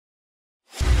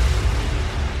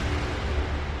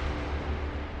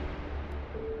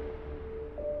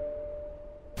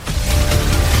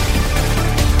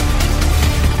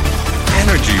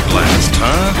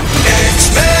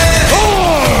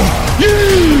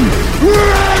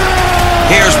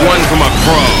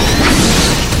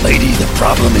Lady, the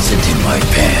problem isn't in my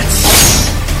pants.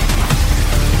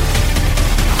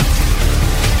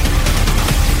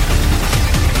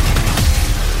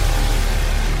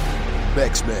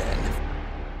 X-Men.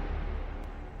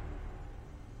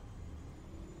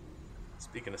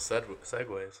 Speaking of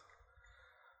segues.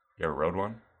 You ever rode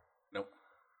one? Nope.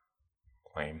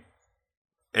 Lame.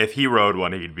 If he rode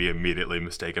one, he'd be immediately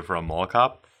mistaken for a mall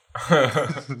cop.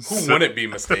 Who wouldn't be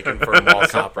mistaken for a mall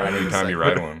cop riding Every time you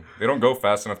ride one. They don't go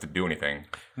fast enough to do anything.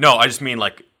 No, I just mean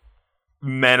like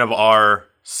men of our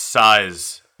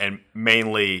size and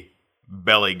mainly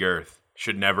belly girth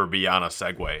should never be on a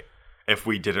Segway if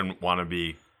we didn't want to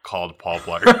be called Paul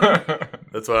Blart.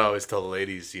 That's what I always tell the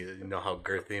ladies. You know how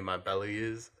girthy my belly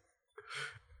is?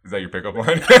 Is that your pickup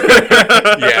line?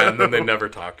 Yeah, and then they never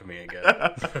talk to me again.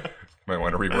 Might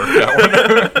want to rework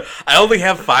that one. I only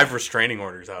have 5 restraining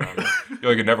orders out on me.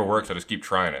 You're like, it never works. I just keep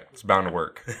trying it. It's bound to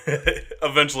work.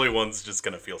 Eventually, one's just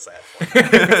going to feel sad for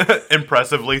me.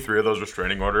 Impressively, 3 of those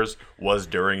restraining orders was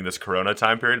during this Corona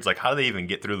time period. It's like, how do they even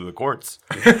get through the courts?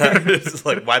 It's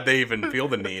like, why'd they even feel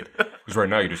the need? Because right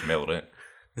now you just mailed it.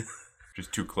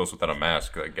 Just too close without a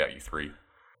mask. That got you 3.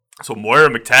 So Moira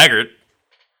McTaggart,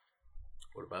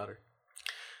 What about her?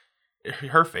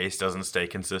 her face doesn't stay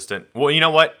consistent. Well, you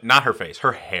know what? Not her face,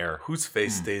 her hair. Whose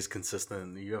face stays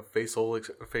consistent? You have facial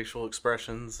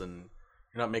expressions, and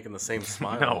you're not making the same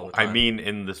smile all No, the time. I mean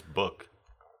in this book,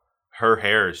 her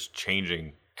hair is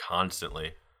changing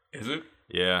constantly. Is it?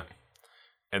 Yeah.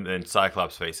 And then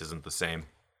Cyclops' face isn't the same.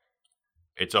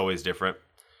 It's always different.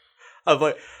 I'm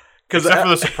like, because Except for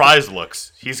the surprise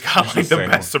looks. He's got like the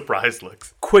same. best surprise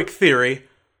looks. quick theory,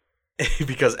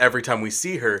 because every time we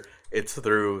see her, it's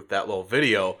through that little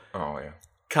video. Oh, yeah.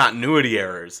 Continuity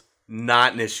errors,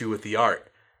 not an issue with the art.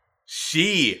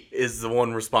 She is the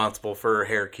one responsible for her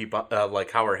hair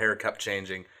like how her hair kept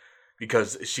changing,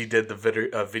 because she did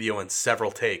the video in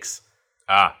several takes.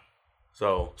 Ah.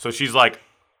 So So she's like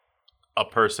a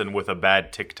person with a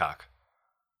bad TikTok.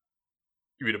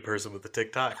 you mean a person with a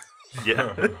TikTok?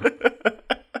 Yeah.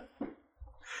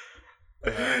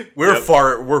 We're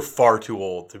far too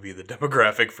old to be the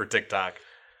demographic for TikTok.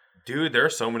 Dude, there are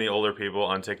so many older people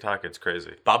on TikTok. It's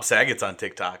crazy. Bob Saget's on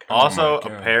TikTok. Also, my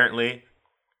God. apparently,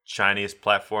 Chinese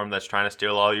platform that's trying to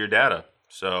steal all your data.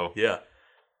 So, Yeah.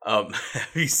 Have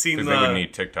you seen Because they would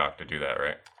need TikTok to do that,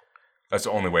 right? That's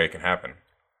the only way it can happen.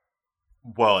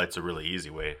 well, it's a really easy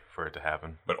way for it to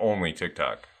happen. But only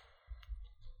TikTok.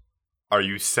 Are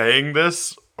you saying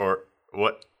this or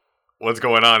what? What's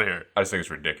going on here? I just think it's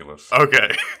ridiculous.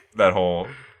 Okay. That whole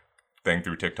thing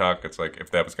through TikTok, it's like, if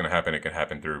that was going to happen, it can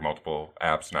happen through multiple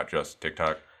apps, not just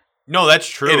TikTok. No, that's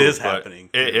true. It is but happening.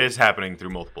 It is happening through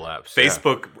multiple apps. yeah.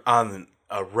 Facebook on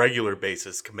a regular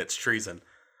basis commits treason.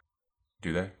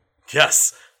 Do they?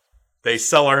 Yes. They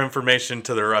sell our information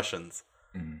to the Russians.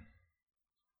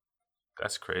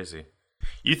 That's crazy.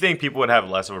 You think people would have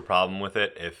less of a problem with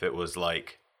it if it was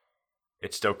like,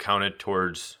 it still counted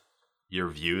towards your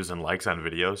views and likes on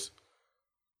videos?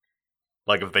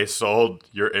 Like if they sold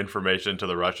your information to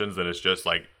the Russians, then it's just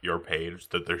like your page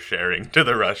that they're sharing to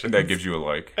the Russians. That gives you a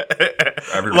like.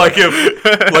 Every Like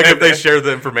if they share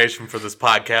the information for this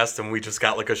podcast and we just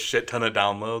got like a shit ton of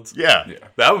downloads. Yeah. Yeah.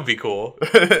 That would be cool.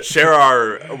 Share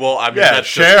our Yeah, that's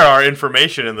share our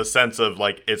information in the sense of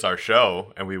like it's our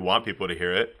show and we want people to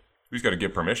hear it. Who's got to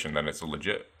give permission? Then it's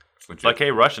legit. It's legit. Like,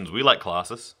 hey, Russians, we like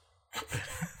Colossus.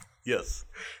 Yes.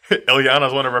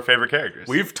 Ilyana's one of our favorite characters.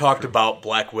 We've talked about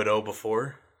Black Widow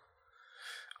before.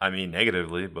 I mean,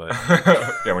 negatively, but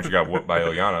Yeah, when she got whooped by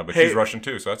Ilyana, but Hey. she's Russian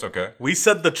too, so that's okay. We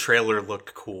said the trailer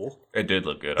looked cool. It did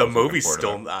look good. I The was looking movie's forward to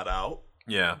still that. not out.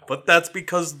 yeah. But that's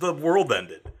because the world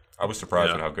ended. I was surprised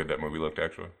Yeah. at how good that movie looked,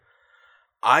 actually.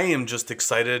 I am just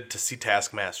excited to see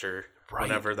Taskmaster Right.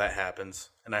 whenever that happens.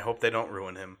 And I hope they don't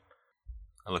ruin him.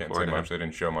 I look Can't say forward to much. They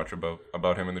didn't show much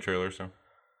about him in the trailer, so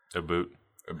A boot.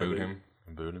 about him.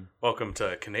 A boot him. Welcome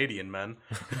to Canadian Men.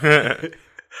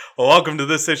 Well, welcome to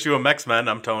this issue of X-Men.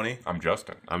 I'm Tony. I'm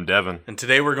Justin. I'm Devin. And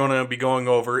today we're going to be going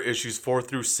over issues 4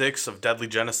 through 6 of Deadly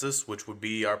Genesis, which would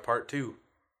be our part 2.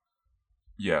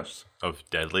 Yes, Of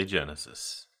Deadly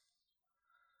Genesis.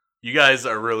 You guys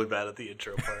are really bad at the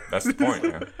intro part. that's the point,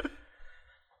 man.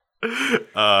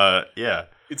 Yeah.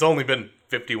 It's only been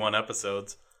 51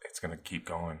 episodes. It's gonna keep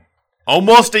going.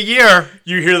 Almost a year.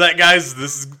 You hear that, guys?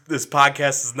 This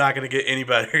podcast is not going to get any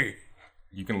better.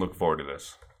 You can look forward to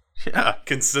this. Yeah.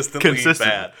 Consistently Consistent.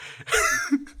 bad.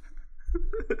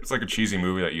 It's like a cheesy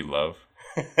movie that you love.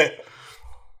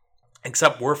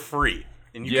 Except we're free.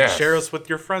 And you Yes. can share us with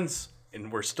your friends,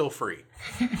 and we're still free.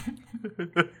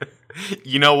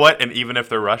 You know what? And even if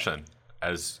they're Russian,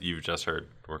 as you've just heard.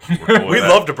 We're cool with We'd that.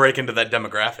 love to break into that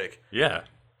demographic. Yeah.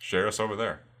 Share us over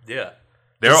there. Yeah.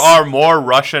 There are more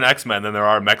Russian X-Men than there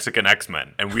are Mexican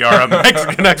X-Men, and we are a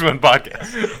Mexican X-Men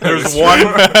podcast. There's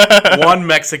one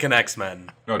Mexican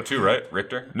X-Men. No, 2, right?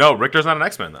 Richter? No, Richter's not an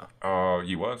X-Men, though. Oh,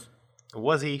 he was.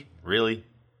 Was he? Really?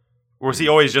 Or was he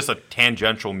always just a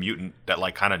tangential mutant that,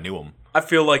 like, kind of knew him? I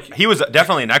feel like He was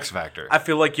definitely an X-Factor. y'all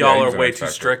Yeah, he was are an way X-Factor.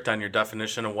 too strict on your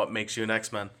definition of what makes you an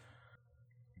X-Men.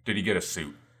 Did he get a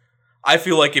suit? I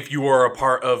feel like if you are a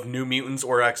part of New Mutants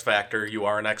or X-Factor, you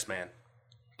are an X-Man.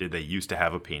 Did they used to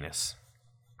have a penis?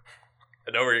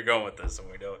 I know where you're going with this, and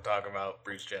we don't talk about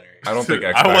Bruce Jenner. I don't think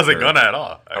X I Factor. wasn't gonna at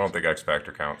all. I don't think X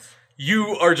Factor counts.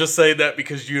 You are just saying that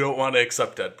because you don't want to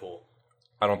accept Deadpool.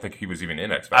 I don't think he was even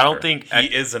in X Factor. I don't think. He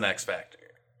is an X-Factor.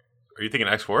 Are you thinking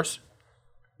X-Force?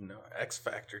 No,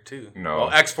 X-Factor 2. No. Well,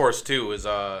 X-Force 2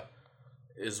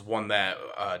 is one that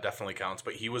definitely counts,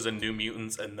 but he was in New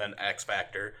Mutants and then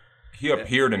X-Factor. he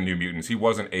appeared in New Mutants. He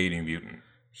wasn't a New Mutant.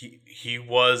 He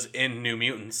was in New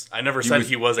Mutants. I never said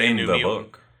he was a in New the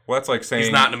Mutant. book. Well, that's like saying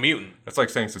He's not a mutant. That's like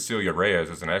saying Cecilia Reyes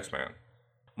is an X-Man.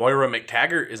 Moira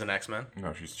McTaggart is an X-Men.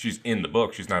 No, she's in the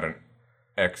book. She's not an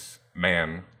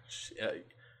X-Man.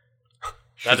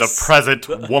 She's a present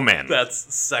woman. That's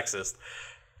sexist.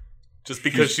 Just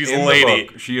because she's in a the lady.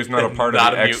 book. She is not a and part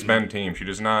not of a the mutant. X-Men team. She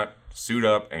does not suit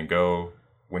up and go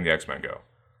when the X-Men go.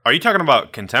 Are you talking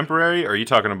about contemporary, or are you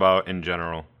talking about in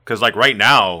general? Because, like, right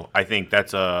now, I think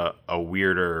that's a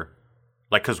weirder...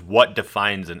 Like, because what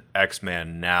defines an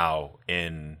X-Man now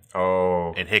in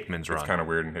Oh, Hickman's run? it's kind of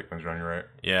weird in Hickman's run, you're right.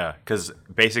 Yeah, because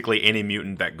basically any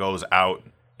mutant that goes out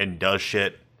and does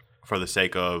shit for the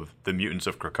sake of the mutants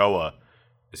of Krakoa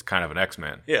is kind of an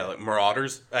X-Man. Yeah, like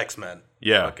Marauders, X-Men.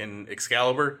 Yeah. Fucking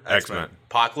Excalibur, X-Men. X-Men.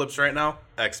 Apocalypse right now,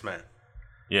 X-Men.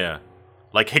 Yeah.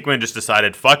 Like, Hickman just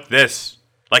decided, fuck this.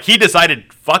 Like, he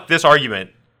decided, fuck this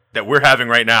argument that we're having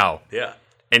right now. Yeah.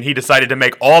 And he decided to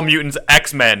make all mutants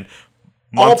X-Men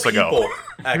months All people, ago.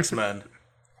 X-Men.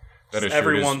 That is true.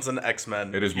 Everyone's an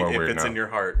X-Men. it is more if weird it's now. in your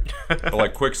heart. But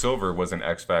like Quicksilver was an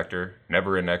X-Factor,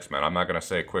 never an X-Men. I'm not going to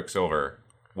say Quicksilver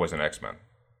was an X-Men.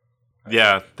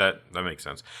 Yeah, that makes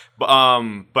sense. But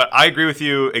I agree with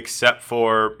you, except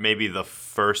for maybe the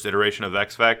first iteration of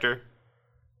X Factor.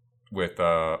 With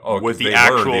With they the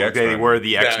actual, were the they X-Men. were the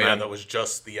Yeah, X-Men. that was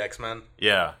just the X-Men.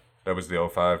 Yeah, That was the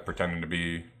 05 pretending to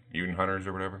be mutant hunters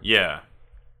or whatever. yeah.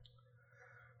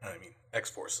 I mean,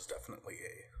 X-Force is definitely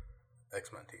a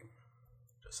X-Men team.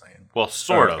 Just saying. Well,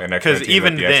 sort of, An X-Men because team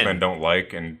even that the X-Men then, don't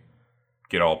like and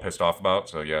get all pissed off about.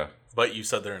 So yeah, But you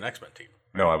said they're an X-Men team.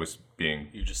 no, I was being.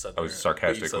 You just said I was but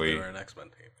sarcastically- you said they were an X-Men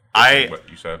team. What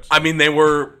you said. I mean, they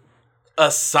were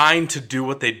assigned to do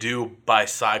what they do by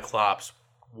Cyclops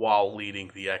while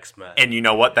leading the X-Men. and you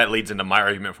know what? That leads into my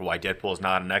argument for why Deadpool is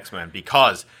not an X-Men,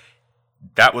 because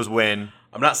that was when.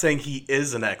 I'm not saying he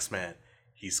is an X-Man.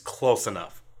 He's close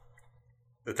enough.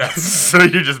 That's So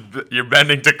you're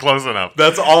bending to close enough.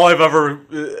 that's all I've ever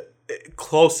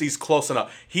close. He's close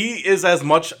enough. He is as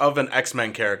much of an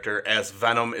X-Men character as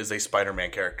Venom is a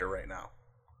Spider-Man character right now.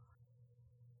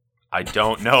 I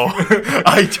don't know.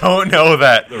 I don't know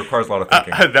that. It requires a lot of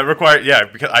thinking. That requires, yeah,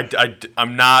 because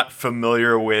I'm not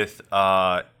familiar with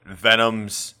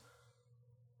Venom's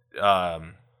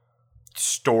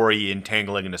story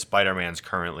entangling into Spider-Man's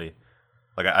currently.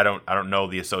 Like, I don't know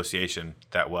the association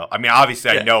that well. I mean,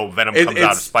 obviously, Yeah. I know Venom comes out of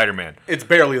it's- Spider-Man. It's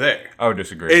barely there. I would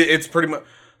disagree. It's pretty much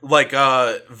like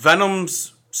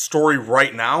Venom's story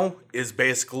right now is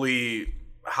basically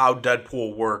how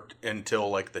Deadpool worked until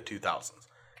like the 2000s.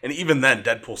 And even then,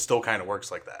 Deadpool still kind of works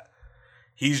like that.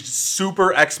 He's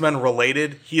super X-Men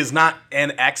related. He is not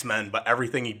an X-Men, but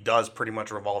everything he does pretty much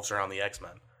revolves around the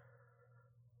X-Men.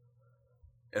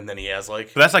 And then he has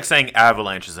like, But that's like saying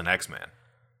Avalanche is an X-Man,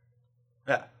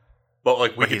 yeah. But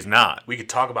like but he's not. we could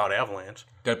talk about Avalanche.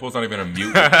 Deadpool's not even a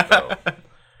mutant, though.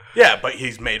 Yeah, but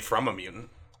he's made from a mutant.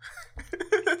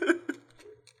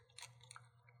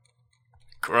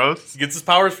 Gross. He gets his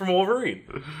powers from Wolverine.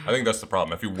 I think that's the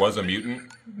problem. If he was a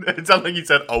mutant, It sounds like you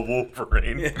said a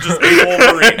Wolverine. Just a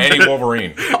Wolverine. any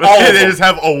Wolverine. All of They them. just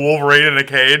have a Wolverine in a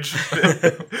cage.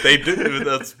 They do.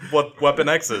 That's what Weapon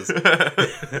X is.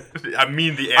 I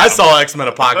mean, the I saw X-Men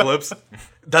Apocalypse.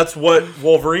 That's what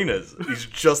Wolverine is. He's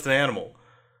just an animal.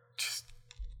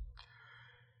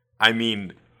 I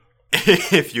mean,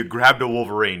 if you grabbed a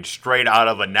Wolverine straight out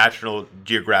of a National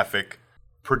Geographic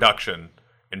production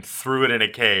and threw it in a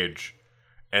cage,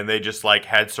 and they just like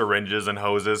had syringes and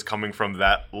hoses coming from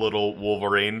that little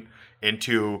Wolverine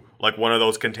into like one of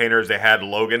those containers they had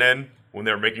Logan in when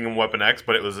they were making him Weapon X,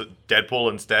 but it was Deadpool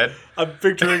instead. I'm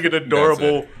picturing an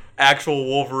adorable actual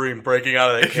Wolverine breaking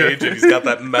out of that cage, and he's got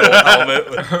that metal helmet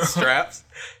with straps.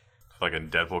 Fucking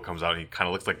Deadpool comes out and he kind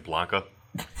of looks like Blanca.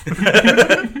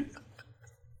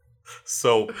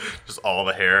 So Just all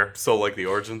the hair. like the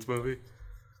Origins movie.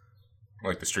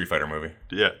 Like the Street Fighter movie.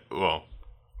 Yeah, well.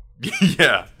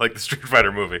 Yeah, like the Street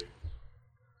Fighter movie.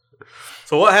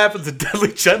 So what happens in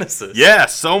Deadly Genesis? Yeah,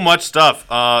 so much stuff.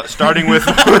 Starting with...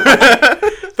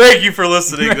 Thank you for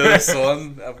listening to this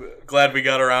one. I'm glad we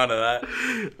got around to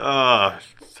that.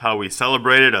 how we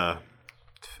celebrated our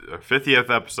 50th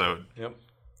episode. Yep.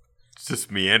 It's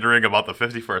just meandering about the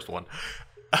 51st one.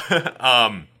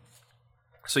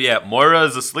 So yeah, Moira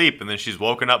is asleep, and then she's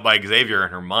woken up by Xavier in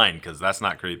her mind, because that's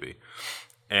not creepy.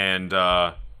 And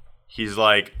he's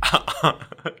like,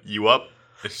 you up?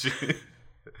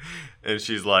 And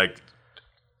she's like,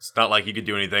 it's not like you could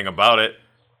do anything about it.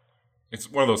 It's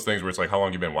one of those things where it's like, how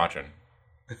long you been watching?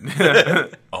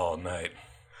 All night.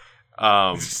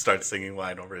 Just start singing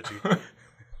Lionel Richie.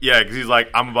 Yeah, because he's like,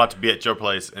 I'm about to be at your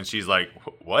place. And she's like,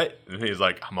 what? And he's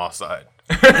like, I'm outside.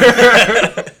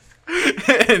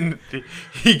 And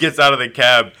he gets out of the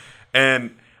cab.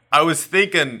 And I was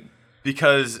thinking,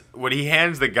 because when he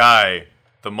hands the guy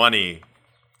the money,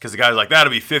 because the guy's like,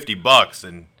 that'll be $50.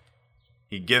 And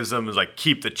he gives him, is like,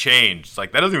 keep the change. It's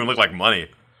like, that doesn't even look like money.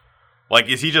 Like,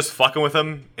 is he just fucking with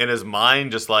him in his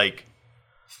mind? Just like,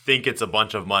 think it's a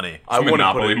bunch of money. I wouldn't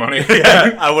Monopoly money.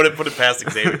 Yeah, I wouldn't put it past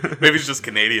Xavier. Maybe it's just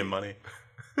Canadian money.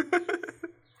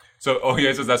 So,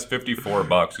 he says that's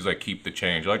 $54. He's like, keep the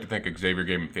change. I like to think Xavier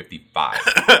gave him 55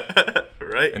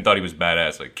 Right? and thought he was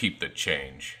badass. Like, keep the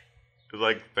change. He's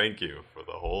like, thank you for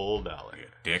the whole dollar.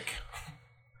 Dick.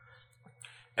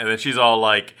 And then she's all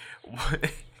like,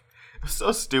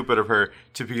 so stupid of her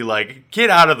to be like,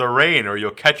 get out of the rain or you'll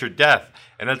catch your death.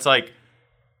 And it's like,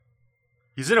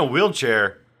 he's in a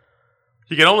wheelchair.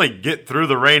 He can only get through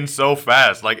the rain so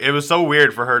fast. Like, it was so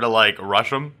weird for her to, like,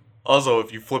 rush him. Also,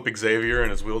 if you flip Xavier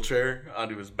in his wheelchair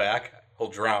onto his back, he'll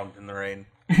drown in the rain.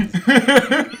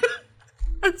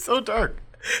 It's so dark.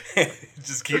 He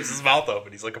just keeps his mouth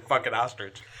open. He's like a fucking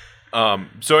ostrich.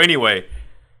 So anyway,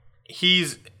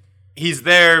 he's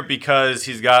there because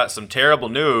he's got some terrible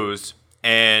news,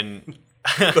 and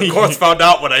The courts found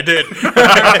out what I did.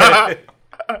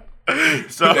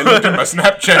 so They looked at my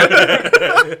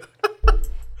Snapchat.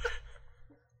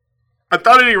 I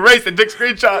thought it erased and took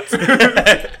screenshots.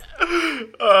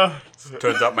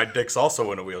 Turns out my dick's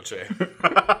also in a wheelchair.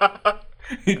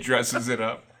 He dresses it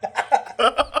up.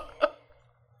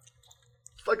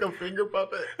 It's like a finger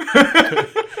puppet.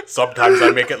 Sometimes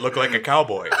I make it look like a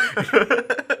cowboy.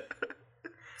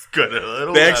 It's good. A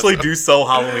little They actually do sell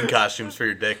Halloween costumes for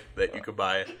your dick that you could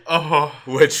buy. Oh,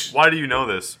 Which, why do you know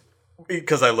this?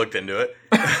 because I looked into it.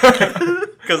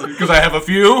 Because I have a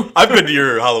few. I've been to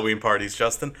your Halloween parties,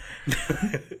 Justin.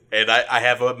 And I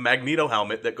have a Magneto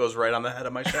helmet that goes right on the head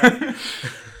of my shaft.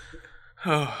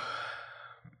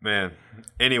 Man.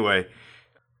 Anyway,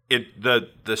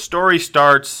 the story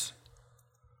starts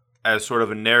as sort of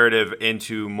a narrative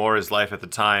into Moira's life at the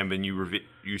time, and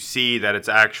you see that it's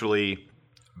actually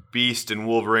Beast and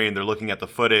Wolverine. They're looking at the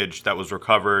footage that was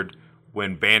recovered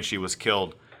when Banshee was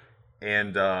killed,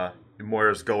 and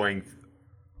Moira's going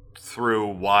through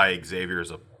why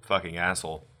Xavier's a fucking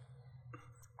asshole,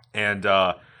 and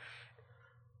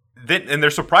they're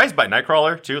surprised by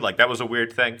Nightcrawler too. Like, that was a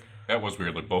weird thing. That was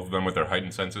weird. Like, both of them with their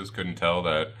heightened senses couldn't tell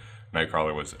that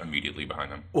Nightcrawler was immediately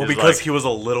behind them. Well, It's because like- he was a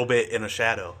little bit in a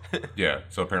shadow. Yeah,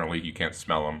 so apparently you can't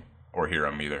smell them or hear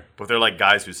them either. But they're like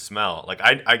guys who smell. Like,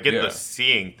 I get Yeah. the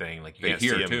seeing thing. Like, you They can't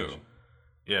hear see 'em. too.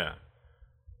 Yeah.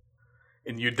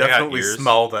 And you got definitely ears.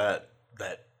 smell that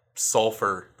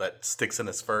sulfur that sticks in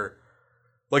his fur.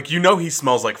 Like, you know he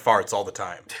smells like farts all the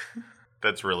time.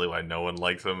 That's really why no one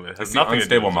likes him. It has It's the nothing to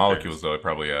do unstable with his molecules, though. It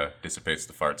probably dissipates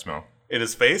the fart smell. In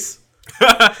his face?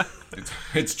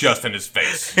 It's just in his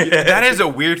face. appearance. That is a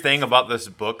weird thing about this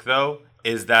book, though,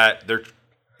 is that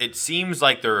it seems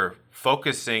like they're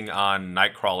focusing on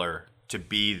Nightcrawler to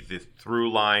be the through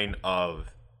line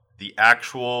of the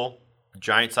actual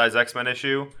giant size X-Men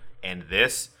issue and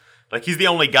this. Like, he's the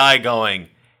only guy going,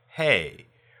 hey,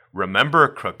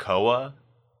 remember Krakoa?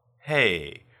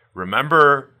 Hey,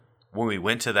 remember when we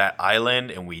went to that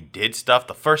island and we did stuff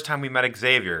the first time we met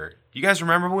Xavier? You guys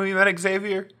remember when we met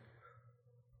Xavier?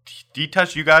 Do you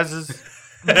touch you guys'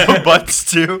 butts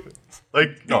too?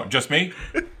 Like, No, just me?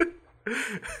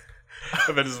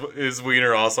 And then his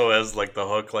wiener also has, like, the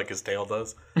hook like his tail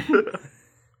does.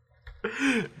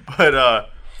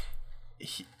 but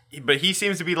he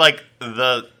seems to be like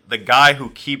the guy who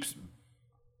keeps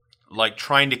like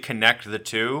trying to connect the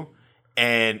two,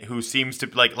 and who seems to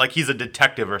like he's a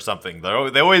detective or something.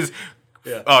 They always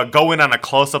go in on a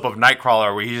close up of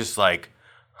Nightcrawler where he's just like,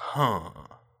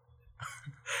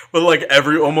 But like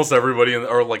almost everybody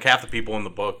or like half the people in the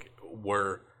book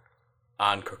were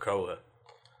on Krakoa.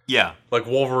 yeah. Like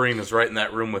Wolverine is right in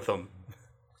that room with him.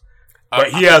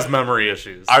 But he has memory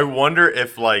issues. I wonder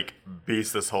if like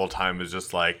Beast this whole time is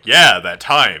just like, yeah, that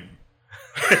time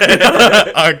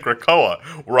on Krakoa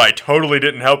where I totally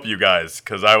didn't help you guys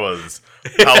because I was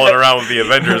howling around with the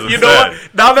Avengers instead. You know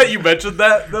what? Now that you mentioned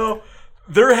that, though,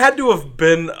 there had to have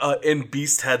been in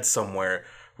Beast Head somewhere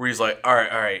where he's like, all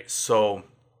right, so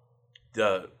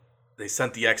they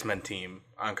sent the X-Men team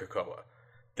on Krakoa.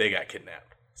 They got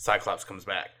kidnapped. Cyclops comes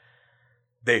back.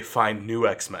 They find new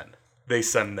X-Men. They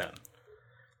send them.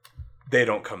 They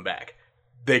don't come back.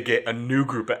 They get a new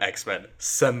group of X-Men.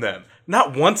 Send them.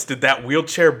 Not once did that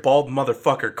wheelchair bald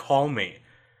motherfucker call me.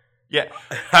 Yeah.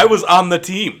 I was on the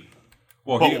team.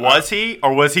 Well, But was he?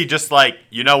 Or was he just like,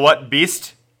 you know what,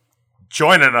 Beast?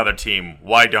 Join another team.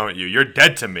 Why don't you? You're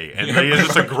dead to me. And it's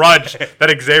just a grudge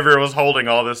that Xavier was holding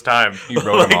all this time. he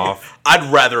wrote him off.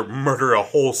 I'd rather murder a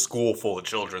whole school full of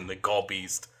children than call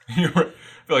Beast. I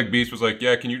feel like Beast was like,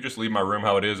 yeah, can you just leave my room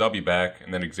how it is? I'll be back.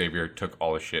 And then Xavier took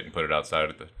all his shit and put it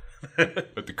outside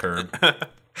at the curb.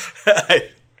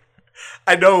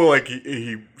 I know, like,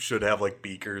 he should have, like,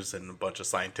 beakers and a bunch of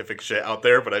scientific shit out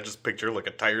there, but I just picture, like,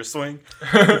 a tire swing.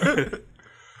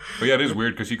 But yeah, it is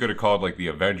weird because he could have called like the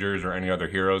Avengers or any other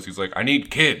heroes. He's like, I need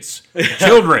kids,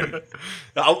 children.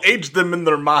 I'll age them in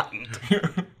their mind.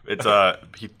 It's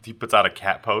he puts out a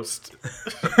cat post.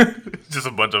 Just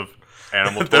a bunch of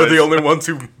animal toys. They're the only ones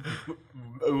who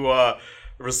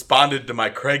responded to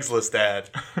my Craigslist ad.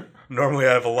 Normally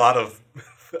I've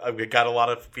got a lot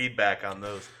of feedback on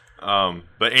those.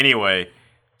 But anyway,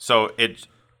 so it's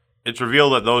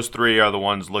revealed that those three are the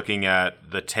ones looking at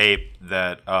the tape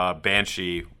that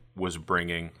Banshee was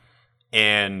bringing.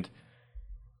 And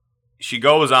she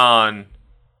goes on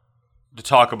to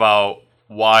talk about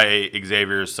why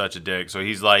Xavier is such a dick. So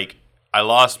he's like, I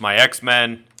lost my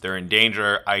X-Men. They're in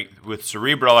danger. With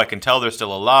Cerebro, I can tell they're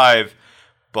still alive,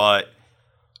 but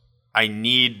I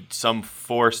need some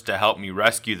force to help me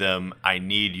rescue them. I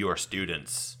need your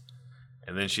students.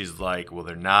 And then she's like, well,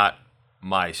 they're not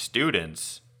my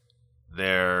students.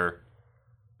 They're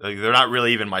not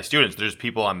really even my students. There's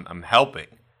people I'm helping.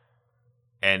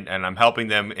 And I'm helping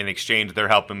them in exchange. They're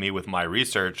helping me with my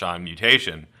research on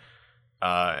mutation.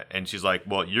 And she's like,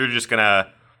 well, you're just going to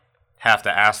have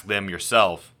to ask them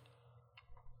yourself.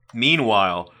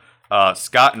 Meanwhile,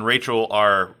 Scott and Rachel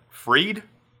are freed,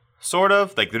 sort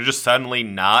of. Like, they're just suddenly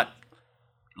not,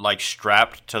 like,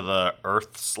 strapped to the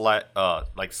Earth,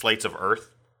 slates of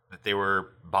Earth that they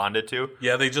were bonded to.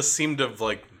 Yeah, they just seem to have,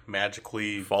 like,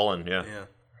 magically Fallen, yeah. Yeah.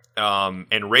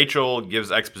 And Rachel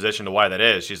gives exposition to why that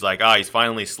is. She's like, he's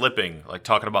finally slipping, like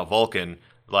talking about Vulcan.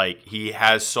 Like, he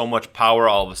has so much power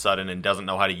all of a sudden and doesn't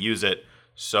know how to use it.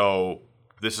 So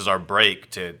this is our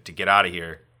break to get out of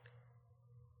here.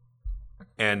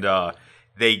 And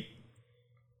they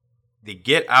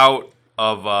get out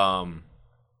of,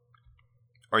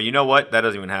 or you know what? That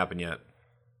doesn't even happen yet.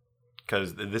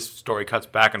 Because this story cuts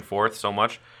back and forth so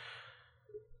much.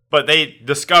 But they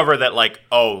discover that, like,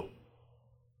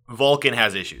 Vulcan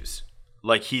has issues.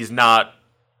 Like, he's not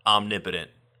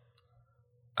omnipotent.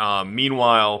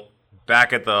 Meanwhile,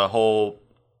 back at the whole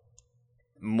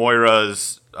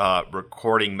Moira's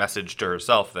recording message to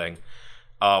herself thing,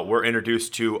 we're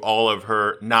introduced to all of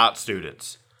her not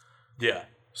students. Yeah.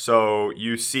 So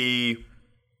you see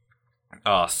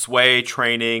Sway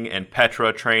training and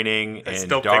Petra training I and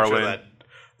still Darwin. picture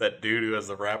that dude who has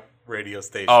the rap radio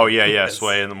station. Oh, yeah, Yes.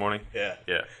 Sway in the morning. Yeah.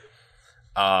 Yeah.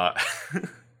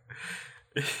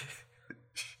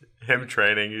 Him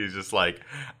training, he's just like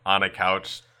on a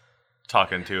couch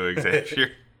talking to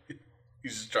Xavier.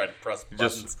 He's just trying to press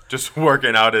buttons. just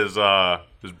working out his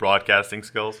broadcasting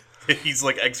skills. He's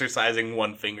like exercising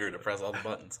one finger to press all the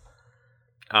buttons.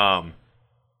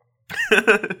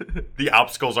 The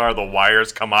obstacles are the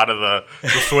wires come out of the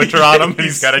switcher on him.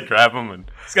 He's got to grab them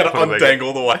and He's got to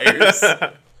untangle the wires.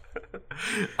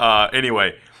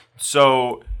 Anyway,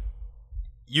 so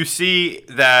you see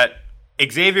that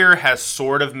Xavier has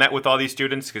sort of met with all these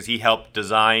students because he helped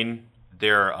design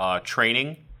their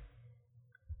training.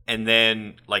 And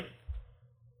then,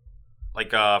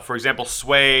 for example,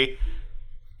 Sway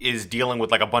is dealing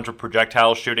with like a bunch of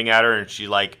projectiles shooting at her, and she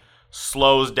like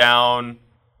slows down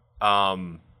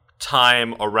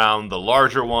time around the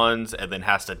larger ones and then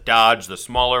has to dodge the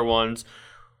smaller ones,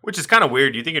 which is kind of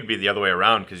weird. You think it'd be the other way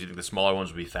around because you think the smaller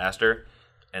ones would be faster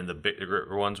and the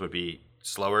bigger ones would be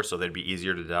slower, so they'd be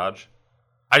easier to dodge.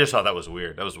 I just thought that was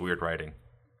weird. That was weird writing.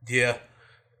 Yeah.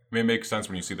 I mean, it makes sense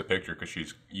when you see the picture because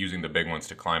she's using the big ones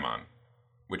to climb on,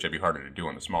 which would be harder to do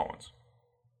on the small ones.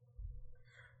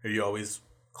 Are you always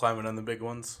climbing on the big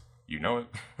ones? You know it.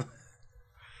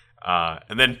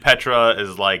 And then Petra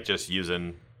is like just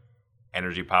using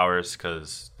energy powers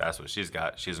because that's what she's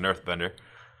got. She's an earthbender.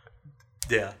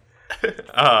 Yeah.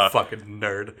 Fucking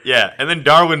nerd. Yeah, and then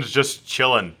Darwin's just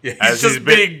chilling. Yeah, he's just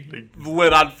being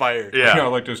lit on fire. Yeah. You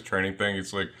know, like this training thing.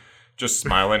 It's like just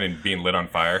smiling and being lit on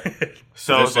fire.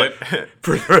 So Is this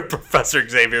but- Professor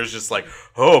Xavier's just like,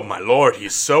 oh my lord,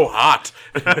 he's so hot.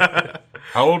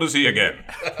 How old is he again?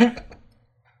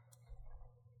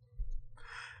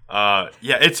 yeah,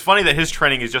 it's funny that his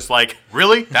training is just like,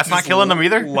 really? That's not killing them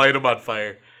either? Light him on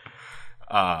fire.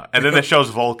 And then it shows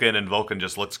Vulcan, and Vulcan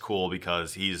just looks cool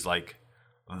because he's like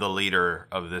the leader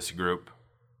of this group,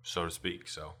 so to speak.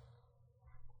 So,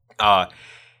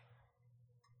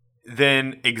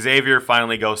 then Xavier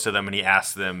finally goes to them and he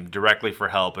asks them directly for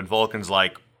help. And Vulcan's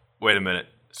like, "Wait a minute,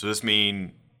 so this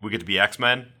mean we get to be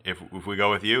X-Men if we go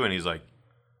with you?" And he's like,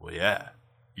 "Well, yeah,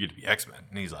 you get to be X-Men."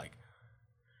 And he's like,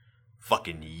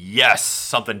 "Fucking yes,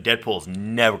 something Deadpool's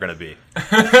never gonna be."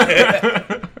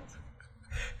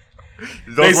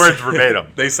 Those words verbatim.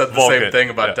 They said the Vulcan, same thing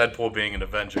about yeah. Deadpool being an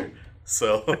Avenger.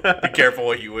 So be careful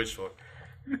what you wish for.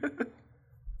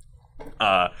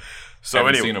 So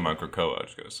Haven't anyway, seen him on Krakoa, I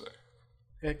was gonna say.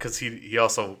 Yeah, because he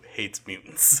also hates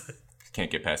mutants. Can't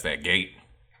get past that gate.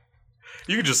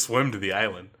 You can just swim to the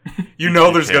island. You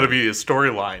know there's can. going to be a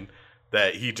storyline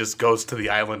that he just goes to the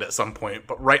island at some point.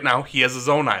 But right now, he has his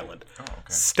own island. Oh, okay.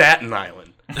 Staten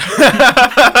Island.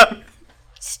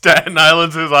 Staten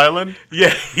Island's his island.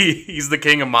 Yeah, he's the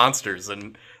king of monsters,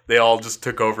 and they all just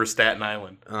took over Staten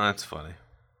Island. Oh, that's funny.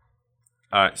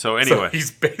 All right. So anyway,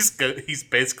 So he's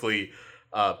basically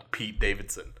Pete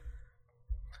Davidson.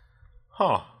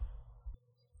 huh?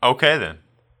 Okay then.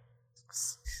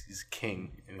 He's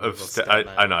king. And he Of lives on Staten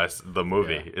I Island. know it's the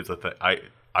movie. Yeah. It's a thing.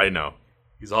 I know.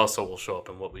 He's also will show up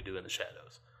in What We Do in the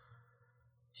Shadows.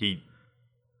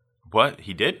 What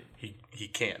he did? He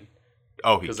can,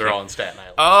 Oh, he because can. they're all in Staten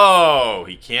Island. Oh,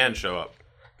 he can show up.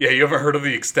 Yeah, you ever heard of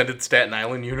the extended Staten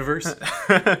Island universe?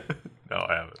 No,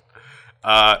 I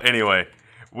haven't. Anyway,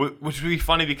 which would be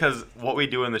funny because What We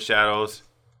Do in the Shadows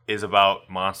is about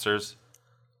monsters,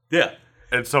 Yeah.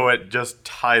 and so it just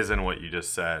ties in what you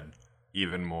just said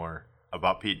even more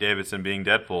about Pete Davidson being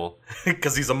Deadpool.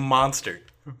 Because he's a monster.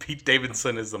 Pete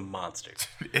Davidson is a monster.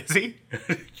 Is he?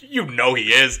 You know he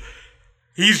is.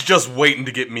 He's just waiting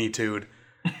to get Me Too'd.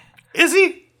 Is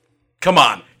he? Come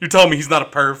on. You're telling me he's not a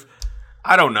perv?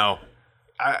 I don't know.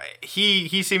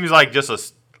 He seems like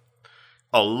just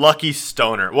a lucky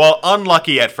stoner. Well,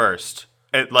 unlucky at first.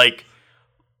 Like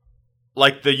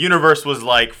the universe was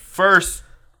like, first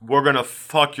we're gonna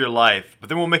fuck your life, but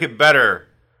then we'll make it better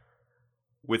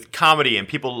with comedy and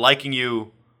people liking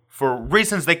you for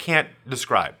reasons they can't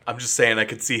describe. I'm just saying I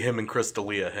could see him and Chris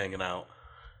D'Elia hanging out.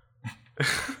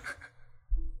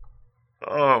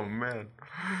 Oh man.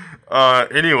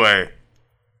 Anyway,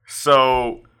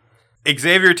 so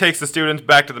Xavier takes the students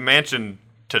back to the mansion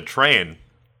to train.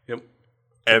 Yep.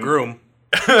 And- Groom.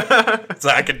 So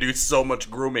I could do so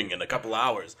much grooming in a couple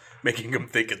hours, making him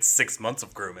think it's 6 months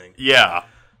of grooming. Yeah.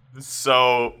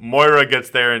 So Moira gets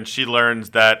there and she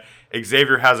learns that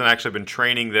Xavier hasn't actually been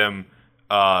training them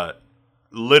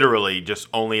literally just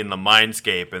only in the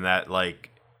mindscape, and that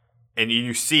and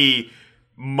you see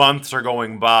months are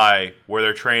going by where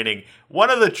they're training. One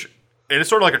of the and it's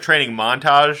sort of like a training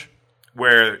montage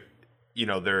where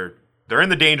they're in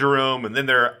the danger room and then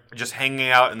they're just hanging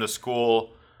out in the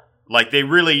school. Like they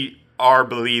really are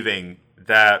believing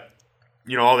that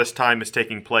all this time is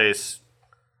taking place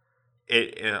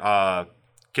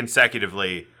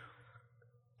consecutively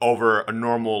over a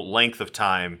normal length of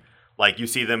time. Like you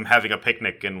see them having a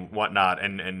picnic and whatnot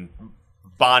and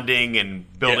bonding and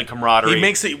building camaraderie. He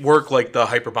makes it work like the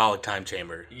hyperbolic time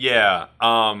chamber. Yeah.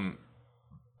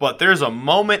 But there's a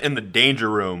moment in the danger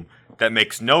room that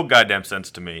makes no goddamn sense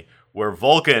to me where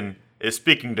Vulcan is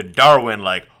speaking to Darwin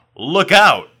like, look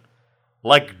out.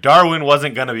 Like Darwin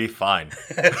wasn't going to be fine.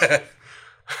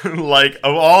 Like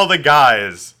of all the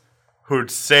guys who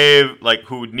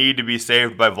need to be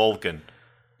saved by Vulcan.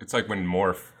 It's like when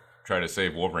Morph tried to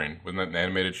save Wolverine. Wasn't that an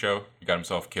animated show? He got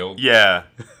himself killed. Yeah.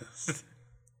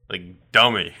 Like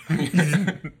dummy.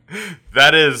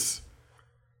 That is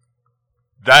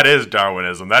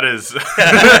Darwinism. That is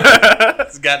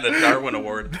He's gotten a Darwin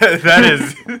Award.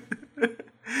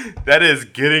 that is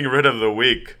getting rid of the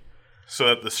weak so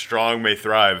that the strong may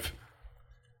thrive.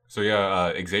 So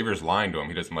yeah, Xavier's lying to him.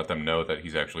 He doesn't let them know that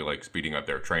he's actually speeding up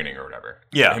their training or whatever.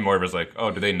 Yeah. And Moira's like,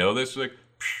 "Oh, do they know this?" Like,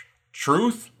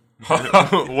 truth?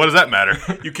 What does that matter?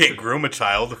 You can't groom a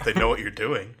child if they know what you're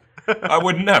doing. I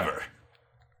would never.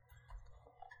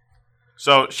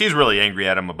 So she's really angry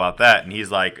at him about that, and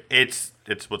he's like, it's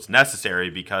what's necessary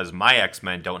because my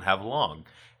X-Men don't have long.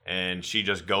 And she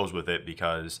just goes with it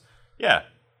because, yeah,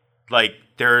 like,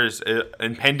 there's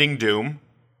impending doom,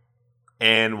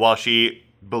 and while she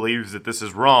believes that this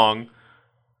is wrong,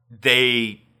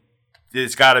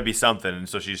 it's got to be something, and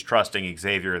so she's trusting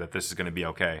Xavier that this is going to be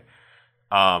okay.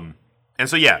 And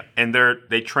so, yeah, and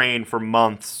they train for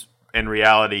months. In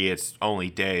reality, it's only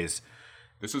days.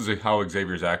 This is how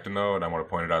Xavier's acting, though, and I want to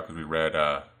point it out because we read,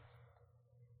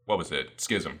 what was it?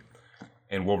 Schism.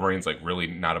 And Wolverine's, like, really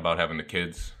not about having the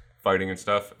kids fighting and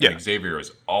stuff. Yeah. And Xavier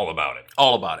is all about it.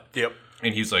 All about it. Yep.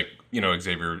 And he's like,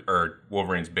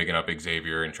 Wolverine's bigging up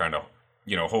Xavier and trying to,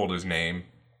 hold his name.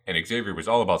 And Xavier was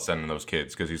all about sending those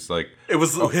kids because he's like... It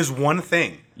was his one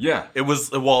thing. Yeah. It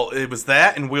was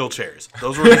that and wheelchairs.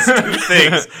 Those were his two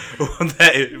things.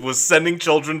 That it was sending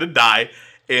children to die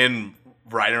and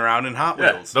riding around in Hot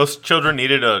Wheels. Those children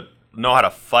needed to know how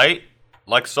to fight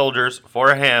like soldiers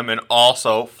for him and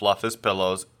also fluff his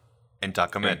pillows and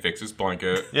tuck them in. And fix his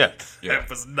blanket. Yeah. I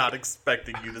was not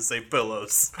expecting you to say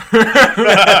pillows.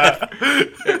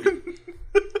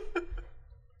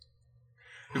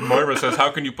 Moira says,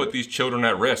 how can you put these children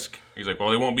at risk? He's like, well,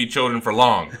 they won't be children for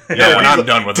long. Yeah, when I'm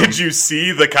done with them. Did you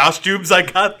see the costumes I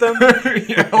got them?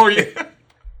 Oh, yeah.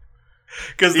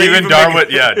 Because Even Darwin,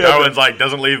 Darwin's like,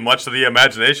 doesn't leave much to the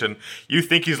imagination. You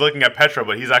think he's looking at Petra,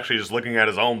 but he's actually just looking at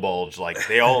his own bulge. Like,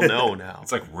 they all know now.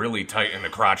 It's like really tight in the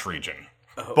crotch region.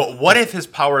 But what if his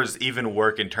powers even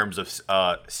work in terms of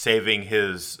saving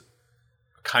his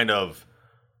kind of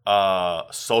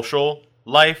social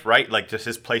life, right? Like just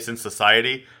his place in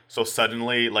society. So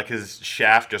suddenly, like his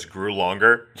shaft just grew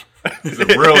longer. He's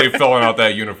really filling out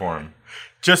that uniform.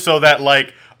 Just so that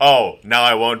like, oh, now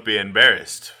I won't be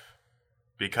embarrassed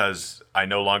because I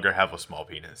no longer have a small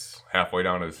penis. Halfway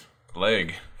down his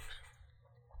leg.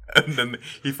 And then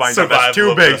he finds out that's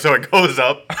too big, so it goes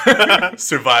up.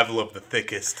 Survival of the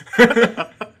thickest.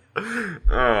 But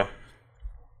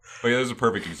yeah, this is a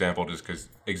perfect example just because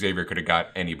Xavier could have got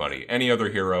anybody. Any other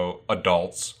hero,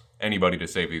 adults, anybody to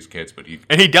save these kids, but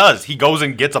And he does. He goes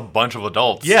and gets a bunch of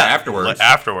adults. Yeah. afterwards.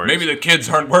 Maybe the kids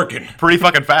aren't working. Pretty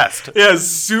fucking fast. Yeah,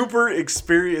 super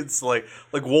experienced. Like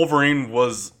Wolverine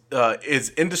is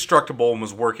indestructible and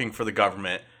was working for the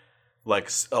government.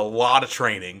 Like a lot of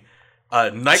training.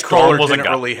 Nightcrawler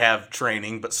didn't really have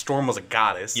training, but Storm was a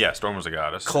goddess. Yeah, Storm was a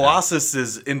goddess. Colossus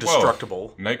is indestructible.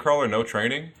 Whoa. Nightcrawler, no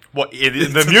training? What,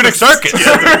 the Munich Circus.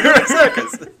 Yeah, the Munich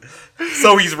Circus.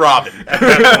 So he's Robin at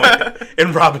that point.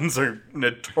 And Robins are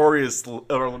notorious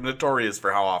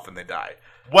for how often they die.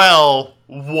 Well,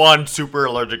 one super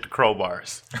allergic to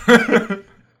crowbars.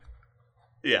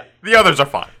 Yeah. The others are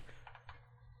fine.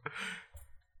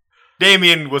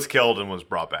 Damien was killed and was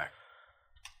brought back.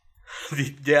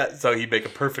 Yeah, so he'd make a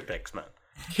perfect X-Men.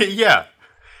 Yeah.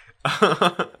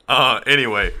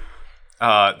 Anyway,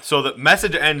 so the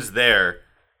message ends there,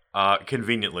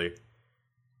 conveniently,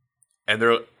 and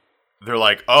they're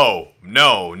like, "Oh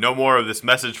no more of this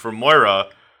message from Moira."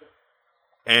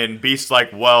 And Beast's like,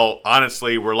 "Well,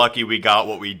 honestly, we're lucky we got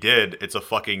what we did. It's a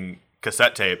fucking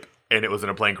cassette tape, and it was in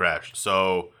a plane crash.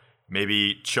 So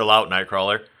maybe chill out,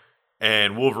 Nightcrawler."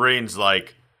 And Wolverine's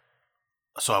like,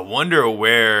 "So I wonder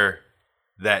where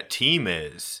that team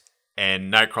is."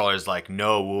 And Nightcrawler's like,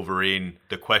 "No, Wolverine,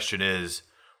 the question is,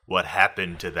 what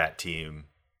happened to that team?"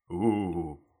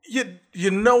 Ooh. You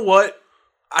know what?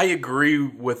 I agree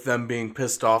with them being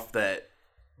pissed off that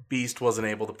Beast wasn't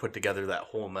able to put together that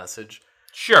whole message.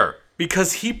 Sure.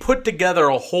 Because he put together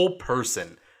a whole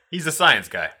person. He's a science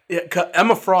guy. Yeah,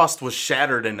 Emma Frost was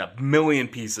shattered in a million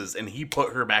pieces, and he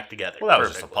put her back together. Well, that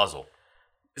was just a puzzle.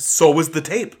 So was the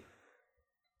tape.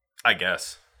 I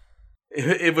guess.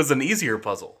 It was an easier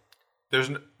puzzle.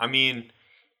 Isn't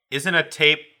a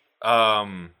tape,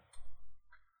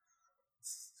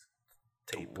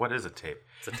 Tape. What is a tape?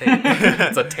 It's a tape.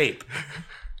 It's a tape.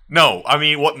 No,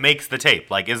 what makes the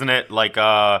tape? Like, isn't it like,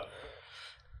 a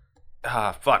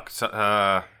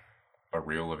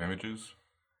reel of images?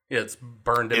 Yeah, it's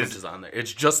burned images on there.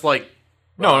 It's just like...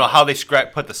 No, how they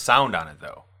put the sound on it,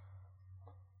 though.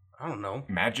 I don't know.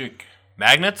 Magic?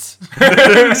 Magnets?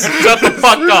 Shut the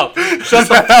fuck up. Shut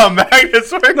the hell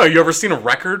magnets work? No, you ever seen a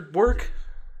record work?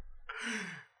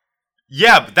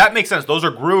 Yeah, but that makes sense. Those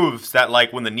are grooves that,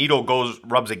 like, when the needle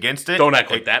rubs against it... Don't act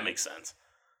like that makes sense.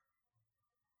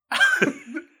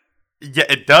 Yeah,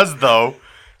 it does, though.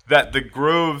 That the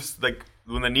grooves, like,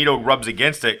 when the needle rubs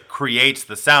against it, creates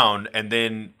the sound, and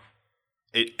then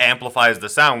it amplifies the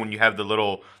sound when you have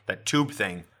that tube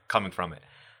thing coming from it.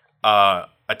 A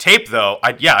tape, though,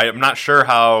 I'm not sure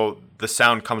how the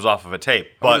sound comes off of a tape.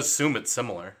 I would But assume it's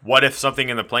similar. what if something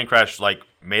in the plane crash like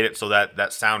made it so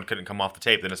that sound couldn't come off the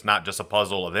tape? Then it's not just a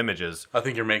puzzle of images. I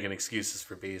think you're making excuses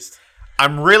for Beast.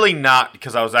 I'm really not,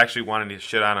 because I was actually wanting to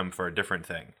shit on him for a different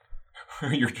thing.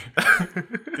 You're,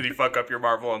 Did he fuck up your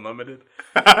Marvel Unlimited?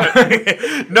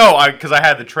 No, because I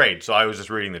had the trade, so I was just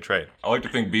reading the trade. I like to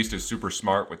think Beast is super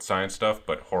smart with science stuff,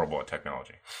 but horrible at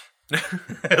technology.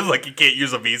 Like he can't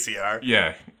use a VCR.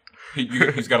 Yeah.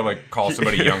 He's got to like call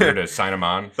somebody younger to sign him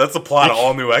on. That's the plot of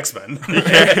all new X-Men.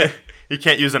 He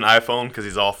can't use an iPhone because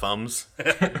he's all thumbs.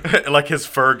 Like his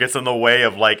fur gets in the way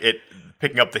of like it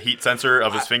picking up the heat sensor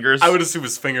of his fingers. I would assume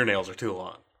his fingernails are too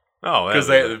long. Oh, Because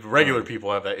regular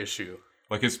people have that issue.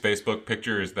 Like his Facebook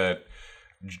picture is that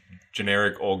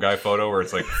generic old guy photo where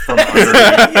it's like from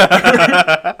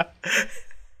underneath.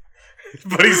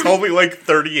 But he's only like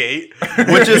 38.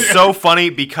 Which is so funny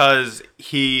because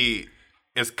he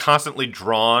is constantly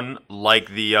drawn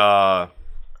like the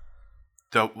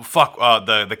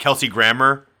Kelsey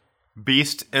Grammer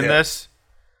Beast in this.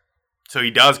 So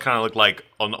he does kind of look like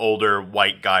an older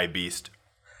white guy Beast.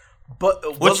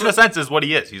 But Which in a sense is what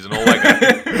he is. He's an old white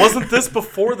guy. wasn't this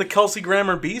before the Kelsey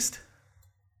Grammer Beast?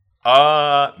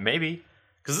 Maybe.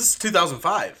 Because this is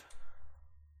 2005.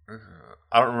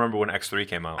 I don't remember when X3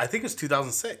 came out. I think it's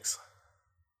 2006.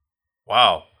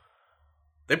 Wow.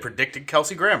 They predicted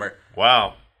Kelsey Grammer.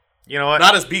 Wow. You know what?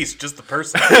 Not as Beast, just the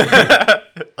person.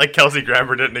 Like Kelsey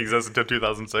Grammer didn't exist until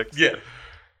 2006. Yeah.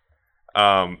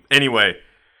 Anyway.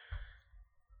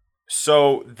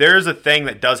 So there's a thing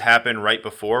that does happen right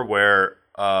before where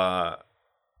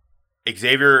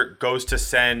Xavier goes to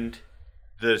send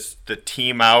the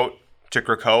team out to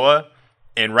Krakoa,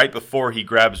 and right before he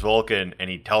grabs Vulcan and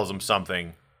he tells him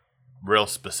something real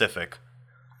specific.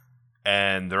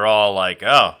 And they're all like,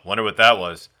 oh, wonder what that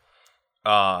was.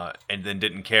 And then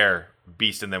didn't care.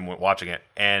 Beast and them went watching it.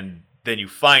 And then you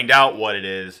find out what it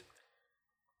is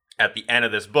at the end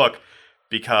of this book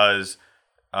because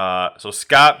so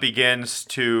Scott begins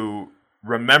to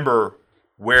remember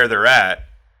where they're at.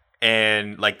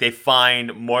 And like they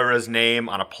find Moira's name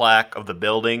on a plaque of the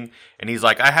building. And he's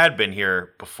like, I had been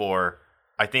here before.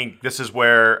 I think this is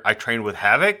where I trained with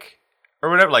Havoc or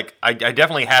whatever. Like I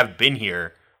definitely have been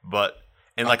here, but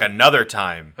in like another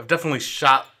time. I've definitely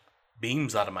shot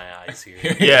beams out of my eyes here.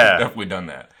 Yeah. Definitely done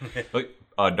that. Like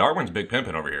Darwin's big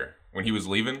pimping over here. When he was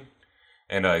leaving,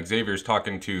 and Xavier's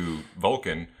talking to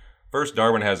Vulcan, first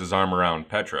Darwin has his arm around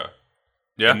Petra.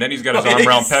 Yeah. And then he's got his arm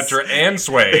around Petra and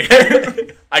Sway.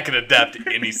 I can adapt to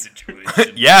any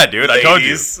situation. Yeah, dude, I told you.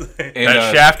 Ladies. And,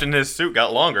 That shaft in his suit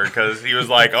got longer because he was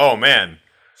like, oh man,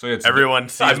 so it's everyone I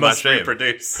sees my must shave.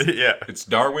 reproduce. Yeah. It's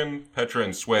Darwin, Petra,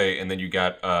 and Sway, and then you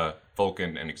got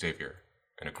Vulcan and Xavier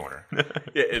in a corner.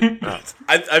 Yeah,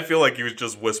 I feel like he was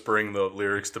just whispering the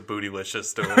lyrics to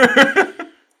Bootylicious to him.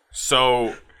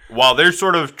 So while they're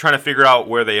sort of trying to figure out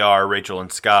where they are, Rachel and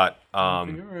Scott,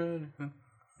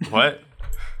 what?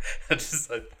 I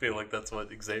feel like that's what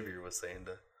Xavier was saying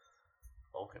to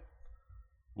Vulcan.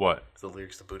 What? It's the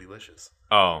lyrics to Bootylicious.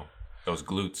 Oh. Those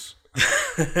glutes.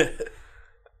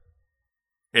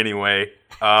 Anyway,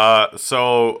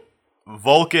 so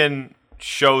Vulcan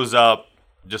shows up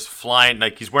just flying,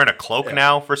 like he's wearing a cloak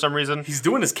now for some reason. He's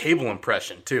doing his Cable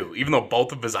impression, too. Even though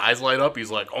both of his eyes light up,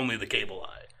 he's like, only the Cable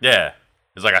eye. Yeah.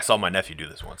 It's like, I saw my nephew do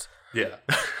this once. Yeah.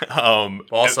 Um,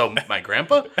 Also, my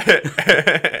grandpa?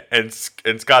 and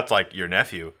Scott's like, your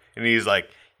nephew? And he's like,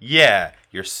 yeah,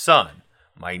 your son,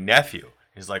 my nephew.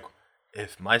 He's like,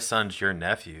 if my son's your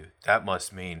nephew, that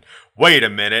must mean, wait a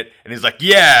minute. And he's like,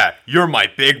 yeah, you're my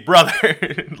big brother.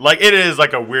 Like, it is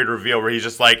like a weird reveal where he's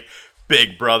just like,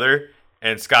 big brother.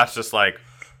 And Scott's just like,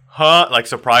 huh? Like,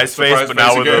 surprise face, but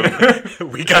now with a...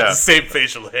 We got the same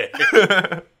facial hair.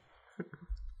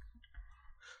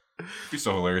 It'd be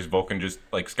so hilarious. Vulcan just,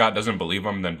 like, Scott doesn't believe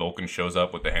him, then Vulcan shows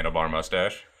up with the handlebar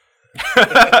mustache.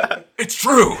 It's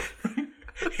true!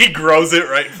 He grows it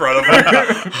right in front of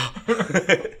him.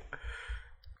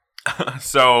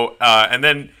 So, and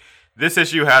then this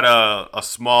issue had a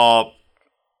small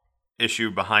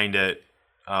issue behind it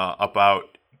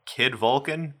about Kid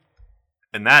Vulcan,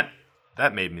 and that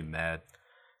made me mad.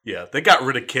 Yeah, they got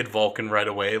rid of Kid Vulcan right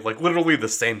away. Like, literally the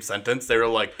same sentence. They were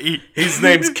like, his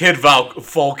name's Kid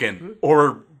Vulcan,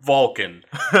 or Vulcan.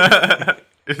 Literally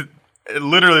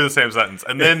the same sentence.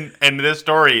 And then in this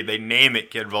story, they name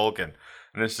it Kid Vulcan.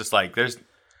 And it's just like, there's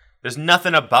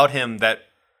nothing about him that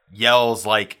yells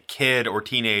like kid or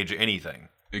teenage anything.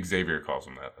 Xavier calls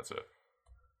him that. That's it.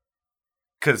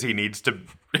 Because he needs to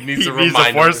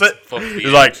remind force him it. it's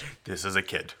He's like, this is a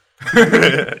kid.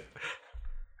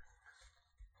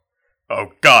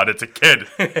 Oh God, it's a kid.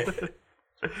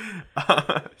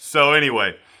 So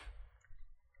anyway,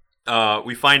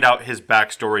 we find out his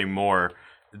backstory more.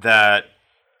 That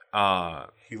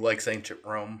He likes ancient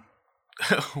Rome.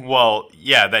 well,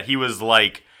 yeah, that he was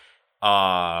like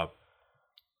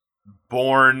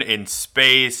born in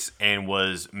space and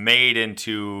was made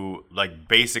into like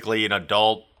basically an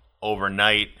adult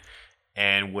overnight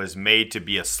and was made to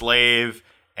be a slave.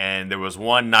 And there was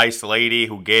one nice lady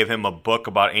who gave him a book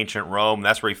about ancient Rome.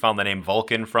 That's where he found the name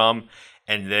Vulcan from.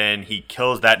 And then he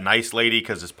kills that nice lady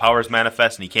because his powers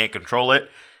manifest and he can't control it.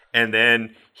 And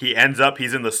then he's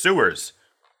in the sewers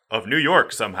of New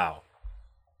York somehow.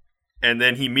 And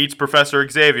then he meets Professor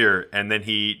Xavier. And then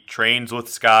he trains with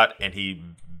Scott and he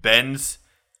bends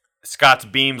Scott's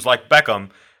beams like Beckham.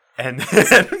 And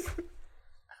then...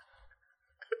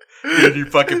 Are you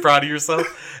fucking proud of yourself?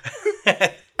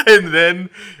 And then...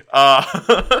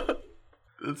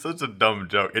 it's such a dumb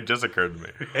joke. It just occurred to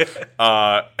me.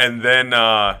 And then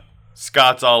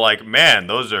Scott's all like, man,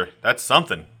 that's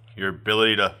something. Your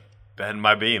ability to bend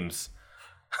my beams.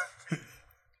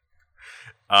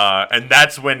 And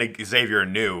that's when Xavier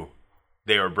knew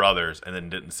they were brothers and then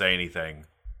didn't say anything.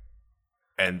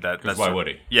 And that's why would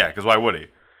he? Yeah, because why would he?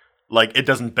 Like, it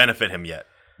doesn't benefit him yet.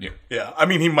 Yeah. Yeah, I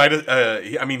mean, he might have.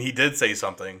 He did say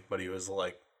something, but he was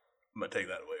like, "I'm gonna take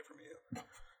that away from you."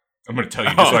 I'm going to tell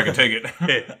you just so I can take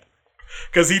it.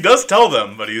 Because he does tell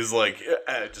them, but he's like,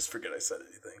 "Just forget I said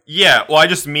anything." Yeah, well, I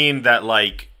just mean that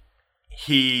like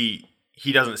he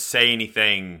doesn't say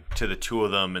anything to the two of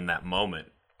them in that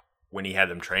moment when he had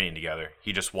them training together.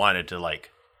 He just wanted to like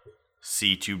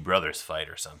see two brothers fight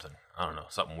or something. I don't know,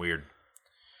 something weird.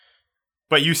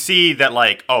 But you see that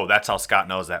like, oh, that's how Scott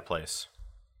knows that place.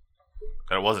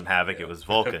 That it wasn't Havoc, it was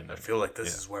Vulcan. I feel like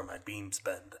this is where my beams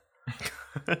bend.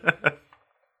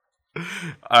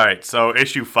 All right, so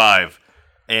issue 5.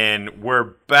 And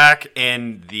we're back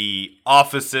in the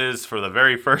offices for the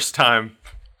very first time.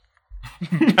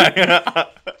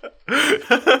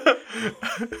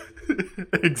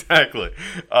 Exactly.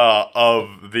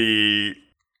 Of the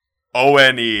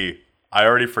ONE. I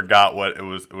already forgot what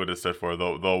it stood for.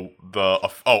 The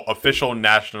official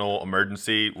national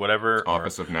emergency, whatever.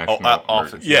 Office of National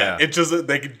Office. Yeah, Yeah. it just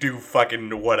they could do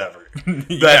fucking whatever.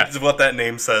 Yeah. That's what that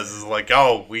name says. Is like,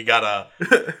 oh, we gotta.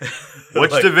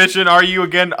 Which like, division are you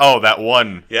again? Oh, that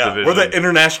one. Yeah, division. we're the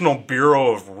International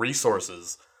Bureau of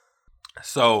Resources.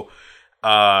 So,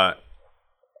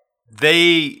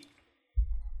 they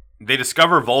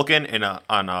discover Vulcan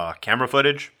on camera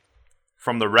footage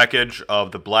from the wreckage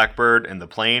of the Blackbird and the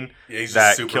plane he's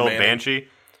that just killed Superman. Banshee.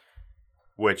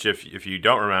 Which, if you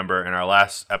don't remember, in our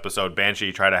last episode,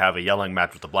 Banshee tried to have a yelling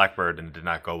match with the Blackbird and it did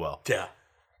not go well. Yeah,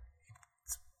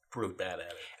 it's really bad at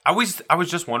it. I was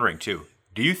just wondering too.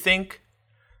 Do you think?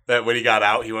 That when he got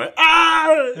out, he went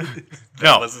ah. That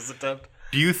No. was his attempt.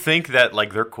 Do you think that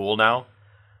like they're cool now?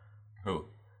 Who?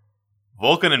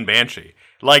 Vulcan and Banshee.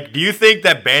 Like, do you think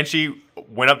that Banshee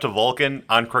went up to Vulcan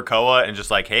on Krakoa and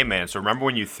just like, hey man, so remember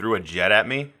when you threw a jet at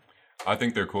me? I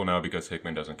think they're cool now because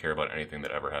Hickman doesn't care about anything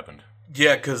that ever happened.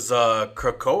 Yeah, because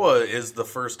Krakoa is the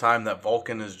first time that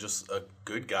Vulcan is just a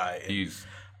good guy. He's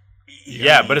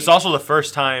Yeah, but it's also the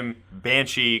first time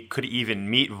Banshee could even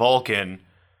meet Vulcan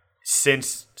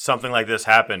since something like this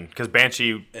happened. Because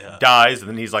Banshee dies and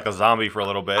then he's like a zombie for a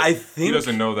little bit. I he think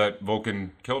doesn't know that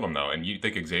Vulcan killed him though, and you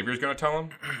think Xavier's going to tell him?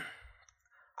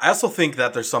 I also think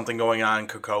that there's something going on in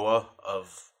Krakoa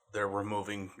of they're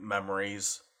removing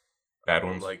memories, Bad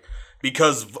ones. like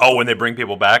because Oh, when they bring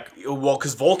people back?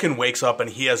 because Vulcan wakes up and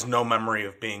he has no memory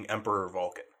of being Emperor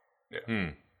Vulcan.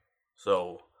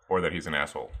 So, Or that he's an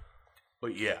asshole.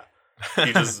 but yeah,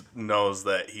 he just knows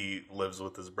that he lives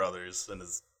with his brothers and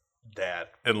his dad.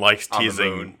 And likes On the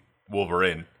teasing moon.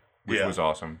 Wolverine. Which Yeah. was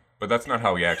awesome. But that's not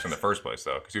how he acts in the first place,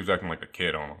 though, because he was acting like a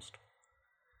kid almost.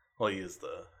 Well, he is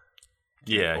the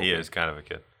Yeah, he is kind of a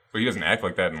kid. But he doesn't act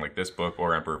like that in like this book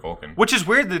or Emperor Vulcan. Which is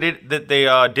weird that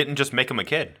they didn't just make him a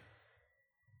kid.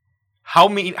 How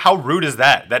rude is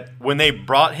that? That when they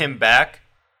brought him back,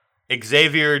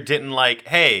 Xavier didn't like,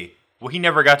 hey, well, he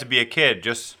never got to be a kid.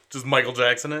 Just Michael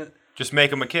Jackson it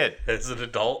make him a kid. as an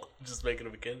adult, just making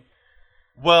him a kid.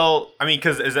 Well, I mean,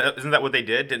 because isn't that what they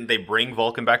did? Didn't they bring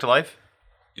Vulcan back to life?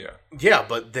 Yeah. Yeah,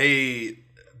 but they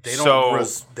don't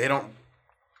So- they don't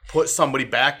put somebody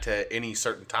back to any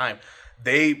certain time.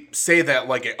 They say that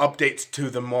like it updates to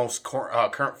the most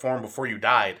current form before you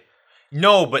died.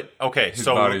 No, but okay.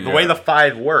 So body, the way yeah. the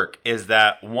 5 work is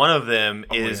that one of them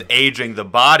is aging the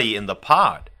body in the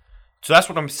pod. So that's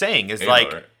what I'm saying. Is Halo,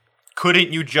 like, right?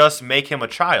 couldn't you just make him a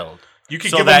child? You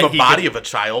could So give that him the he body could- of a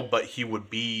child, but he would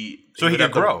be So he would could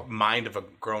have the grow. mind of a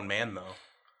grown man though.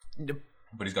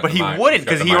 But he's got. But the he mind. wouldn't He's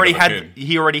got because the he mind already of a had. kid.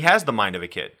 He already has the mind of a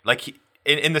kid. Like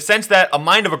in the sense that a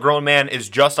mind of a grown man is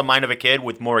just a mind of a kid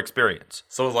with more experience.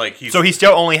 So like he's So he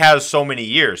still only has so many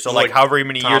years. So He's like like however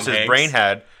many Tom years his Hanks. brain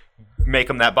had, make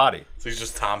him that body. so he's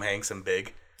just Tom Hanks and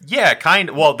big. Yeah, kind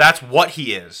of. Well, that's what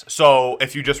he is. So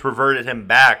if you just reverted him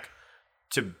back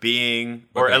to being,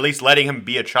 or Okay. at least letting him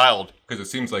be a child. Because it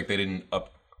seems like they didn't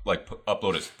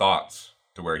upload his thoughts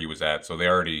to where he was at, so they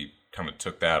already kind of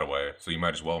took that away. So you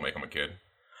might as well make him a kid.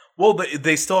 Well,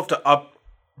 they still have to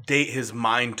update his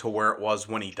mind to where it was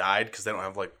when he died because they don't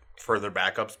have like further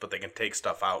backups, but they can take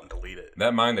stuff out and delete it.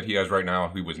 That mind that he has right now,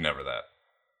 he was never that.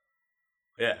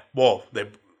 Yeah. Well, they.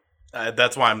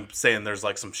 That's why I'm saying there's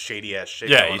like some shady ass shit.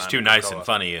 Yeah, going he's on too in nice Krakoa. and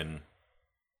funny and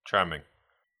charming.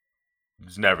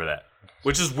 He's never that.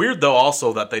 Which is weird though.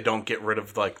 Also, that they don't get rid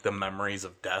of like the memories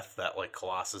of death that like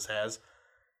Colossus has.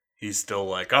 He's still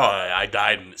like, oh, I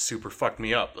died and it super fucked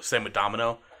me up. The same with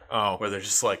Domino, Oh, where they're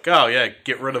just like, oh yeah,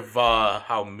 get rid of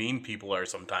how mean people are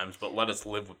sometimes, but let us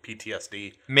live with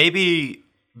PTSD. maybe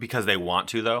because they want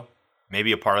to though.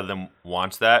 Maybe a part of them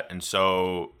wants that, and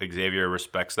so Xavier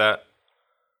respects that.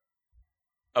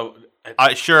 Oh,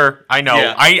 Sure, I know.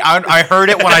 Yeah. I heard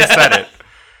it when I said it.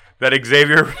 That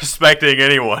Xavier respecting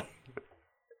anyone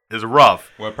is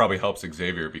rough. Well, it probably helps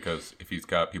Xavier because if he's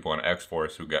got people on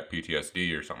X-Force who got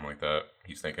PTSD or something like that,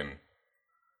 he's thinking,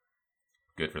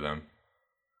 good for them.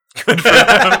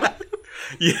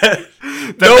 yeah.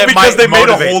 No, that because might they made a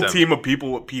motivate whole them. team of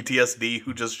people with PTSD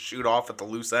who just shoot off at the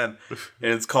loose end,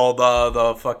 and it's called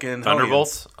the fucking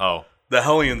Thunderbolts? Oh, The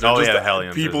Hellions are Oh, just yeah, the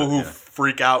Hellions, people isn't it? who Yeah.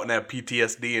 freak out and have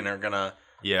PTSD and are gonna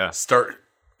yeah. start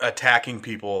attacking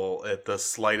people at the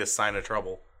slightest sign of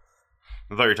trouble.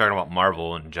 I thought you were talking about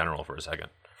Marvel in general for a second.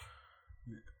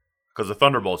 Because the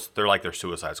Thunderbolts, they're like their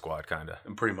Suicide Squad, kind of.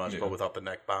 And pretty much, but without the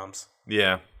neck bombs.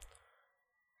 Yeah.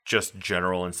 Just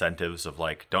general incentives of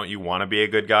like, don't you want to be a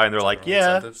good guy? And they're like,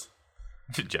 yeah. Incentives.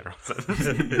 General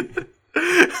incentives.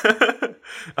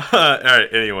 All right,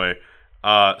 anyway.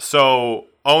 So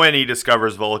ONE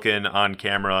discovers Vulcan on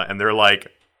camera, and they're like,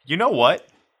 you know what?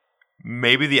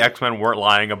 Maybe the X-Men weren't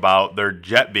lying about their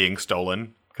jet being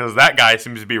stolen, because that guy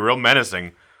seems to be real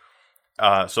menacing.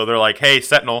 So they're like, hey,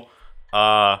 Sentinel,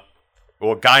 guy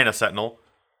in a Sentinel.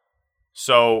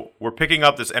 So we're picking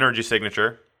up this energy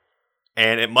signature,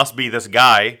 and it must be this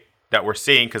guy that we're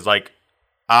seeing, because, like,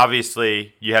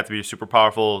 obviously you have to be super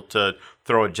powerful to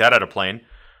throw a jet at a plane.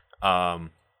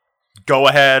 Go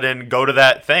ahead and go to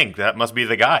that thing. That must be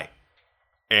the guy.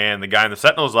 And the guy in the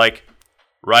Sentinel's like,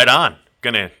 right on.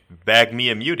 Gonna bag me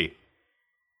a mutie.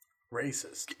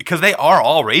 Racist. Because they are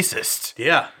all racist.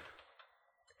 Yeah.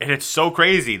 And it's so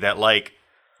crazy that, like,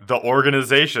 the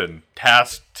organization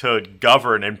tasked to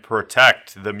govern and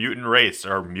protect the mutant race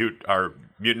are mutant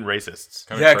racists.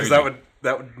 Kinda Yeah, because crazy.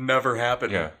 that would never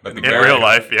happen. Yeah, that'd in be the In bad. real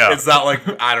life, yeah. It's not like,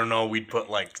 I don't know, we'd put,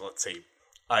 like, let's say,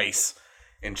 ICE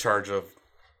in charge of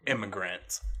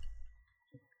immigrants.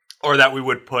 Or that we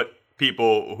would put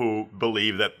people who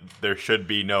believe that there should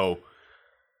be no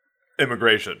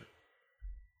immigration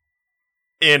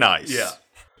in ICE. Yeah.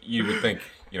 You would think,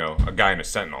 a guy in a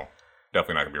Sentinel,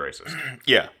 definitely not going to be racist.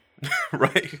 Yeah.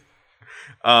 Right.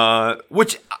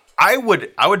 Which I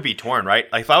would be torn,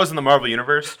 right? Like if I was in the Marvel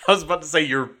universe, I was about to say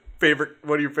one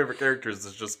of your favorite characters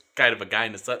is just kind of a guy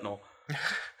in a Sentinel.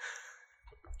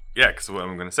 yeah, because what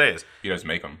I'm going to say is He does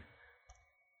make them.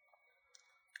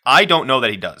 I don't know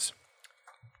that he does.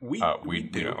 We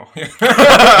do. know.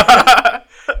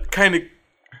 Kind of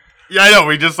Yeah, I know.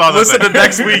 We just saw listen to thing.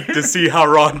 next week to see how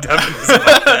wrong Devin is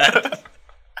about that.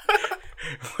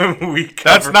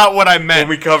 That's not what I meant.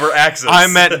 when we cover Axis. I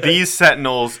meant these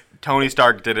Sentinels Tony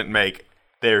Stark didn't make.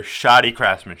 They're shoddy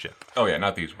craftsmanship. Oh, yeah,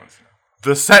 not these ones.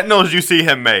 The Sentinels you see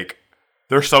him make,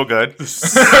 they're so good.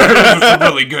 Those are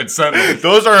really good Sentinels.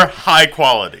 Those are high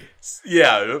quality.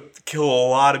 Yeah, kill a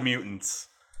lot of mutants.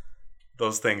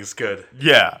 Those things good.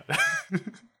 Yeah.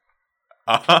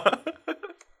 uh-huh.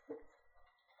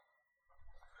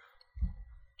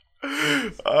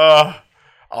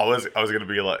 I was gonna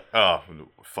be like, oh,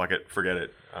 fuck it, forget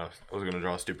it. I was gonna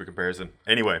draw a stupid comparison.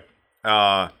 Anyway,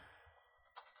 I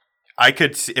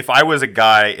could see, if I was a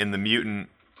guy in the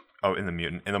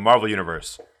Marvel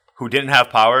universe who didn't have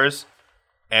powers,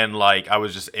 and like I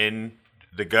was just in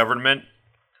the government,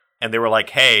 and they were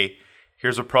like, hey,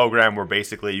 here's a program where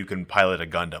basically you can pilot a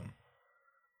Gundam.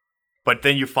 But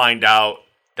then you find out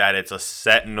that it's a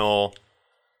Sentinel,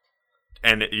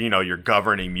 and you're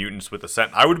governing mutants with a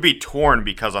Sentinel. I would be torn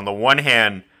because on the one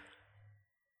hand,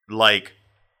 like,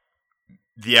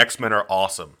 the X-Men are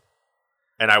awesome,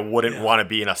 and I wouldn't want to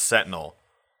be in a Sentinel.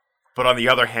 But on the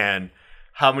other hand,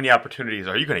 how many opportunities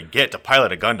are you going to get to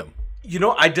pilot a Gundam? You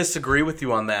know, I disagree with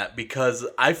you on that because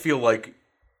I feel like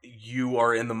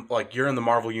you're in the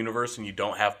Marvel universe and you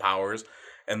don't have powers,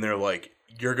 and they're like,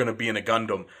 you're gonna be in a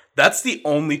Gundam. That's the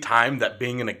only time that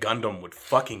being in a Gundam would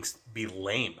fucking be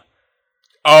lame.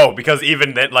 Oh, because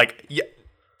even then, like, yeah,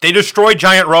 they destroy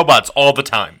giant robots all the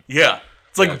time. Yeah,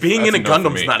 it's like being in a enough for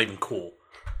Gundam's me. not even cool.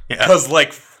 Yeah. Because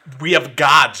like we have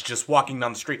gods just walking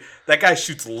down the street. That guy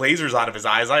shoots lasers out of his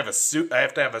eyes. I have a suit. I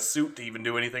have to have a suit to even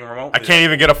do anything remotely. I can't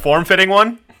even get a form-fitting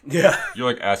one? Yeah.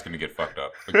 You're like asking to get fucked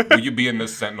up. Like, will you be in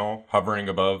this Sentinel hovering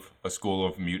above a school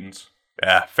of mutants?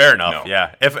 Yeah, fair enough. No.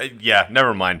 Yeah,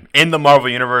 never mind. In the Marvel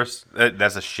universe,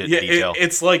 that's a shit Yeah, detail.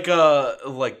 it's like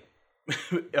being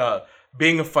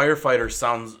a firefighter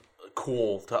sounds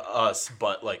cool to us,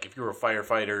 but like if you're a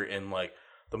firefighter in like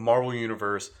the Marvel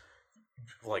universe,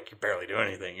 like you barely do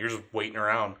anything. You're just waiting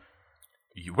around.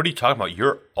 What are you talking about?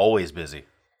 You're always busy.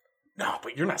 No,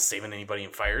 but you're not saving anybody in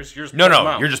fires. You're just No, putting them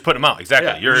out. you're just putting them out.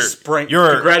 Exactly. Yeah, you're just spraying.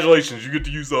 You're Congratulations, you get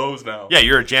to use the hose now. yeah,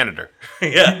 you're a janitor.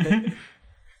 Yeah.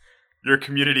 You're a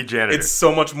community janitor. It's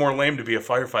so much more lame to be a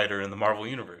firefighter in the Marvel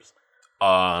universe.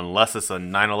 Unless it's a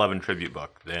 9/11 tribute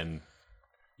book, then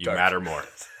you Dark. matter more.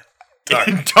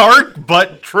 Dark. Dark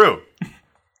but true.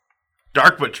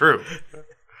 Dark but true.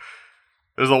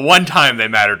 There's a one time they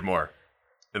mattered more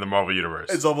in the Marvel universe.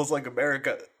 It's almost like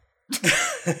America.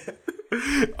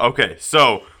 Okay,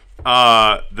 so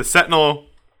the Sentinel,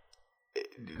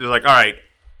 they're like, all right,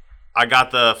 I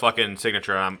got the fucking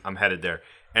signature. I'm headed there.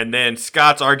 And then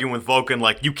Scott's arguing with Vulcan,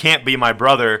 like, you can't be my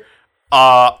brother.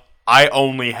 I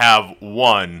only have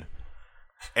one,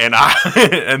 and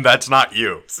and that's not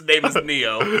you. His name is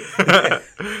Neo.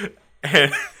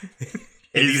 And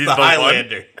He's the one.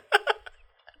 Highlander.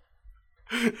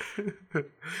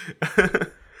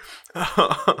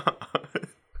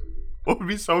 What would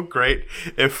be so great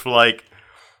if, like,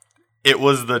 it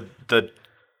was the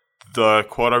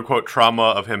quote unquote trauma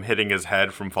of him hitting his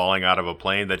head from falling out of a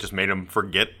plane that just made him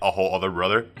forget a whole other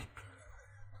brother.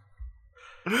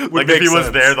 Like if make he was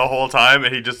sense. there the whole time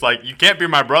and he just like, you can't be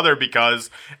my brother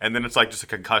because, and then it's like just a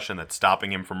concussion that's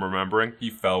stopping him from remembering. He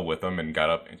fell with him and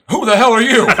got up. And, who the hell are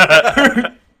you?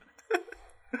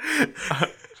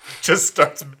 Just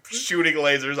starts shooting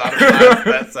lasers out of his eyes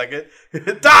for that second.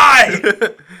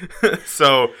 Die!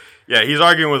 So yeah, he's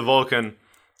arguing with Vulcan,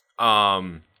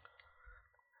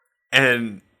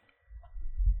 and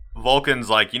Vulcan's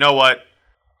like, you know what?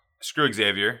 Screw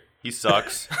Xavier. He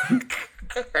sucks.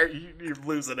 You're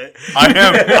losing it.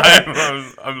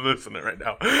 I'm losing it right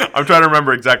now. I'm trying to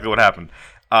remember exactly what happened.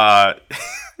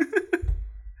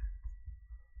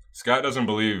 Scott doesn't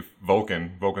believe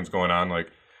Vulcan. Vulcan's going on like,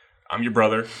 I'm your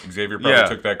brother. Xavier probably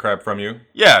took that crap from you.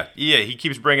 Yeah. He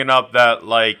keeps bringing up that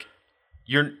like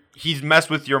he's messed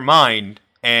with your mind,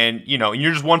 and and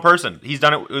you're just one person. He's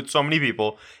done it with so many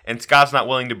people, and Scott's not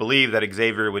willing to believe that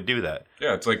Xavier would do that.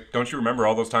 Yeah, it's like, don't you remember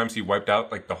all those times he wiped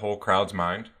out like the whole crowd's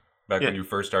mind back when you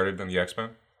first started in the X-Men?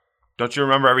 Don't you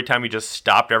remember every time he just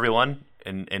stopped everyone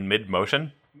in mid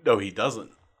motion? No, he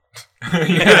doesn't.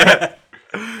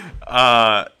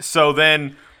 So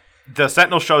then the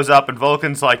Sentinel shows up, and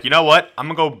Vulcan's like, you know what? I'm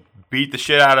gonna go beat the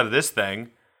shit out of this thing.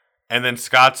 And then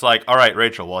Scott's like, all right,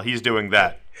 Rachel, while he's doing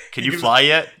that, can you fly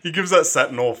yet? He gives that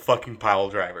Sentinel a fucking pile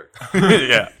driver.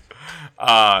 Yeah.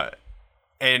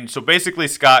 And so basically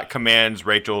Scott commands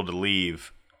Rachel to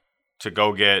leave to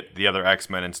go get the other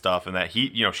X-Men and stuff, and that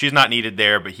she's not needed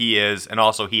there, but he is, and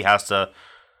also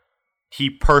he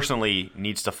personally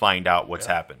needs to find out what's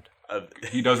happened.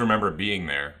 He does remember being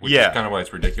there, which is kind of why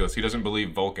it's ridiculous. He doesn't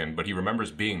believe Vulcan, but he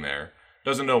remembers being there.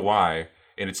 Doesn't know why,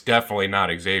 and it's definitely not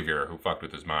Xavier who fucked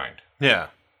with his mind. Yeah.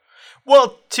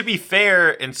 Well, to be fair,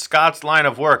 in Scott's line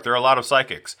of work, there are a lot of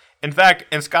psychics. In fact,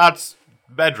 in Scott's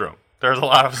bedroom, there's a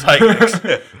lot of psychics.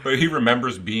 But he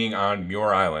remembers being on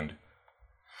Muir Island.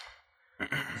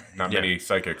 Not many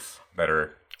psychics that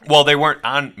are... Well, they weren't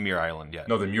on Muir Island yet.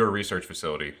 No, the Muir Research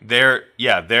Facility. They're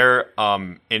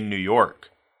in New York.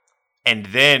 And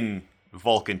then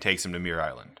Vulcan takes him to Muir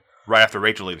Island right after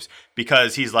Rachel leaves,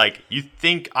 because he's like, you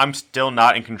think I'm still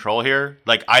not in control here?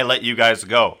 Like, I let you guys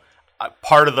go.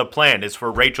 Part of the plan is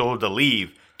for Rachel to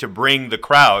leave to bring the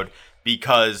crowd,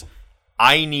 because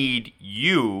I need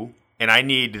you and I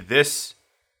need this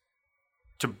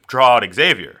to draw out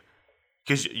Xavier,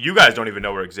 because you guys don't even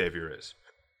know where Xavier is.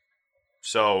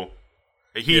 So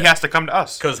he has to come to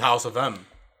us. Because House of M.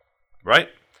 Right?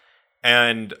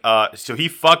 And so he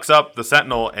fucks up the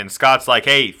Sentinel, and Scott's like,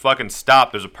 hey, fucking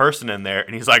stop, there's a person in there.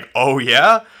 And he's like, oh,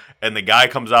 yeah? And the guy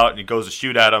comes out, and he goes to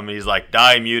shoot at him, and he's like,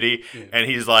 die, mutie. And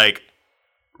he's like,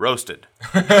 roasted.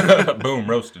 Boom,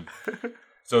 roasted.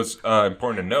 So it's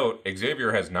important to note,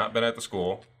 Xavier has not been at the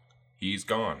school. He's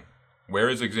gone. Where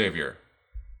is Xavier?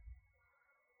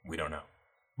 We don't know.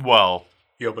 Well,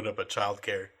 He opened up a child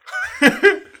care.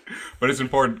 But it's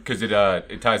important because it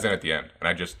ties in at the end, and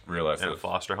I just realized in a it.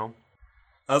 foster home.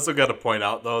 I also got to point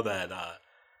out, though, that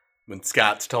when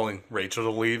Scott's telling Rachel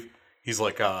to leave, he's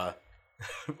like, that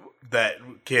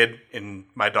kid in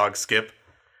My Dog Skip.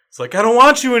 It's like, I don't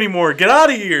want you anymore. Get out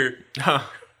of here.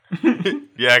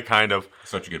 Yeah, kind of.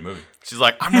 Such a good movie. She's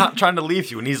like, I'm not trying to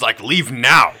leave you. And he's like, leave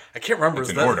now. I can't remember. It's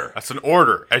Is an that, order. That's an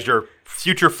order as your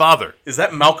future father. Is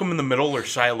that Malcolm in the Middle or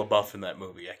Shia LaBeouf in that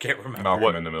movie? I can't remember.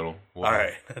 Malcolm in the middle. All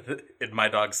right. In My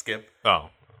Dog Skip. Oh.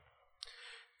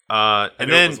 I And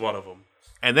knew it then was one of them.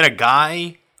 and then a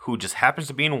guy who just happens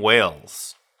to be in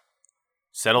Wales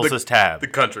settles his tab. The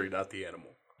country, not the animal.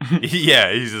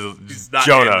 Yeah, he's Not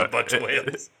Jonah. in a bunch of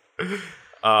whales.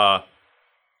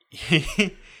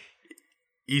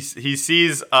 He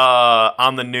sees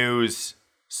on the news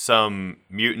some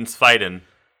mutants fighting,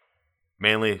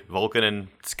 mainly Vulcan and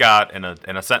Scott and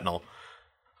a Sentinel,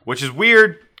 which is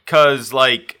weird because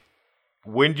like,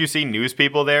 wouldn't you see news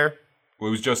people there? Well,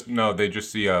 it was just, no, they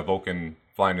just see Vulcan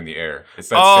flying in the air. It's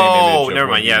that same image. Oh, of never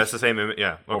when mind. Yeah, he's it's the same image.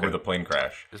 Yeah, okay. over the plane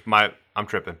crash. I'm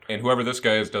tripping. And whoever this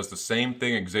guy is does the same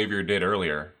thing Xavier did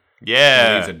earlier. He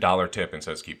Yeah, leaves $1 tip and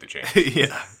says, keep the change.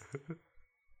 yeah.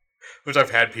 Which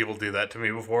I've had people do that to me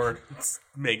before. It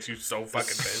makes you so fucking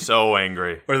pissed. So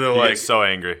angry. Or they're He like, is so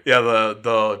angry. yeah,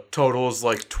 the total is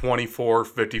like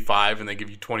 $24.55 and they give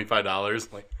you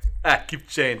 $25. Like, keep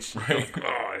the change. Like, oh,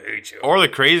 I hate you. Or the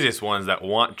craziest ones that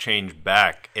want change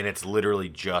back, and it's literally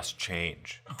just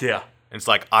change. Yeah. It's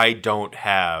like, I don't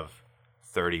have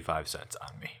 35 cents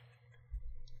on me.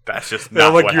 That's just Yeah,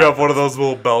 not like what you have one of those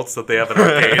little belts that they have in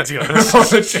arcades. You know,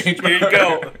 The change here you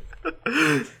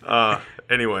go.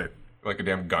 Anyway, like a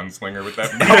damn gunslinger with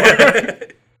that power.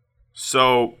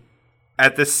 so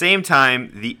at the same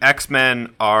time, the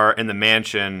X-Men are in the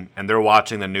mansion, and they're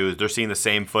watching the news. They're seeing the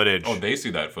same footage. Oh, they see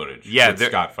that footage. Yeah, with they're-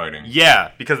 Scott fighting.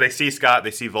 Yeah, because they see Scott,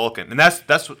 they see Vulcan, and that's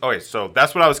okay. So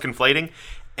that's what I was conflating,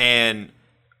 and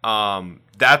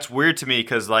that's weird to me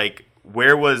because like,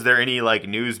 where was there any like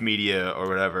news media or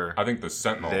whatever? I think the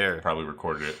Sentinel There. probably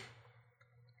recorded it.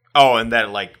 Oh, and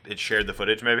that like it shared the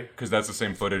footage maybe. Because that's the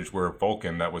same footage where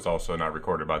Vulcan, that was also not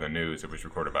recorded by the news. It was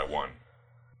recorded by one.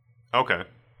 Okay.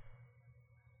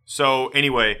 So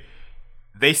anyway,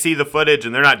 they see the footage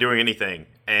and they're not doing anything,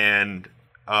 and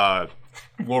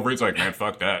Wolverine's like, man,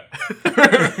 fuck that.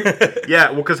 yeah,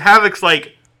 well, because Havoc's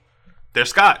like, there's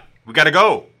Scott. We gotta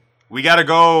go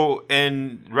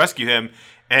and rescue him.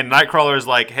 And Nightcrawler's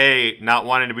like, hey, not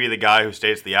wanting to be the guy who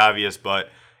states the obvious, but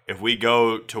if we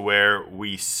go to where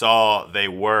we saw they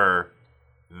were,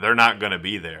 they're not gonna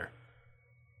be there.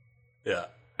 Yeah.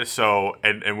 So,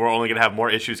 and we're only going to have more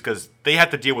issues because they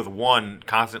have to deal with one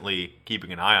constantly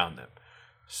keeping an eye on them.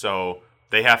 So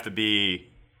they have to be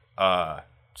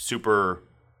super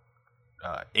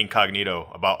incognito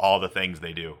about all the things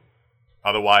they do.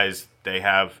 Otherwise, they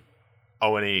have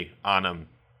O&E on them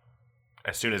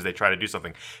as soon as they try to do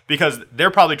something. Because they're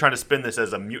probably trying to spin this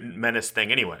as a mutant menace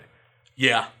thing anyway.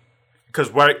 Yeah. Because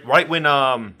right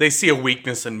when... They see a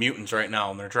weakness in mutants right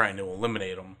now and they're trying to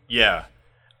eliminate them. Yeah.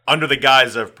 Under the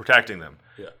guise of protecting them.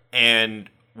 Yeah. And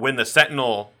when the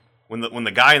Sentinel, when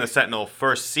the guy in the Sentinel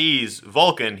first sees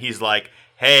Vulcan, he's like,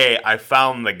 hey, I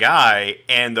found the guy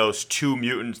and those two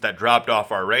mutants that dropped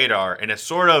off our radar. And it's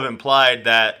sort of implied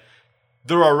that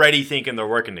they're already thinking they're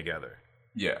working together.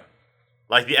 Yeah.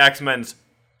 Like the X-Men's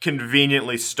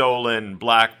conveniently stolen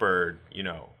Blackbird, you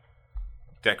know,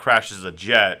 that crashes a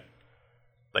jet.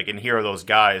 Like, and here are those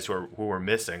guys who were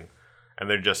missing. And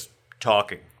they're just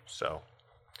talking, so...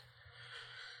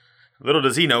 Little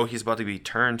does he know he's about to be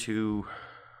turned to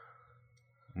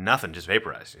nothing, just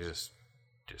vaporized. He's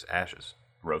just ashes.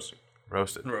 Roasted.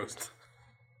 Roasted. Roast.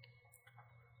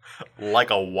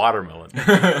 Like a watermelon.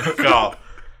 God.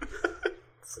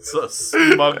 It's a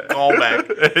smug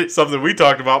callback. Something we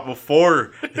talked about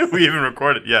before. We even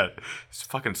recorded. Yeah. It's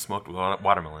fucking smoked with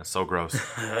watermelon. It's so gross.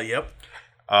 Yep.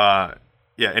 Yeah,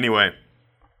 anyway.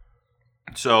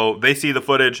 So they see the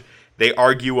footage. They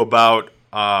argue about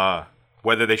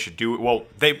whether they should do it. Well,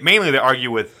 they argue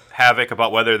with Havoc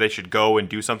about whether they should go and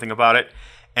do something about it.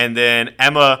 And then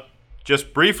Emma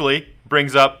just briefly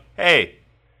brings up, hey,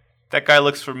 that guy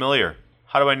looks familiar.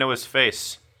 How do I know his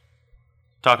face?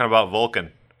 Talking about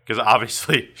Vulcan. Because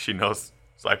obviously she knows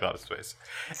Cyclops' face.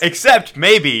 Except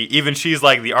maybe even she's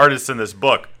like the artist in this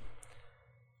book.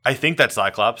 I think that's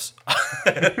Cyclops.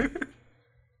 Because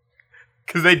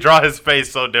they draw his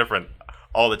face so different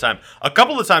all the time. A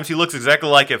couple of times he looks exactly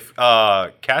like if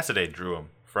Cassaday drew him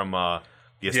from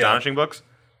the Astonishing books.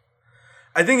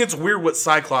 I think it's weird with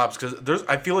Cyclops because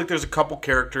I feel like there's a couple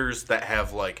characters that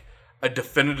have like a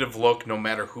definitive look no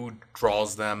matter who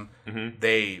draws them. Mm-hmm.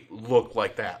 They look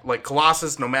like that. Like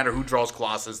Colossus, no matter who draws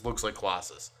Colossus, looks like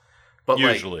Colossus. But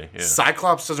Usually, like, yeah.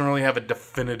 Cyclops doesn't really have a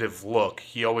definitive look.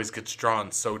 He always gets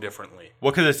drawn so differently.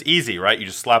 Well, because it's easy, right? You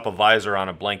just slap a visor on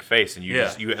a blank face, and you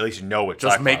at least know it's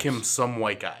Just Cyclops. make him some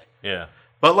white guy. Yeah.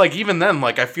 But like even then,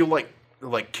 like I feel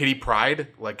like Kitty Pryde,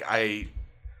 like I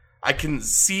can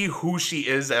see who she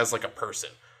is as like a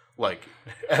person. Like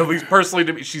at least personally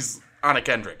to me, she's Anna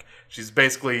Kendrick. She's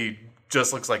basically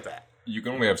just looks like that. You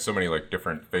can only have so many like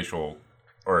different facial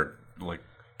or like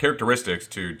characteristics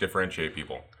to differentiate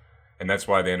people, and that's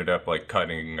why they ended up like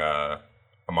cutting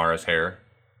Amara's hair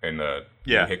and the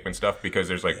Hickman stuff, because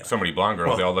there's like so many blonde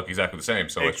girls, they all look exactly the same.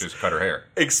 So let's just cut her hair.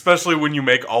 Especially when you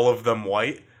make all of them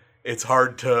white, it's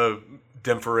hard to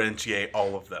differentiate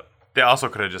all of them. They also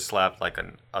could have just slapped like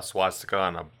a swastika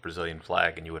on a Brazilian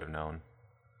flag, and you would have known.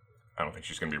 I don't think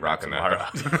she's gonna be rocking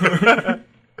that.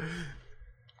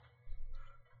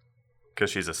 Because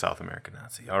she's a South American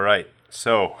Nazi. All right,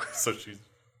 so she's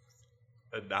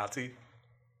a Nazi.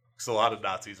 Because a lot of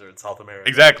Nazis are in South America.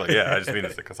 Exactly. Yeah, I just mean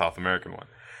it's like a South American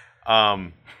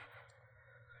one.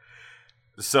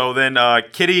 So then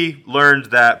Kitty learned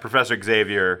that Professor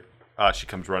Xavier. She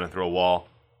comes running through a wall,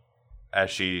 as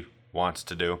she wants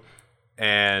to do,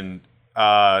 and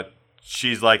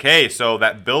she's like, "Hey, so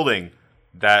that building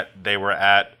that they were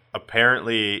at,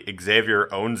 apparently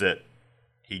Xavier owns it.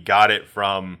 He got it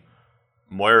from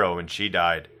Moira when she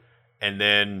died." And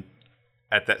then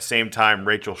at that same time,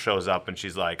 Rachel shows up and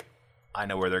she's like, "I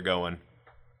know where they're going."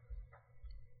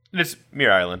 And it's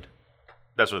Muir Island.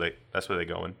 That's where they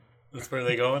going. That's where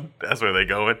they going? That's where they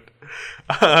going.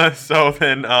 So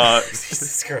then,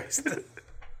 Jesus Christ.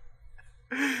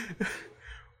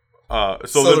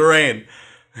 so the rain.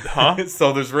 Huh?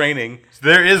 So there's raining.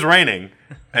 There is raining,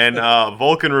 and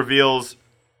Vulcan reveals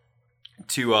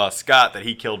to Scott that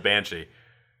he killed Banshee,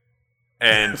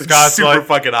 and Scott's super like,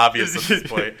 fucking obvious at this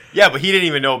point. Yeah, but he didn't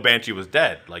even know Banshee was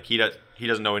dead. Like he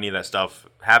doesn't know any of that stuff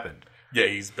happened. Yeah,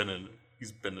 he's been in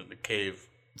a cave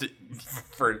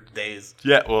for days.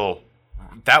 Yeah, well,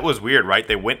 that was weird, right?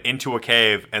 They went into a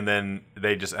cave and then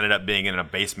they just ended up being in a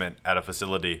basement at a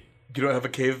facility. You don't have a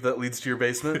cave that leads to your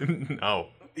basement? No.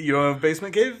 You don't have a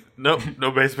basement cave? Nope,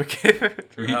 no basement cave.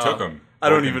 He took him. I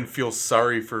don't even feel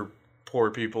sorry for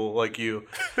poor people like you.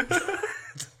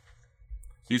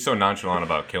 He's so nonchalant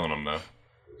about killing him, though.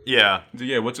 Yeah.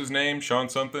 Yeah, what's his name? Sean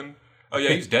something? Oh, yeah,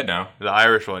 he's dead now. The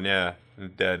Irish one, yeah. He's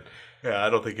dead. Yeah, I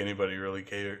don't think anybody really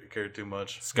cared too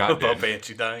much Scott about did.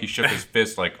 Banshee dying. He shook his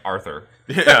fist like Arthur.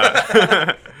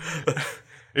 Yeah.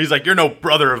 He's like, "You're no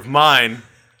brother of mine,"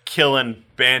 killing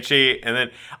Banshee. And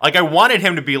then, like, I wanted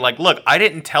him to be like, "Look, I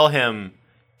didn't tell him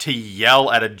to yell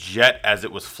at a jet as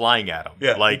it was flying at him."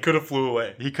 Yeah, like, he could have flew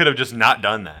away. He could have just not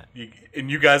done that.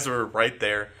 And you guys were right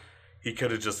there. He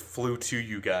could have just flew to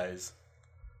you guys.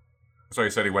 That's why he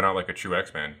said he went out like a true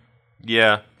X-Man.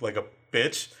 Yeah. Like a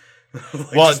bitch.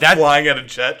 Like Well, just flying at a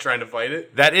jet trying to fight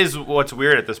it. That is what's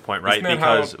weird at this point, right? Isn't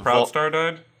that Because how Proudstar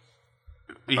died?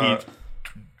 he how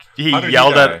did he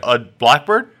yelled die? at a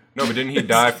blackbird? No, but didn't he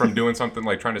die from doing something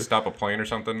like trying to stop a plane or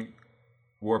something?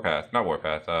 Warpath. Not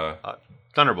Warpath.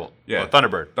 Thunderbolt. Yeah. Oh,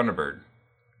 Thunderbird. Thunderbird.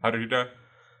 How did he die?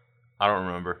 I don't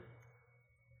remember.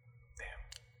 Damn.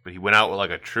 But he went out with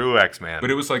like a true X-Man. But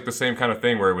it was like the same kind of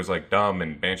thing where it was like dumb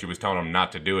and Banshee was telling him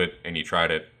not to do it and he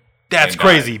tried it. That's and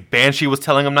crazy. died. Banshee was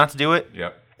telling him not to do it?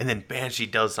 Yep. And then Banshee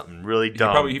does something really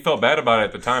dumb. He felt bad about it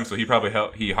at the time, so he probably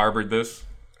he harbored this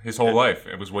his whole life.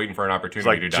 It was waiting for an opportunity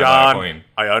It's like, to die by a "John, plane.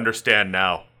 I understand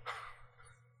now.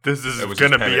 This is It was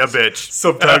gonna his be a penance. bitch."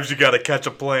 Sometimes you gotta catch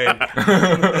a plane.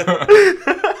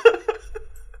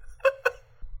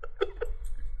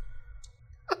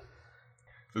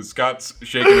 So Scott's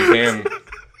shaking his hand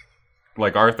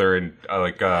like Arthur and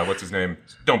what's his name?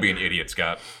 Don't be an idiot,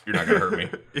 Scott. You're not gonna hurt me.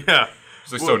 Yeah.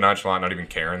 He's like so nonchalant, not even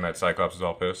caring that Cyclops is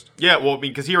all pissed. Yeah, well,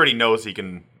 because he already knows he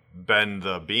can bend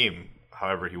the beam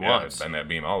however he Yeah, wants. bend that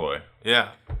beam all the way. Yeah.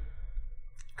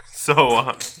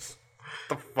 So,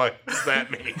 The fuck does that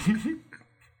mean?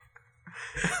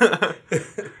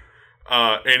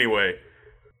 anyway,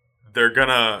 they're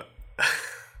gonna.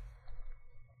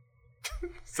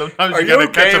 Sometimes Are you you gotta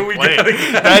okay? catch a We plane.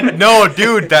 gotta- No,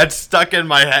 dude, that's stuck in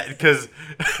my head because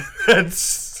that's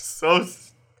so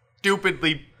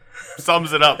stupidly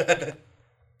sums it up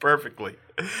perfectly.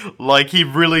 Like he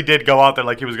really did go out there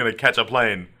like he was gonna catch a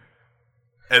plane,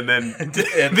 and then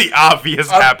the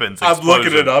obvious happens. I'm looking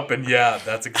explosion. it up, and yeah,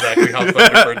 that's exactly how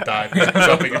Thunderbird died. He's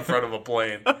jumping in front of a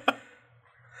plane.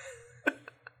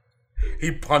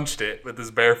 He punched it with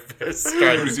his bare fist. Who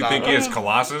does he think he is,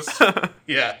 Colossus?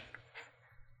 Yeah.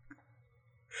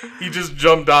 He just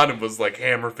jumped on and was like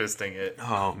hammer fisting it.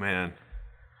 Oh man.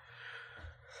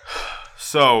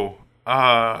 So,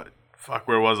 fuck,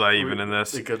 where was I even in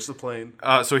this? They catch the plane.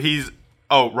 So he's.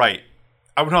 Oh right.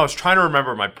 I was trying to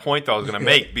remember my point that I was going to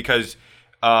make because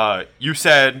you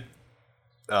said,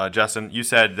 Justin, you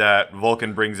said that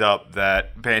Vulcan brings up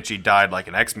that Banshee died like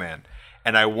an X-Man,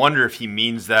 and I wonder if he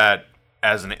means that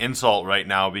as an insult right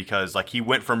now because like he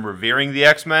went from revering the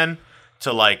X-Men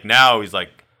to like now he's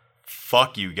like,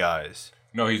 fuck you guys.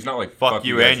 No, he's not like fuck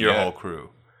you and your whole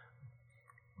crew.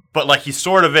 But like he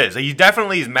sort of is. He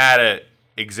definitely is mad at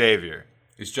Xavier.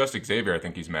 It's just Xavier I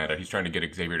think he's mad at. He's trying to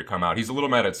get Xavier to come out. He's a little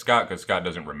mad at Scott because Scott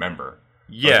doesn't remember.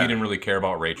 Yeah. Like, he didn't really care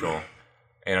about Rachel.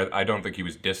 And I don't think he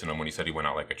was dissing him when he said he went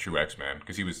out like a true X-Man.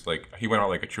 Because he was like, he went out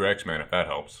like a true X-Man, if that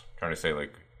helps. Trying to say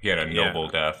like he had a noble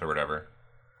death or whatever.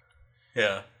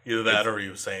 Yeah, either that or he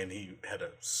was saying he had a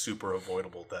super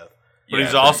avoidable death. But Yeah,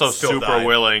 he's also still super died.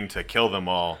 willing to kill them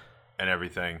all and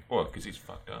everything. Well, because he's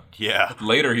fucked up. Yeah.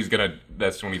 Later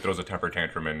that's when he throws a temper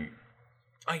tantrum and,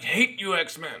 I hate you,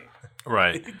 X-Men.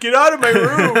 Right. Get out of my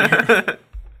room!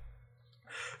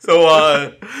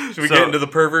 So, should we get into the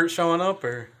pervert showing up,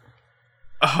 or?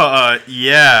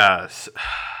 Yes.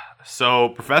 So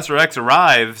Professor X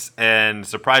arrives and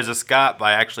surprises Scott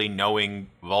by actually knowing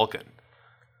Vulcan.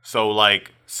 So,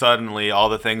 like, suddenly all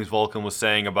the things Vulcan was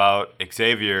saying about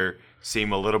Xavier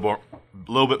seem a little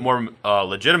bit more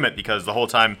legitimate because the whole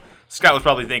time Scott was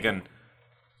probably thinking,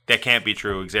 that can't be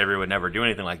true. Xavier would never do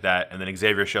anything like that. And then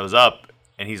Xavier shows up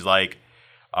and he's like,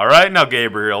 all right, now,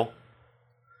 Gabriel,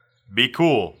 be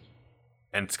cool.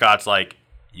 And Scott's like,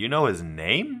 you know his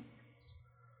name?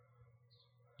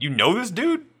 You know this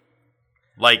dude?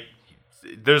 Like,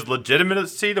 there's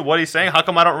legitimacy to what he's saying. How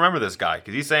come I don't remember this guy?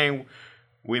 Because he's saying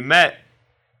we met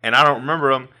and I don't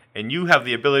remember him, and you have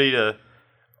the ability to.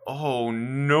 Oh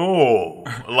no!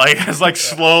 Like it's like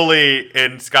slowly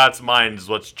in Scott's mind is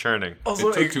what's churning. Also,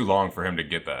 It took too long for him to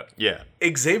get that. Yeah.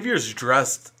 Xavier's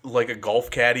dressed like a golf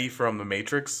caddy from The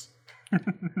Matrix.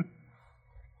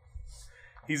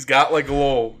 He's got like a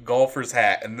little golfer's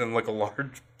hat and then like a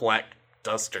large black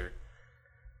duster.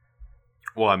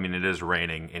 Well, I mean, it is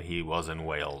raining, and he was in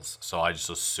Wales, so I just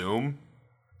assume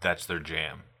that's their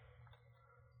jam.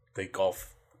 They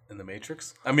golf in The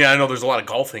Matrix? I mean, I know there's a lot of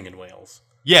golfing in Wales.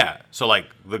 Yeah, so like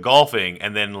the golfing,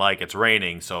 and then like it's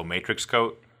raining, so Matrix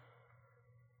coat.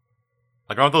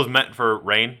 Like, aren't those meant for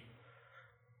rain?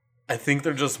 I think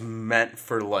they're just meant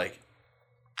for like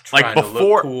Like trying to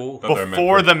before, look cool. They're meant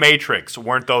before for- the Matrix,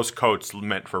 weren't those coats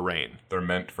meant for rain? They're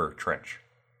meant for trench.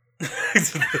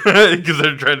 Because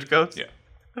they're trench coats. Yeah.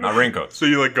 Not raincoats. So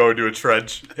you like go into a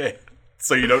trench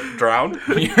so you don't drown?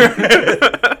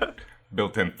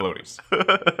 Built-in floaties.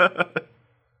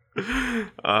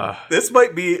 This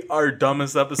might be our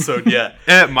dumbest episode yet.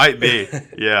 It might be,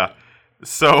 yeah.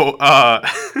 So,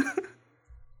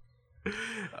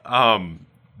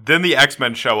 then the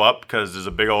X-Men show up because there's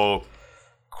a big old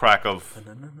crack of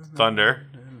thunder.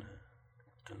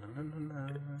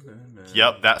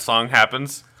 Yep, that song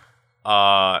happens.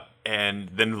 And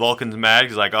then Vulcan's mad.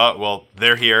 He's like, oh, well,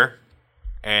 they're here.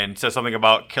 And says something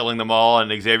about killing them all.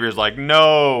 And Xavier's like,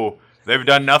 no, they've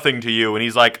done nothing to you. And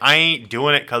he's like, I ain't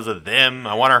doing it because of them.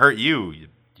 I want to hurt you, you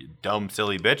dumb,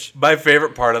 silly bitch. My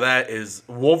favorite part of that is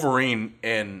Wolverine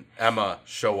and Emma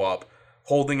show up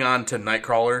holding on to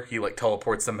Nightcrawler. He like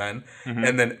teleports the men.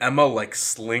 And then Emma like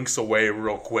slinks away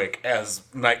real quick as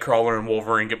Nightcrawler and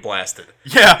Wolverine get blasted.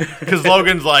 Yeah, because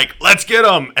Logan's like, let's get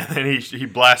him. And then he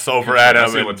blasts over at I him.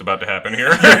 see And, what's about to happen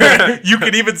here. You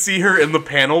can even see her in the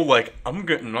panel like, I'm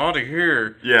getting out of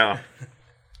here. yeah.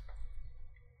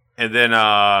 And then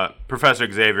Professor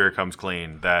Xavier comes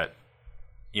clean that,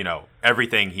 you know,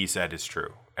 everything he said is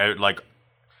true. Like,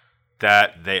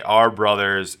 that they are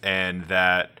brothers and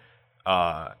that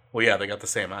Well, yeah, they got the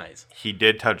same eyes. he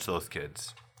did touch those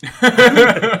kids.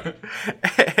 And,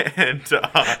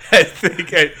 I think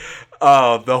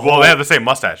the whole well, they have the same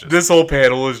mustaches. this whole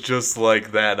panel is just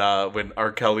like that when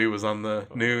R. Kelly was on the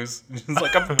news. He's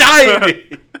like, I'm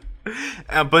dying.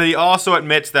 But he also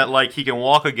admits that, like, he can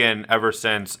walk again ever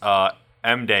since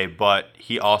M-Day, but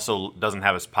he also doesn't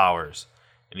have his powers.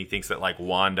 And he thinks that, like,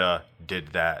 Wanda did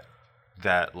that.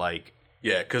 That, like,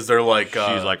 Yeah, because they're like,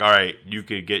 she's like, all right, you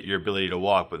could get your ability to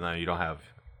walk, but now you don't have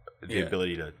the Yeah.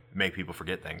 ability to make people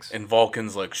forget things. and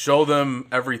Vulcan's like, show them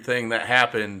everything that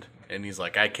happened. And he's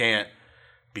like, I can't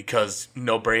because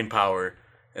no brain power.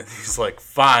 And he's like,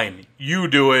 fine, you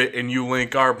do it and you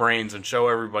link our brains and show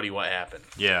everybody what happened.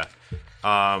 Yeah.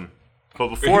 But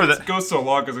before that, it goes so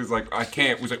long because he's like, I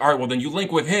can't. He's like, all right, well then you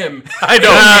link with him. I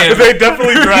know. They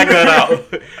definitely drag that out.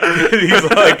 He's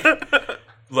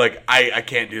like I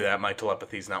can't do that. My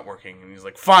telepathy's not working. And he's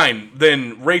like, fine.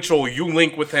 Then Rachel, you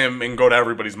link with him and go to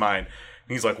everybody's mind.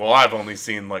 And he's like, well, I've only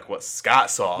seen like what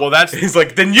Scott saw. Well, that's. He's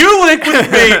like, then you link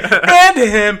with me and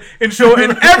him and show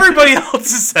in everybody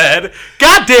else's head.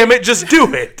 God damn it, just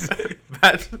do it.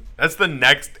 That's the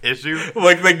next issue.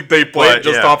 Like they play it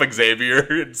just off Xavier,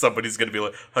 and somebody's gonna be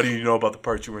like, "How do you know about the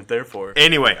parts you weren't there for?"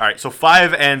 Anyway, all right. So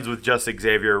 5 ends with just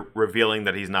Xavier revealing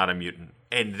that he's not a mutant,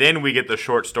 and then we get the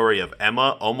short story of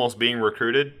Emma almost being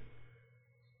recruited,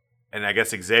 and I guess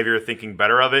Xavier thinking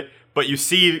better of it. But you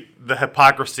see the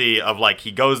hypocrisy of like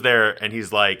he goes there and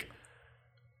he's like,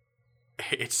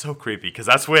 it's so creepy because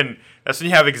that's when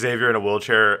you have Xavier in a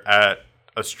wheelchair at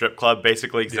a strip club,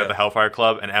 basically, because at the Hellfire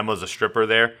Club, and Emma's a stripper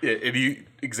there. Yeah,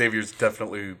 and Xavier's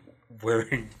definitely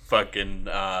wearing fucking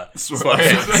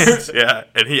sweatpants. Yeah,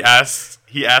 and he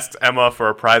asks Emma for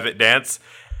a private dance,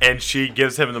 and she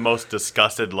gives him the most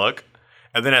disgusted look.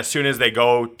 And then as soon as they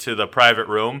go to the private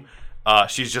room,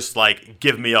 she's just like,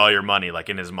 "Give me all your money," like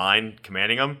in his mind,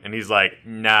 commanding him. And he's like,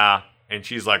 "Nah." And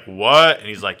she's like, "What?" And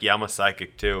he's like, "Yeah, I'm a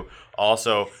psychic too.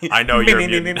 Also, I know you're a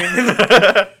mutant."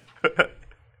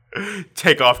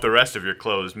 Take off the rest of your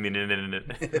clothes. And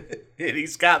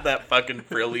he's got that fucking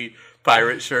frilly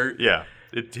pirate shirt. Yeah,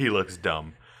 he looks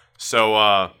dumb.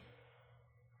 So,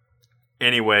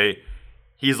 anyway,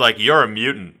 he's like, "You're a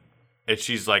mutant." And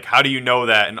she's like, "How do you know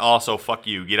that? And also, fuck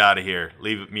you. Get out of here.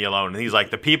 Leave me alone." And he's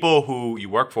like, "The people who you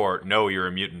work for know you're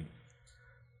a mutant."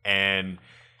 And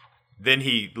then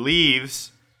he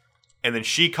leaves, and then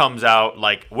she comes out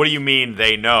like, "What do you mean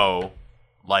they know?"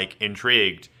 Like,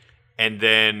 intrigued. And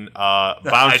then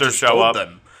bouncers show up,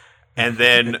 and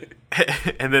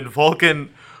then Vulcan,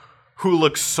 who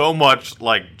looks so much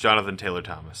like Jonathan Taylor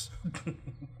Thomas,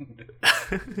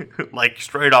 like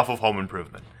straight off of Home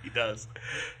Improvement. He does.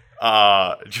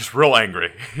 Just real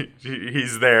angry.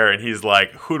 He's there, and he's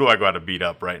like, "Who do I got to beat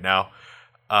up right now?"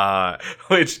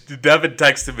 Which Devin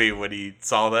texted me when he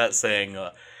saw that, saying,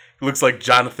 "It looks like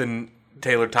Jonathan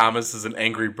Taylor Thomas is an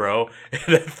angry bro,"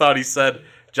 and I thought he said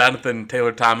Jonathan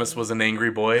Taylor Thomas was an angry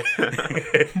boy.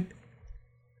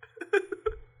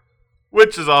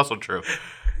 Which is also true.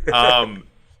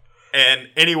 And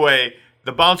anyway,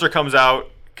 the bouncer comes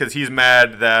out because he's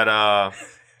mad that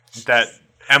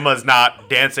Emma's not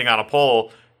dancing on a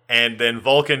pole, and then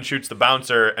Vulcan shoots the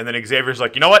bouncer, and then Xavier's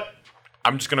like, "You know what?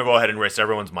 I'm just going to go ahead and erase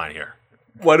everyone's mind here."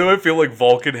 Why do I feel like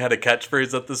Vulcan had a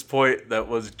catchphrase at this point that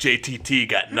was, "JTT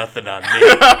got nothing on me"?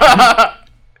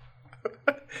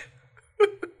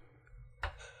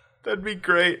 That'd be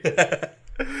great.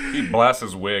 He blasts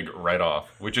his wig right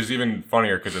off, which is even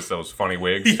funnier because it's those funny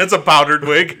wigs. He has a powdered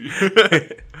wig.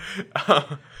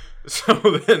 So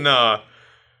then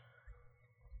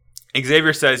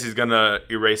Xavier says he's going to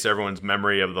erase everyone's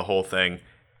memory of the whole thing.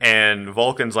 And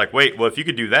Vulcan's like, "Wait, well, if you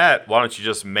could do that, why don't you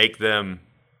just make Emma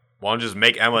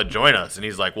join us?" And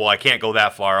he's like, "Well, I can't go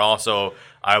that far. Also,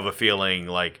 I have a feeling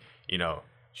like, you know,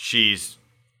 she's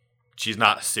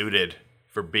not suited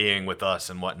for being with us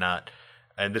and whatnot.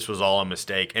 And this was all a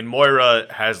mistake." And Moira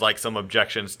has like some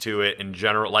objections to it in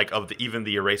general, like of even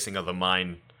the erasing of the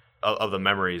mind of the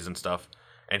memories and stuff.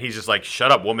 And he's just like,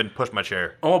 "Shut up, woman, push my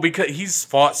chair." Oh, because he's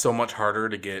fought so much harder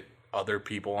to get other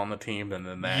people on the team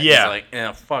than that. Yeah. He's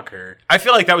like, fuck her. I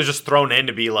feel like that was just thrown in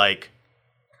to be like,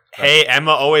 hey,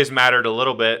 Emma always mattered a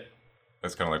little bit.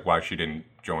 That's kind of like why she didn't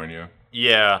join you.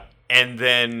 Yeah. And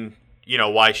then, you know,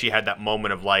 why she had that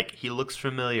moment of like, he looks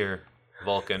familiar,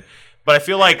 Vulcan. But I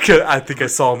feel like... I think I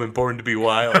saw him in Born to Be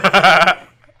Wild.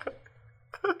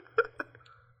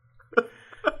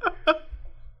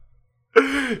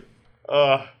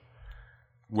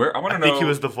 Where I want to know... I think he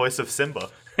was the voice of Simba.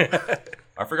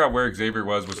 I forgot where Xavier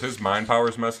was. Was his mind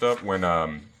powers messed up when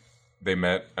they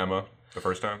met Emma the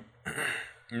first time?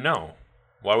 No.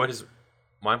 Why would his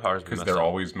mind powers be messed up? Because they're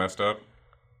always messed up.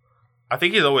 I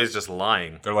think he's always just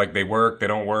lying. They're like, they work, they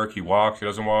don't work, he walks, he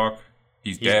doesn't walk.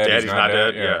 He's dead, he's not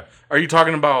dead. Yeah. Are you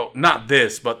talking about, not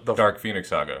this, but the... Dark Phoenix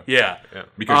Saga. Yeah.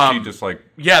 Because she just like...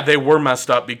 Yeah, they were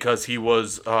messed up because he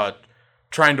was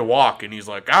trying to walk, and he's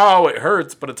like, oh, it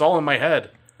hurts, but it's all in my head.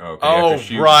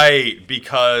 Okay, right.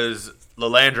 Because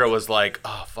Lilandra was like,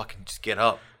 oh, fucking just get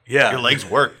up. Yeah. Your legs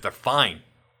work. They're fine.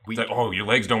 It's like, oh, your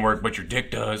legs don't work, but your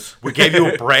dick does. We gave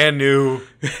you a brand new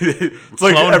it's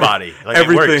clone like body. Like,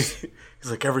 everything. It works. He's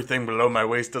like, everything below my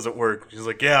waist doesn't work. She's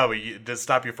like, yeah, but it did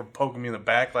stop you from poking me in the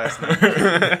back last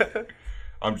night.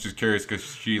 I'm just curious because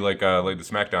she like laid the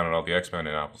smackdown on all the X-Men,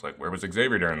 and I was like, where was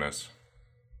Xavier during this?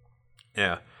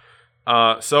 Yeah.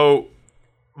 So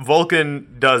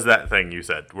Vulcan does that thing you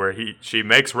said, where she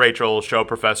makes Rachel show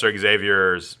Professor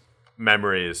Xavier's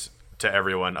memories to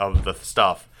everyone of the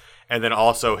stuff, and then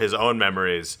also his own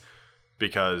memories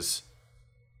because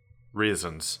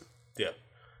reasons. Yeah.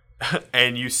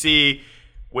 And you see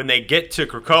when they get to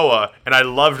Krakoa, and I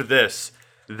loved this,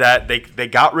 that they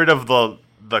got rid of the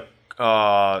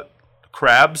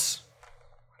crabs.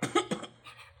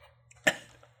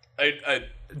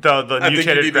 The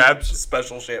mutated crabs.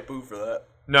 Special shampoo for that.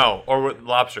 No, or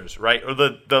lobsters, right? Or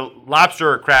the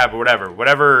lobster or crab or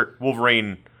whatever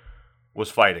Wolverine was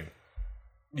fighting.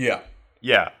 Yeah.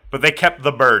 Yeah, but they kept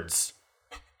the birds.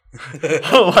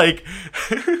 like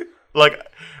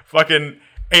fucking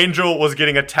Angel was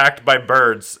getting attacked by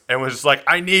birds and was just like,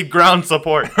 I need ground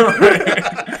support.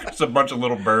 Just a bunch of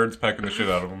little birds pecking the shit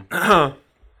out of him.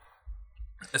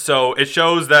 So it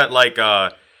shows that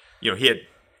he had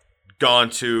gone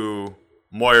to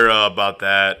Moira about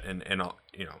that and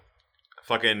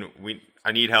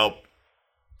I need help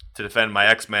to defend my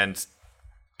X-Men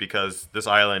because this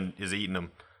island is eating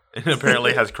them and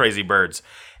apparently has crazy birds.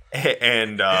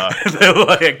 And they're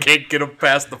like, I can't get them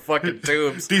past the fucking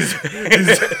tubes. these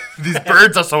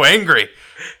birds are so angry.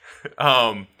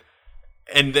 And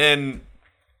then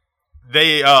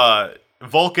they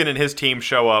Vulcan and his team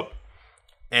show up,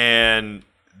 and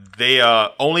they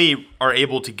only are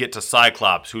able to get to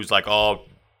Cyclops, who's like all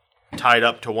tied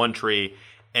up to one tree,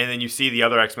 and then you see the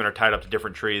other X-Men are tied up to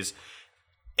different trees,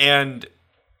 and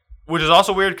which is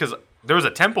also weird because there was a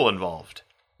temple involved.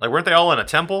 Like, weren't they all in a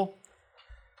temple?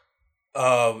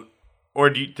 Or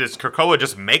does Krakoa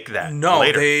just make that? No,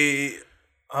 later? they.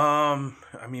 I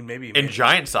mean, maybe in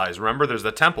giant size. Remember, there's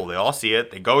the temple. They all see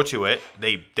it. They go to it.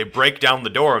 They break down the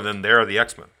door, and then there are the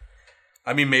X-Men.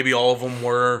 I mean, maybe all of them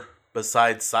were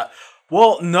besides.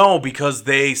 Well, no, because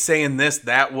they say in this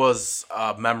that was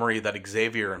a memory that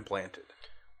Xavier implanted.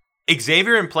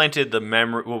 Xavier implanted the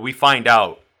memory. Well, we find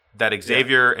out that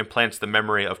Xavier implants the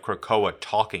memory of Krakoa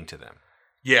talking to them.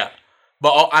 Yeah,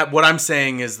 but what I'm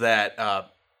saying is that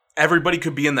everybody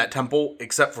could be in that temple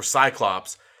except for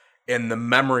Cyclops, and the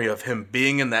memory of him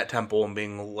being in that temple and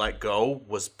being let go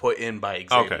was put in by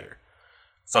Xavier. Okay.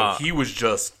 So he was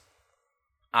just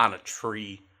on a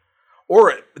tree.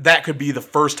 Or that could be the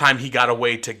first time he got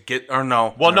away to get... Or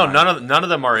no. Well, no, none of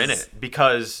them are in it.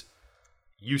 Because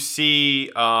you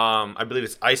see... I believe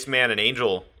it's Iceman and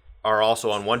Angel are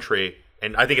also on one tree.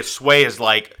 And I think it's Sway is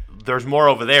like... There's more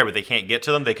over there, but they can't get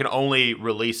to them. They can only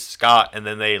release Scott, and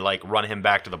then they run him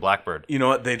back to the Blackbird. You know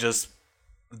what?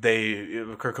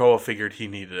 Krakoa figured he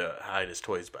needed to hide his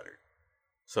toys better.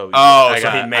 So I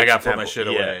got to put my shit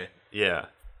away. Yeah.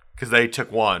 Because they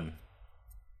took one.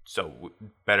 So,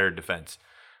 better defense.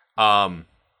 But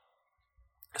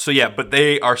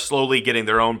they are slowly getting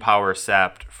their own power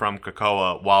sapped from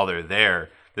Krakoa while they're there.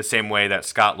 The same way that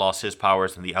Scott lost his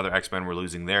powers and the other X-Men were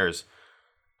losing theirs.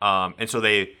 And so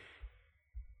they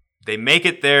make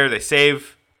it there. They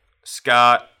save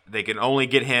Scott. They can only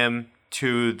get him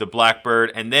to the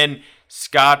Blackbird. And then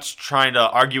Scott's trying to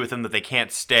argue with him that they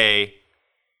can't stay.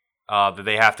 That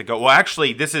they have to go. Well,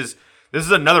 actually, this is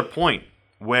another point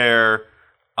where...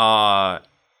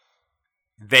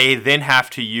 they then have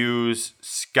to use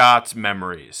Scott's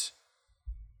memories.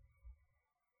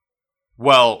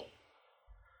 Well,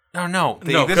 no.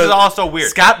 This is also weird.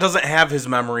 Scott doesn't have his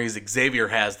memories. Xavier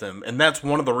has them. And that's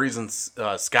one of the reasons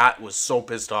Scott was so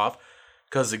pissed off.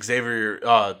 Because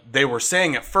Xavier, they were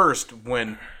saying at first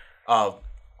when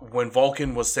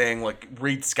Vulcan was saying,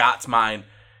 read Scott's mind,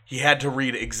 he had to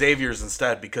read Xavier's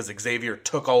instead because Xavier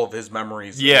took all of his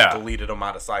memories and deleted them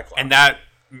out of Cyclops. And that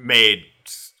made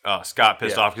Scott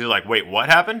pissed off because he's like, wait, what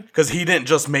happened? Because he didn't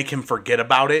just make him forget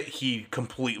about it. He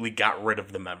completely got rid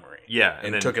of the memory. Yeah.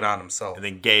 And then took it on himself. And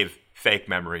then gave fake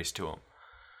memories to him.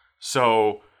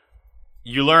 So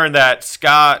you learn that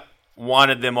Scott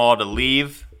wanted them all to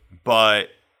leave, but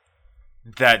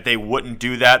that they wouldn't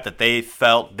do that they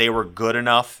felt they were good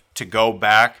enough to go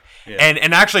back. Yeah.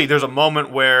 And actually, there's a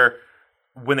moment where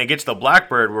when they get to the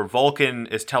Blackbird where Vulcan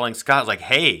is telling Scott,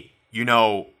 hey,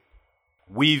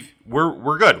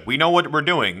 we're good. We know what we're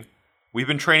doing. We've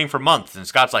been training for months. And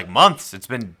Scott's like, months? It's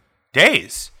been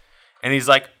days. And he's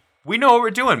like, we know what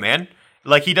we're doing, man.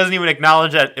 He doesn't even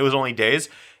acknowledge that it was only days.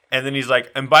 And then he's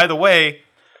like, and by the way,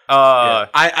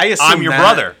 I assume I'm your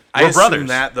brother. We're brothers. I assume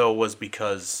that, though, was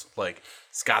because,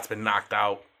 Scott's been knocked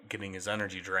out, getting his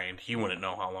energy drained. He wouldn't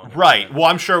know how long. Right. Well,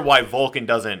 I'm sure why Vulcan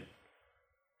doesn't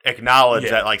acknowledge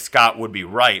that, Scott would be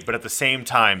right. But at the same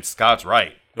time, Scott's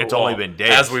right. It's only been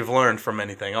days. As we've learned from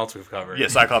anything else we've covered. Yeah,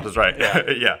 Cyclops is right.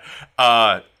 Yeah.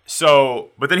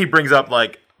 But then he brings up,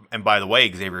 and by the way,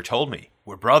 Xavier told me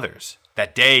we're brothers.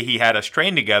 That day he had us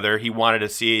train together, he wanted to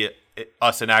see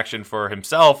us in action for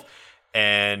himself,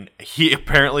 and he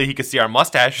could see our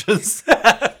mustaches.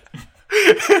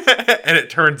 And it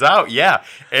turns out, yeah.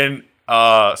 And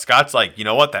Scott's like, you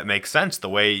know what? That makes sense. The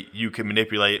way you can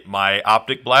manipulate my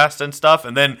optic blast and stuff.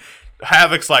 And then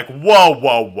Havoc's like,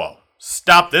 whoa.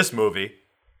 Stop this movie.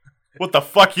 What the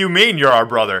fuck you mean you're our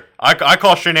brother? I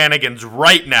call shenanigans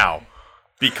right now.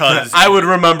 Because I would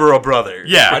remember a brother.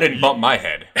 Yeah. I didn't bump my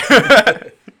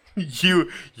head.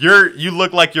 You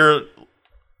look like you're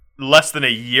less than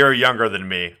a year younger than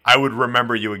me. I would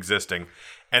remember you existing.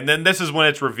 And then this is when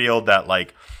it's revealed that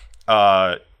like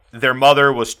their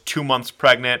mother was 2 months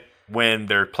pregnant when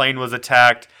their plane was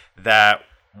attacked, that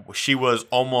she was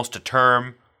almost to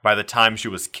term by the time she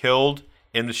was killed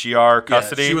in the Shi'ar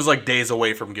custody. Yeah, she was like days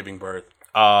away from giving birth.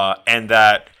 And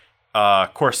that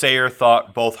Corsair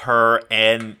thought both her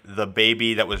and the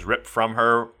baby that was ripped from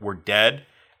her were dead.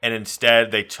 And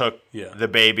instead they took the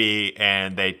baby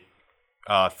and they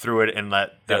threw it in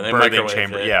that birthing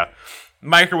chamber. It. Yeah.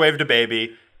 Microwaved a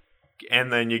baby,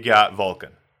 and then you got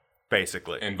Vulcan,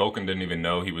 basically. And Vulcan didn't even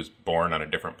know he was born on a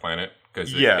different planet because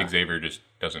Xavier just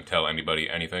doesn't tell anybody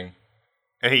anything.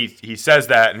 And he says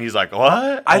that, and he's like,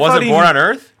 what? I wasn't born on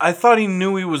Earth? I thought he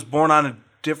knew he was born on a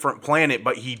different planet,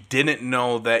 but he didn't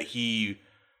know that he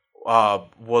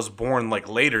was born like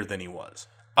later than he was.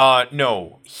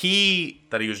 No.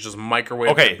 That he was just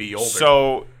microwaved to be older.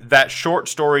 So that short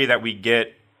story that we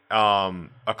get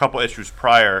a couple issues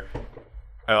prior,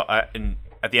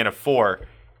 at the end of 4,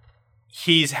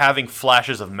 he's having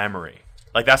flashes of memory.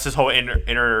 Like, that's his whole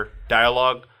inner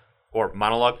dialogue or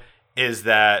monologue, is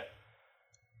that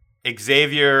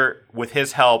Xavier, with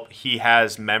his help, he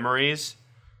has memories,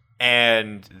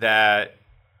 and that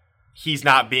he's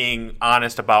not being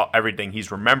honest about everything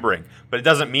he's remembering. But it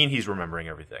doesn't mean he's remembering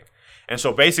everything. And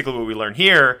so basically what we learn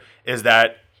here is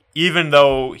that even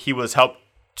though he was helped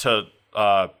to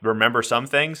remember some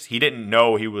things, he didn't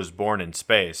know he was born in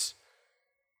space.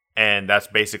 And that's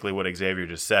basically what Xavier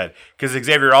just said. Because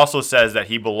Xavier also says that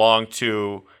he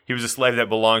was a slave that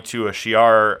belonged to a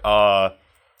Shi'ar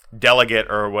delegate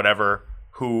or whatever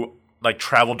who like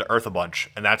traveled to Earth a bunch.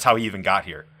 And that's how he even got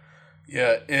here.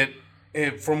 Yeah,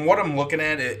 it from what I'm looking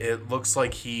at, it looks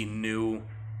like he knew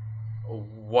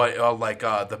what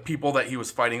the people that he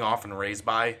was fighting off and raised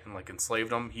by and like enslaved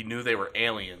them. He knew they were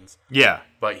aliens. Yeah.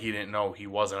 But he didn't know he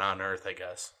wasn't on Earth, I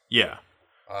guess. Yeah.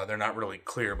 They're not really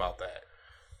clear about that.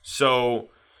 So,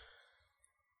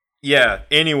 yeah,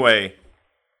 anyway,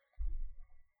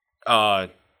 so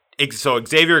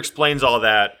Xavier explains all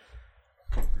that,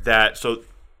 so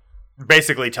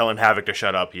basically telling Havoc to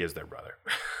shut up, he is their brother.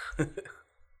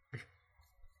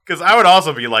 Because I would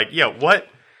also be like, yeah, what?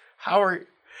 How are...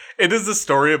 It is a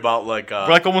story about like... We're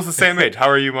like almost the same age. How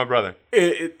are you, my brother?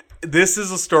 This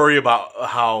is a story about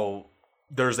how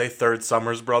there's a third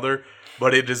Summers brother,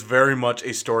 but it is very much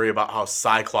a story about how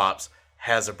Cyclops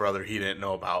has a brother he didn't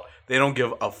know about. They don't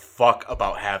give a fuck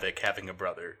about Havoc having a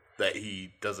brother that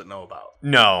he doesn't know about.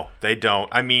 No, they don't.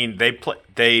 I mean,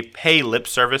 they pay lip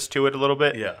service to it a little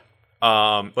bit. Yeah.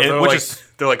 But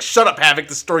they're like, shut up, Havoc.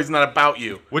 The story's not about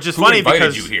you. Which is Who funny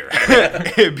invited because you here?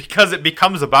 because it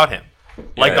becomes about him.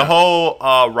 Like the whole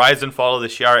rise and fall of the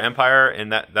Shi'ar Empire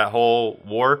and that whole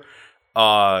war.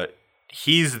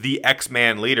 He's the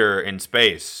X-Man leader in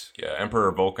space. Yeah,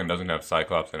 Emperor Vulcan doesn't have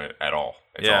Cyclops in it at all.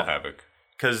 It's all Havoc.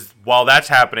 Because while that's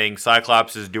happening,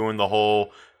 Cyclops is doing the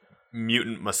whole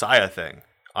mutant messiah thing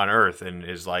on Earth and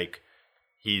is like,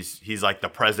 he's like the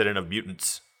president of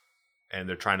mutants, and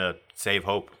they're trying to save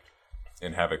Hope.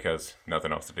 And Havoc has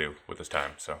nothing else to do with his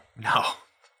time, so. No.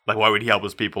 Like, why would he help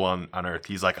his people on Earth?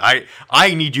 He's like,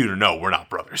 I need you to know we're not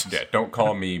brothers. Yeah, don't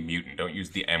call me mutant. Don't use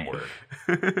the M word.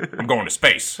 I'm going to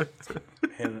space.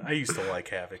 And I used to like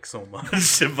Havoc so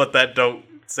much, but that don't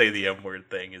say the M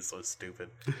word thing is so stupid.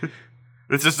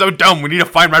 This is so dumb. We need to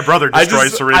find my brother.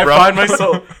 Destroys Cerebro. I find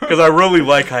myself, because I really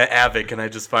like Havoc, and I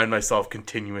just find myself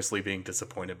continuously being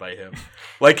disappointed by him.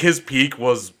 Like, his peak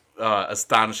was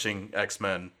Astonishing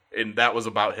X-Men, and that was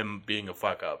about him being a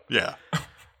fuck-up. Yeah.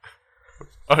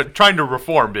 Trying to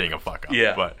reform being a fuck-up.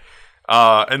 Yeah. But,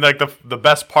 and, like, the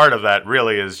best part of that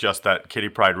really is just that Kitty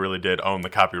Pryde really did own the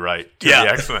copyright to the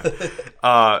X-Men.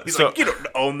 He's like, you don't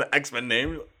own the X-Men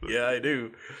name. Yeah, I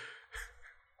do.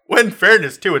 Well, in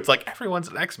fairness, too, it's like everyone's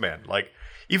an X-Man. Like,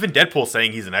 even Deadpool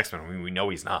saying he's an X-Man, I mean, we know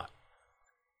he's not.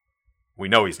 We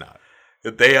know he's not.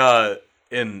 They,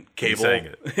 in Cable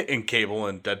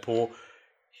and Deadpool,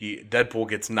 Deadpool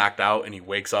gets knocked out and he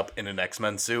wakes up in an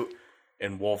X-Men suit,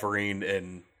 and Wolverine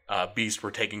and Beast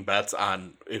were taking bets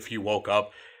on if he woke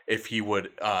up, if he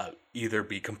would either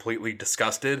be completely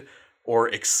disgusted or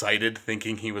excited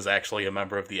thinking he was actually a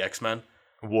member of the X-Men.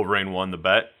 Wolverine won the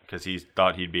bet because he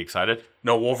thought he'd be excited.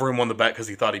 No, Wolverine won the bet because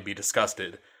he thought he'd be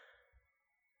disgusted.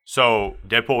 So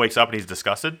Deadpool wakes up and he's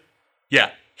disgusted?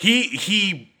 Yeah.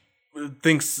 He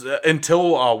thinks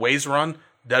until Ways Run,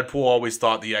 Deadpool always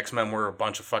thought the X-Men were a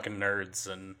bunch of fucking nerds.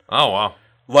 And Oh, wow.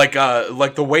 like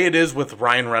the way it is with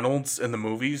Ryan Reynolds in the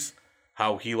movies,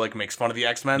 how he like makes fun of the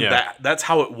X-Men, Yeah. that's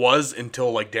how it was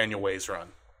until like Daniel Ways Run.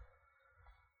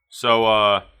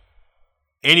 So,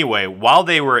 anyway, while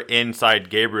they were inside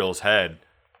Gabriel's head,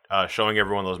 showing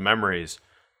everyone those memories,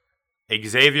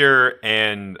 Xavier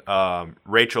and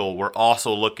Rachel were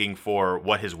also looking for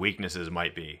what his weaknesses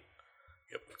might be.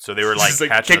 Yep. So they were like, Just,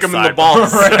 catching kick him in aside- the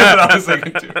balls. Right, that's what I was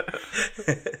thinking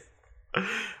too.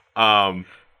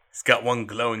 He's got one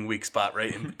glowing weak spot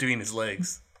right in between his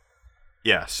legs.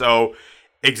 Yeah, so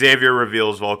Xavier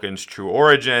reveals Vulcan's true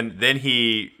origin. Then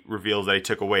he reveals that he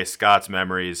took away Scott's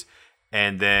memories.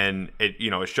 And then it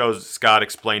shows Scott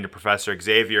explained to Professor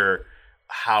Xavier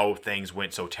how things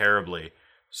went so terribly.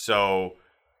 So,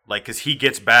 like, because he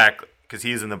gets back, because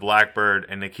he's in the Blackbird,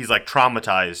 and like, he's like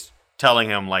traumatized, telling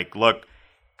him like, look,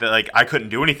 that like I couldn't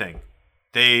do anything.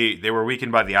 They were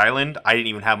weakened by the island. I didn't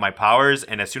even have my powers.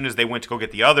 And as soon as they went to go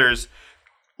get the others,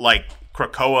 like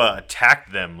Krakoa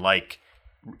attacked them. Like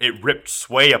it ripped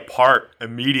Sway apart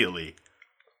immediately.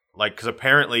 Like because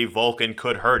apparently Vulcan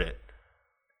could hurt it,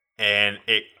 and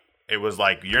it was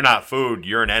like you're not food,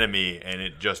 you're an enemy, and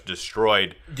it just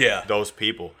destroyed those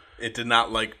people. It did not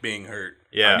like being hurt.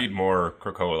 Yeah, I need more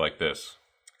Krakoa like this.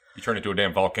 You turn into a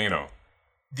damn volcano.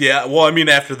 Yeah, well, I mean,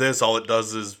 after this, all it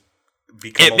does is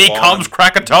become it becomes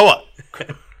Krakatoa.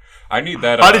 I need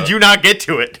that. How did you not get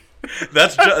to it?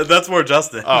 That's more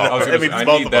Justin. I mean,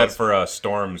 need that for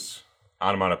Storm's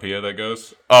onomatopoeia that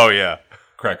goes. Oh yeah,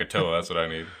 Krakatoa. That's what I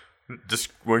need.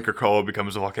 just when Krakoa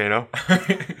becomes a volcano.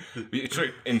 It's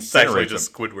like It's actually incinerate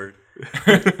just them.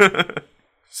 Squidward.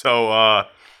 So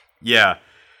yeah,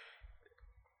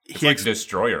 It's like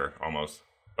Destroyer almost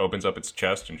opens up its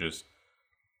chest and just.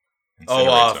 incinerates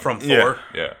Oh, them. from Yeah. Thor.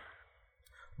 Yeah.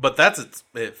 But that's its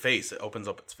face. It opens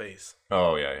up its face.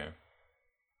 Oh yeah.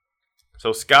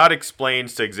 So Scott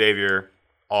explains to Xavier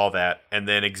all that, and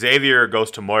then Xavier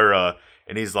goes to Moira,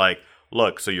 and he's like,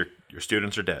 "Look, so your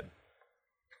students are dead,"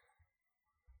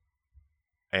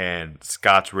 and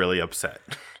Scott's really upset.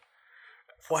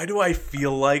 Why do I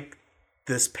feel like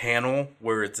this panel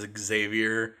where it's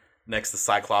Xavier next to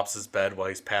Cyclops' bed while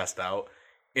he's passed out?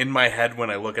 In my head, when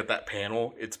I look at that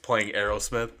panel, it's playing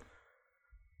Aerosmith.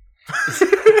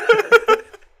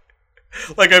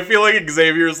 Like, I feel like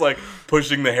Xavier's, like,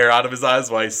 pushing the hair out of his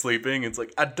eyes while he's sleeping. It's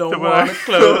like, I don't want to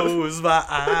close my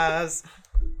eyes.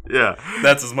 Yeah,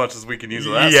 That's as much as we can use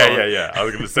of that yeah, song. yeah. I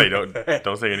was gonna say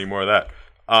don't say any more of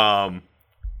that.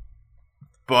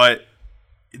 But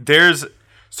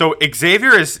so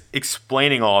Xavier is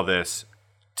explaining all this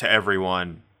to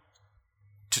everyone,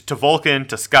 to Vulcan,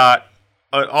 to Scott,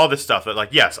 all this stuff. That like,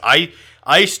 yes,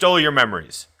 I stole your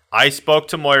memories. I spoke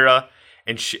to Moira,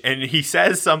 and he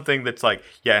says something that's like,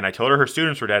 yeah, and I told her her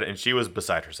students were dead, and she was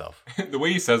beside herself. The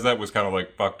way he says that was kind of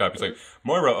like fucked up. He's like,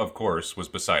 Moira, of course, was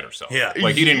beside herself. Yeah.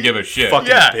 Like he didn't give a shit. Fucking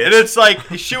Yeah, bitch. and it's like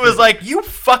she was like, "You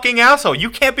fucking asshole! You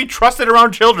can't be trusted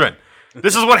around children.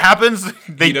 This is what happens.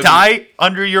 They doesn't- die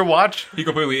under your watch." He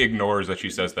completely ignores that she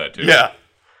says that too. Yeah,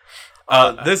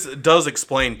 This does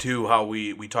explain, too, how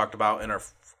we talked about in our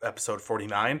episode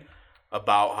 49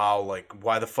 about how, like,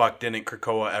 why the fuck didn't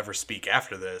Krakoa ever speak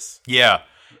after this? yeah.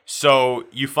 So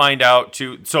you find out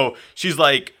too. So she's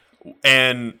like,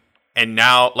 and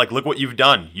now, like, look what you've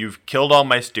done. You've killed all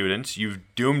my students. You've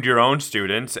doomed your own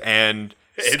students. And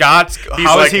Scott's how is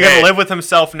like, he going hey. to live with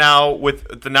himself now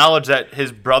with the knowledge that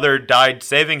his brother died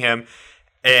saving him?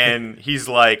 And he's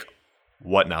like,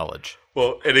 what knowledge?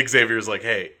 Well, and Xavier's like,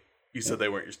 hey, you said they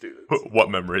weren't your students. What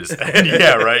memories? And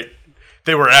yeah, right.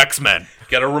 They were X-Men.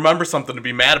 Gotta remember something to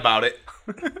be mad about it.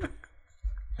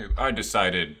 I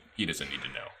decided he doesn't need to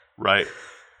know. Right.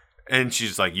 And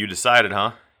she's like, you decided,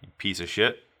 huh? You piece of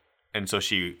shit. And so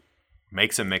she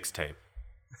makes a mixtape.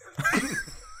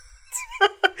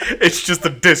 It's just a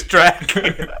diss track.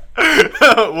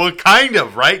 Well, kind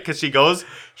of, right? Because she goes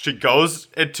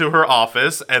into her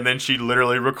office and then she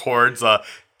literally records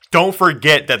don't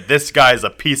forget that this guy's a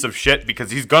piece of shit because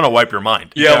he's gonna wipe your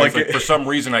mind. Yeah, It's like for some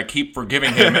reason I keep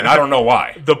forgiving him and I don't know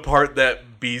why. the part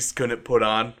that Beast couldn't put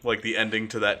on, like the ending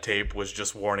to that tape, was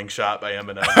just Warning Shot by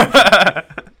Eminem.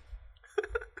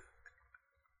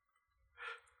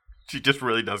 She just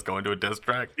really does go into a diss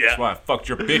track. That's why I fucked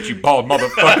your bitch, you bald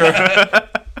motherfucker.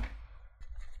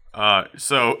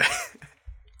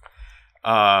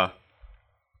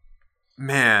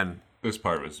 Man, This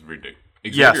part was ridiculous.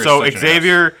 Yeah, so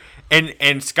Xavier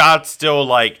and Scott's still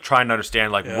like trying to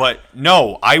understand what.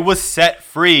 No, I was set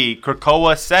free.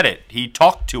 Krakoa said it. He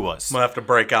talked to us. I'm gonna have to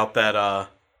break out that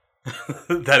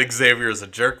that Xavier is a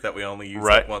jerk that we only use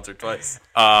like once or twice.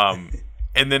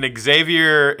 And then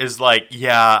Xavier is like,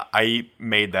 "Yeah, I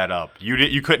made that up.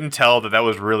 You couldn't tell that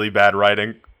was really bad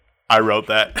writing. I wrote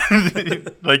that."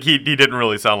 Like he didn't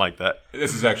really sound like that.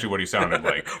 This is actually what he sounded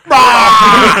like.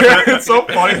 It's so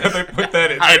funny that they put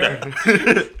that in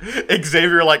there.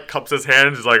 Xavier like cups his hand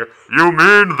and is like, "You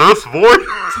mean this voice?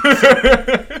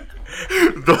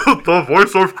 the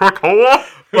voice of Krakoa?"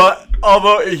 But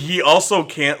although he also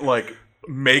can't like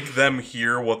make them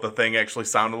hear what the thing actually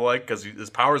sounded like because his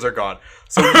powers are gone,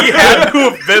 so he had to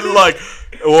have been like,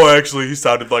 "Oh, actually, he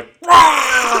sounded like."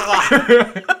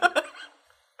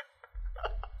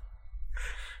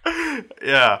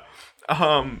 Yeah.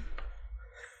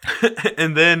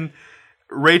 And then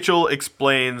Rachel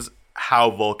explains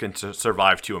how Vulcan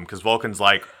survived to him, because Vulcan's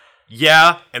like,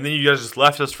 "Yeah, and then you guys just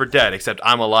left us for dead, except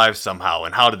I'm alive somehow,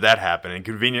 and how did that happen?" And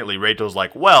conveniently, Rachel's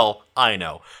like, "Well, I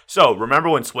know. So, remember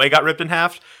when Sway got ripped in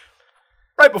half?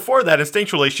 Right before that,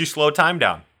 instinctually, she slowed time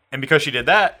down. And because she did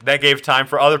that, that gave time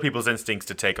for other people's instincts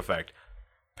to take effect.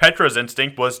 Petra's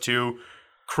instinct was to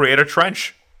create a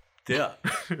trench." Yeah.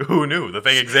 Who knew? The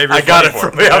thing Xavier I got it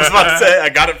from I was about to say I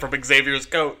got it from Xavier's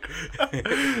coat.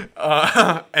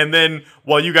 And then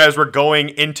while you guys were going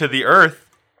into the Earth,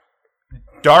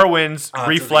 Darwin's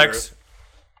reflex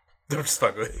They're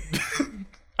stuck with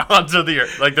onto the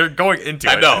Earth. Like they're going into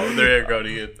it. I know, they're going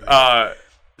to get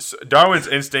so Darwin's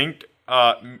instinct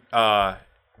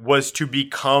was to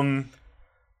become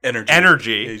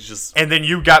energy. He's just and then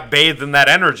you got bathed in that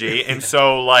energy, and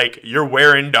so like you're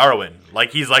wearing Darwin.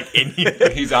 Like he's like in you.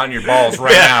 He's on your balls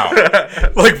right now.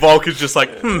 like Vulcan's just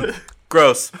like,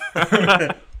 gross.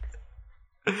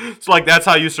 So like that's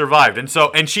how you survived.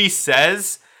 And she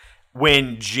says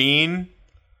when Jean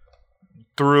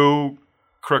threw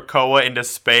Krakoa into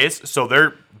space, so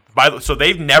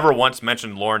they've never once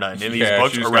mentioned Lorna in these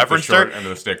books or referenced her.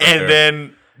 And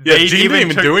then Jean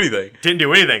didn't even do anything. Didn't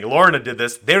do anything. Lorna did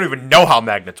this. They don't even know how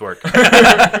magnets work.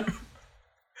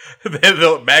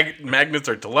 Magnets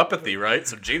are telepathy, right?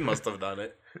 So Jean must have done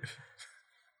it.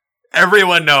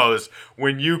 Everyone knows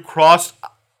when you cross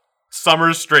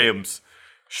summer streams,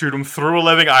 shoot them through a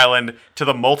living island to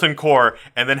the molten core,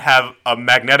 and then have a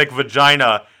magnetic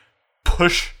vagina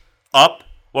push up,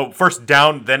 well, first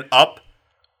down, then up,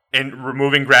 and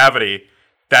removing gravity,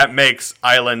 that makes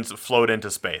islands float into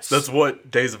space. That's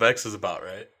what Days of X is about,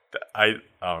 right? I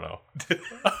don't know.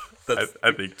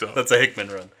 I think so. That's a Hickman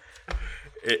run.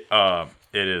 It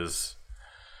is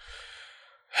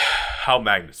how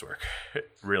magnets work,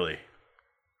 really.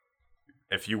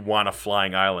 If you want a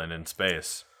flying island in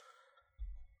space,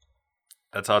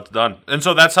 that's how it's done. And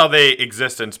so that's how they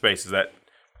exist in space, is that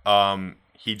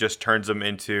he just turns them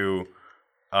into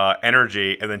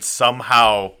energy, and then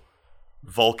somehow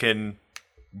Vulcan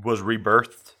was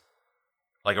rebirthed,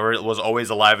 like, or it was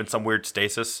always alive in some weird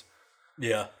stasis.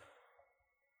 Yeah.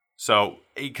 So,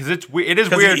 because it is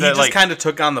weird he that just kind of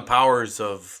took on the powers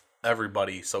of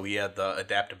everybody, so he had the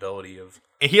adaptability of.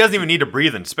 He doesn't even need to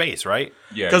breathe in space, right?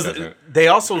 Yeah, because they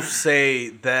also say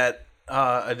that.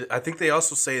 I think they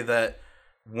also say that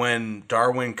when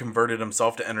Darwin converted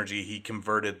himself to energy, he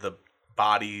converted the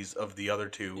bodies of the other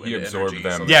two. He absorbed energy,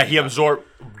 them. Yeah, he absorbed.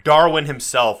 Darwin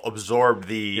himself absorbed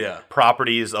the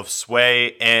properties of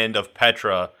Sway and of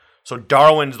Petra. So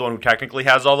Darwin's the one who technically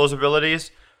has all those abilities.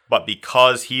 But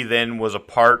because he then was a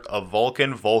part of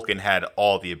Vulcan, Vulcan had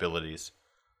all the abilities.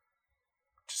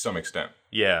 To some extent.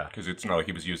 Yeah. Because it's not like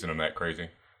he was using them that crazy.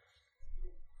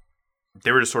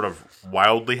 They were just sort of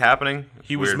wildly happening.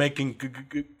 He was making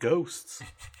ghosts.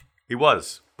 He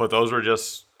was. But those were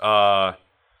just time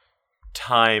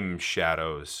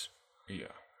shadows. Yeah.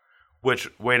 Which,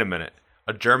 wait a minute.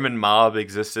 A German mob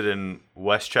existed in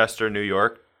Westchester, New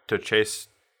York to chase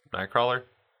Nightcrawler?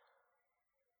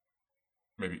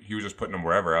 Maybe he was just putting them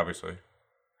wherever, obviously.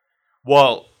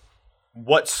 Well,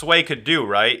 what Sway could do,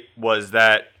 right, was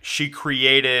that she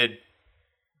created,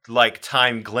 like,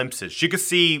 time glimpses. She could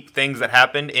see things that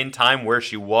happened in time where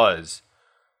she was.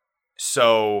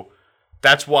 So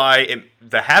that's why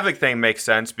the Havoc thing makes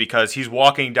sense, because he's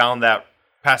walking down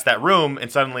past that room,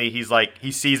 and suddenly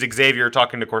he sees Xavier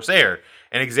talking to Corsair,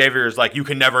 and Xavier's like, "You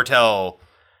can never tell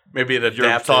maybe it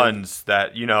your sons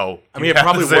that, I mean, it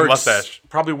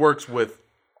probably works with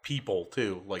people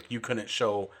too. Like, you couldn't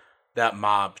show that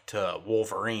mob to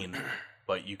Wolverine,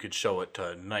 but you could show it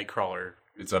to Nightcrawler.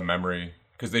 It's a memory,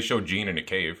 because they show Jean in a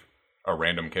cave, a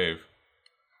random cave.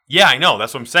 Yeah, I know.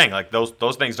 That's what I'm saying. Like,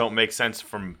 those things don't make sense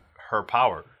from her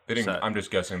power. They didn't. set. I'm just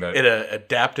guessing that It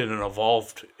adapted and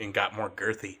evolved and got more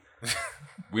girthy.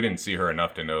 we didn't see her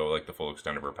enough to know like the full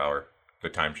extent of her power. The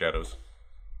time shadows.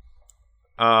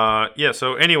 Yeah,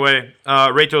 so anyway,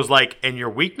 Rachel's like, and your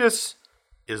weakness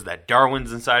is that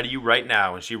Darwin's inside of you right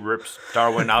now. And she rips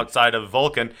Darwin outside of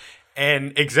Vulcan.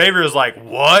 And Xavier's like,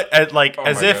 what? As my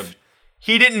if God.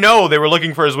 he didn't know they were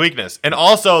looking for his weakness. And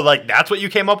also, like, that's what you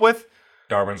came up with?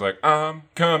 Darwin's like, I'm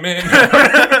coming.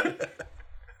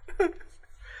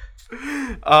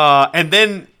 And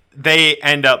then they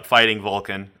end up fighting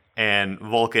Vulcan. And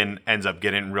Vulcan ends up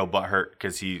getting real butthurt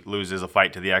because he loses a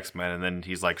fight to the X-Men. And then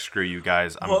he's like, screw you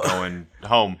guys, I'm going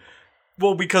home.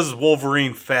 Well, because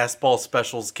Wolverine fastball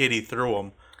specials Kitty through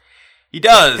him. He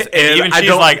does. And even I she's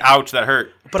don't- like, ouch, that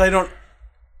hurt. But I don't,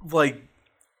 like,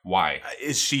 Why?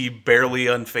 is she barely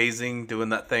unfazing doing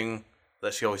that thing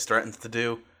that she always threatens to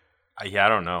do? Yeah, I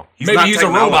don't know. Maybe not he's a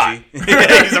robot. technology.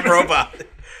 Yeah, he's a robot.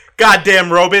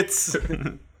 Goddamn robots.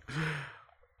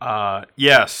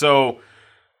 Yeah, so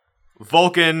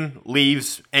Vulcan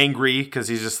leaves angry because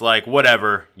he's just like,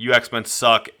 whatever, you X-Men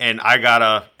suck, and I got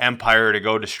a Empire to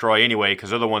go destroy anyway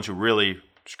because they're the ones who really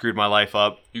screwed my life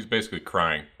up. He's basically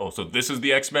crying. Oh, so this is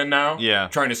the X-Men now? Yeah.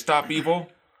 Trying to stop evil?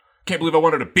 Can't believe I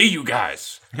wanted to be you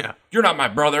guys. Yeah. You're not my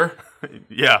brother.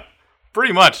 Yeah,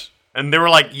 pretty much. And they were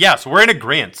like, yes, we're in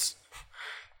agreement.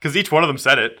 Because each one of them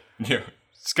said it. Yeah.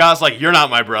 Scott's like, you're not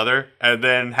my brother. And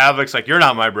then Havoc's like, you're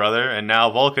not my brother. And now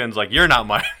Vulcan's like, you're not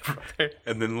my brother.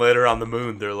 And then later on the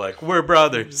moon, they're like, we're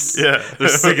brothers. Yeah. They're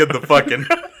singing the fucking...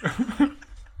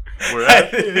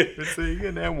 We're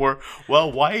singing and we're,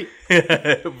 well, white.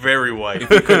 Very white. If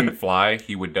he couldn't fly,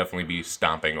 he would definitely be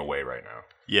stomping away right now.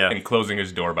 Yeah. And closing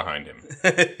his door behind him.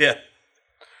 Yeah.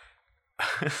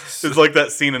 It's like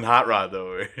that scene in Hot Rod, though.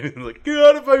 Where he's like, get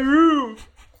out of my room.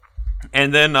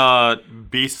 And then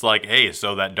Beast's like, hey,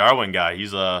 so that Darwin guy,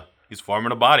 he's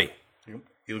forming a body.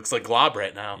 He looks like Glob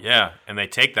right now. Yeah, and they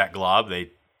take that glob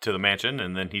to the mansion,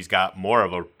 and then he's got more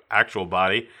of a actual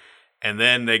body, and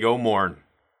then they go mourn.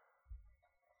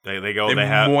 They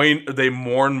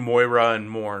mourn Moira and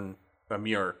mourn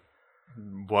Amir.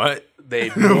 what? They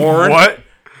mourn What?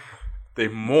 They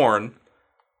mourn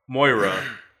Moira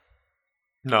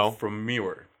No, from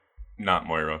Muir. Not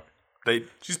Moira.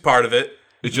 She's part of it.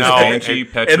 It's just No, Banshee,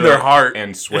 Petra, in their heart.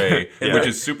 and Sway, Yeah. which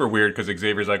is super weird because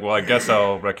Xavier's like, well, I guess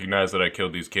I'll recognize that I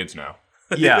killed these kids now.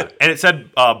 yeah, and it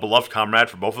said beloved comrade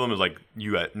for both of them. It was like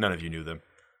none of you knew them.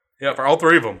 Yeah, for all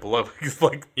three of them, beloved.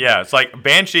 Like Yeah, it's like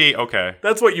Banshee. Okay,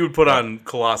 that's what you would put on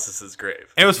Colossus's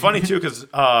grave. it was funny too because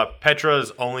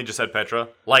Petra's only just said Petra.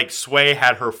 Like Sway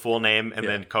had her full name and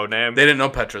then code name. They didn't know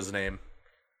Petra's name.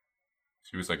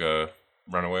 She was like a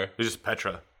runaway. It was just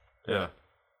Petra. Yeah,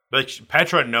 but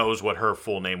Petra knows what her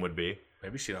full name would be.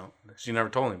 Maybe she don't. She never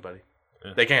told anybody.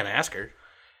 They can't ask her.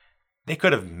 They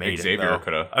could have made Xavier it.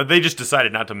 coulda. They just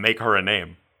decided not to make her a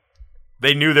name.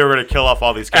 They knew they were going to kill off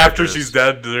all these characters. After she's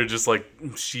dead, they're just like,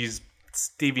 she's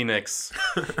Stevie Nicks.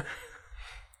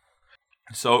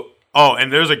 So,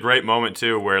 and there's a great moment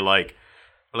too where like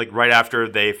right after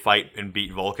they fight and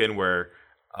beat Vulcan, where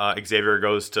Xavier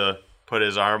goes to put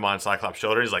his arm on Cyclops'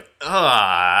 shoulder. He's like,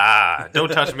 don't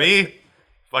touch me.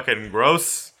 Fucking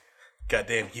gross.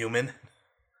 Goddamn human.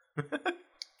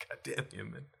 Goddamn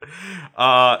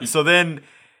human. So then,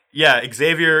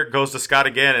 Xavier goes to Scott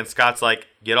again, and Scott's like,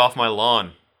 get off my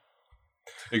lawn.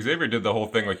 Xavier did the whole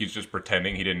thing like he's just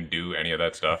pretending he didn't do any of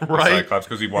that stuff. with Right. Cyclops,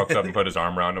 because he walks up and put his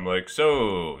arm around him like,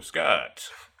 so, Scott.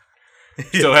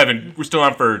 We're still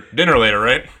on for dinner later,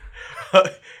 right?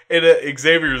 And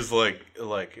Xavier's like,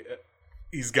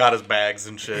 he's got his bags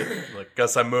and shit. Like,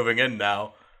 guess I'm moving in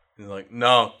now. He's like,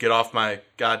 no, get off my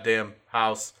goddamn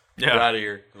house. Get Yeah. out of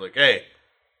here. He's like, hey,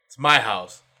 it's my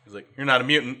house. He's like, you're not a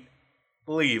mutant.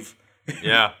 Leave.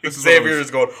 Yeah. Xavier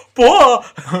is going, Whoa!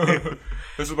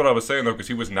 This is what I was saying, though, because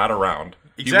he was not around.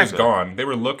 He was Exactly. gone. They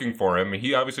were looking for him.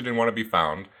 He obviously didn't want to be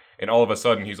found. And all of a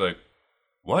sudden, he's like,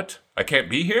 what? I can't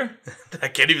be here? I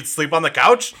can't even sleep on the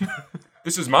couch.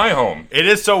 This is my home. It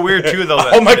is so weird too, though.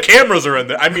 All my cameras are in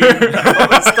there. I mean, all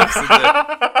that stuff's in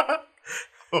there.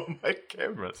 Oh, my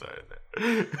cameras are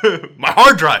in there. My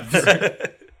hard drives.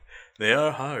 They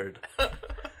are hard.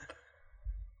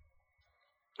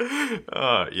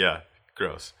 Yeah.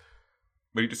 Gross.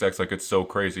 But he just acts like it's so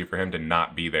crazy for him to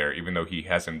not be there, even though he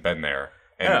hasn't been there.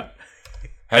 And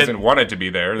hasn't wanted to be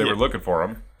there. They were looking for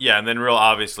him. Yeah, and then real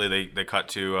obviously they cut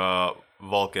to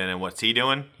Vulcan, and what's he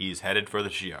doing? He's headed for the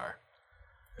Shi'ar.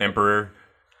 Emperor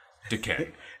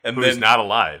Decay. And Who's then, not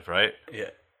alive, right? yeah.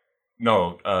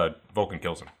 No, Vulcan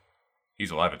kills him.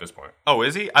 He's alive at this point. Oh,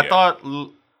 is he? I thought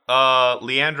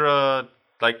Leandra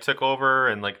took over,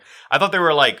 and I thought they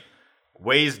were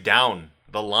weighs down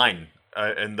the line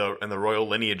in the royal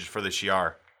lineage for the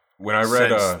Shi'ar. When I read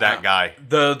Since that guy,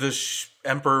 The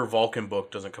Emperor Vulcan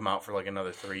book doesn't come out for like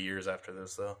another 3 years after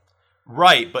this, though.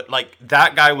 right? But like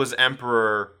that guy was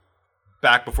emperor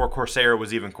back before Corsair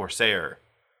was even Corsair.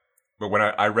 but when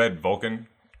I read Vulcan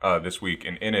this week,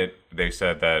 and in it they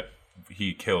said that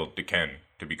he killed Deken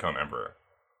to become emperor.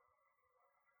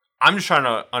 I'm just trying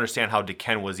to understand how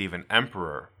Deken was even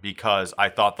emperor, because I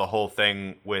thought the whole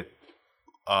thing with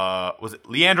was it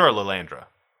Leandra or Lilandra?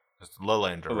 It's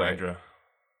Lilandra, right? Lilandra,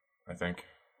 I think.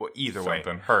 Well, either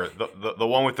Something. way, her the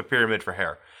one with the pyramid for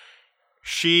hair.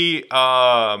 She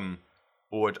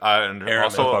which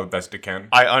Also, that's Deken.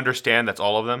 I understand that's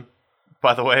all of them.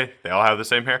 By the way, they all have the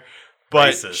same hair,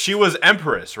 but Racist. she was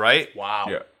empress, right? Wow.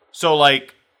 Yeah. So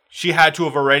like she had to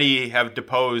have already have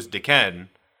deposed Deken.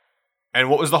 And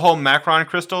what was the whole Macron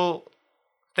crystal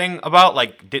thing about?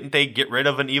 Like, didn't they get rid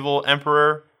of an evil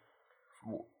emperor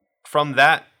from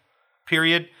that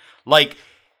period? Like,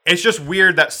 it's just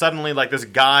weird that suddenly, like, this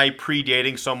guy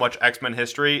predating so much X-Men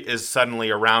history is suddenly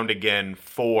around again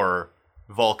for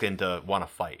Vulcan to want to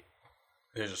fight.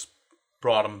 They just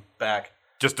brought him back.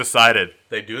 Just decided.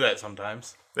 They do that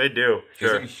sometimes. They do.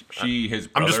 Sure. Isn't she his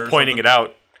I'm brother just or pointing something? it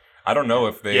out. I don't know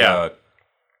if they... Yeah.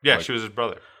 Yeah, like- she was his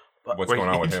brother. what's going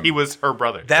on with him? He was her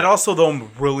brother. That also, though,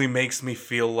 really makes me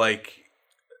feel like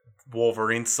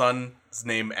Wolverine's son's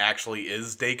name actually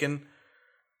is Daken.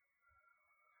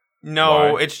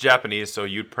 No, Why? it's Japanese, so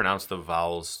you'd pronounce the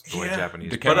vowels the way Yeah.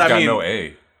 Japanese. Deken's But I got mean- no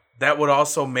A. That would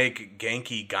also make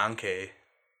Genki Ganke.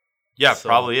 Yeah, So-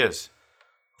 probably is.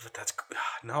 But that's...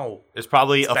 No. It's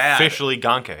probably It's bad. officially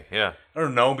Ganke. Yeah. I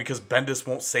don't know, because Bendis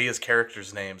won't say his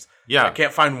characters' names. Yeah. I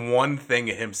can't find one thing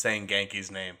of him saying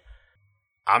Genki's name.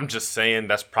 I'm just saying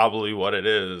that's probably what it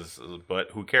is,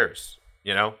 but who cares?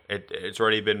 You know, it's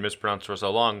already been mispronounced for so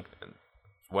long.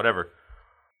 Whatever.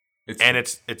 And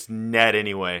it's Ned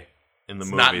anyway in the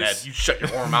It's movies. not Ned. You shut your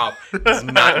whore mouth. It's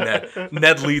not Ned.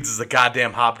 Ned Leeds is a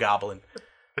goddamn hobgoblin.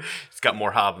 It's got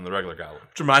more hob than the regular goblin.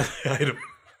 Which reminds me, I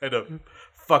had a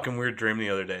fucking weird dream the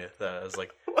other day that I was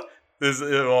like,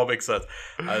 it all makes sense.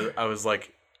 I was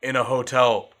like in a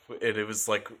hotel, and it was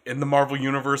like in the Marvel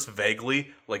universe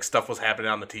vaguely, like stuff was happening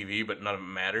on the TV, but none of it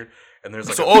mattered. And there's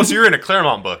like So you're in a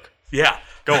Claremont book. yeah,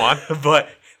 Go on. but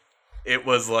it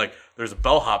was like there's a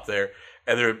bellhop there,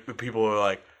 and people were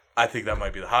like, I think that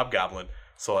might be the Hobgoblin.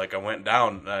 So like I went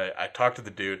down, and I talked to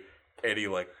the dude, and he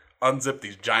like unzipped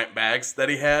these giant bags that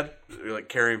he had, like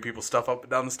carrying people's stuff up and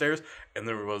down the stairs, and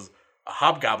there was a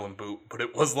Hobgoblin boot, but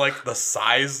it was like the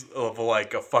size of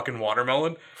like a fucking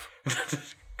watermelon.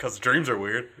 Because dreams are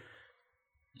weird.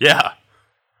 Yeah.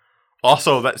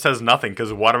 Also, that says nothing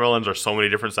because watermelons are so many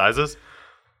different sizes.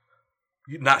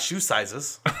 Not shoe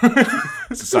sizes.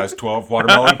 It's a size 12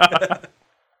 watermelon.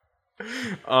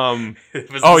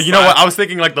 It was Oh, the you know size- what? I was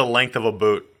thinking like the length of a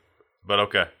boot, but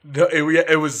okay. No,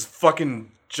 it was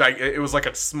fucking it was like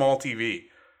a small TV.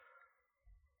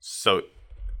 So,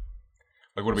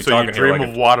 Like, what are we so talking you here? dream Like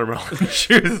of watermelon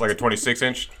shoes. like a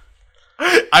 26-inch?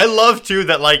 I love too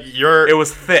that like It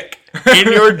was thick.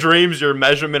 in your dreams, your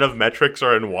measurement of metrics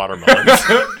are in watermelons.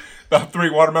 About 3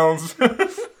 watermelons.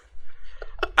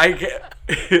 I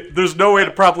can't, there's no way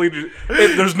to properly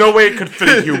there's no way it could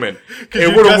fit a human. It you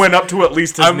would have just- went up to at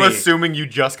least his I'm knee. assuming you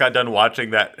just got done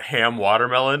watching that ham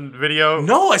watermelon video.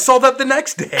 No, I saw that the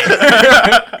next day.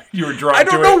 You were drawn I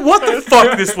don't to know it. what the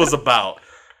fuck this was about.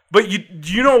 But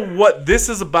you know what this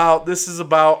is about? This is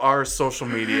about our social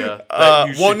media.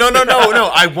 that you Well, should-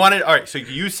 no. I wanted. All right. So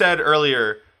you said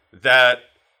earlier that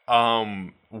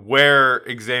where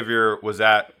Xavier was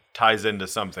at ties into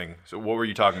something. So what were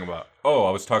you talking about? Oh,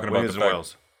 I was talking about Wings the and fact...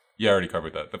 Wales. Yeah, I already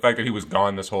covered that. The fact that he was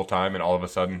gone this whole time, and all of a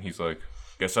sudden he's like,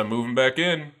 guess I'm moving back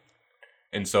in.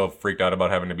 And so freaked out about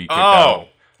having to be kicked out. Oh,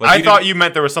 Like, I he thought didn't- you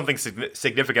meant there was something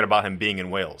significant about him being in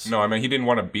Wales. No, I mean, he didn't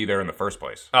want to be there in the first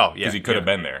place. Oh, yeah, Because he could have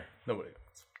yeah. been there. Nobody.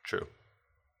 True.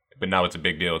 But now it's a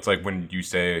big deal. It's like when you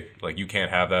say, like, you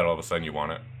can't have that, all of a sudden you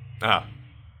want it. Ah.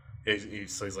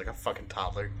 So he's like a fucking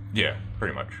toddler. Yeah,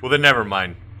 pretty much. Well, then never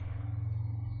mind.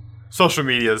 Social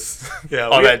medias. Yeah,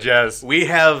 all that jazz. We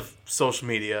have social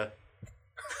media.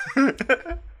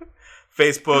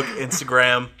 Facebook,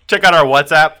 Instagram, Check out our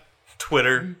WhatsApp.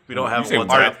 Twitter. We don't have You say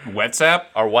WhatsApp. WhatsApp?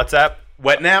 Our WhatsApp.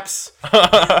 Wet naps.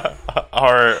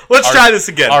 Let's Try this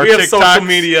again. our We have social TikToks.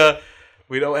 media.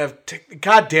 We don't have.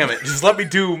 God damn it! Just let me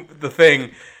do the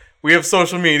thing. We have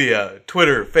social media: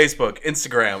 Twitter, Facebook,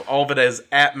 Instagram. All of it is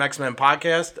at Mexman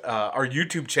Podcast. Our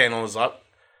YouTube channel is up.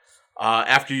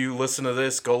 After you listen to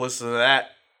this, go listen to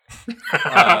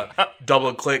that.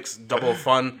 Double clicks, double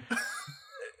fun.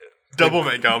 Double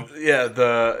mint gum. Yeah,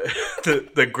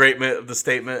 the great mint of the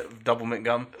statement, double mint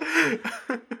gum.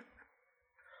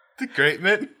 The great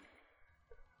mint.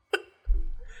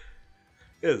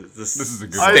 Yeah, This is a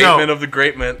good statement of the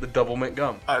great mint, the double mint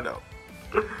gum. I know.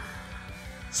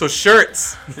 So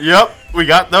shirts. Yep, we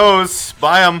got those.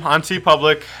 Buy them on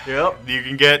TeePublic. Yep. You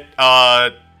can get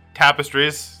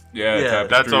tapestries. Yeah, Yeah,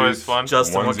 that's always fun.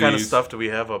 Justin, what kind of Onesies. stuff do we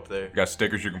have up there? You got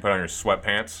stickers you can put on your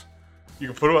sweatpants. You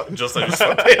can put them up just on your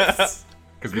sweatpants.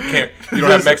 Because you don't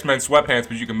have X-Men sweatpants,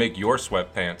 but you can make your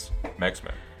sweatpants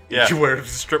X-Men. Yeah, You wear a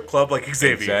strip club like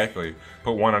Xavier. Exactly.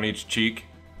 Put one on each cheek.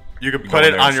 you can go put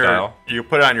in it there on in your. style. You can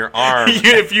put it on your arm.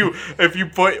 if you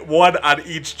put one on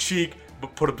each cheek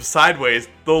but put them sideways,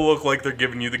 they'll look like they're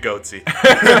giving you the goatsy.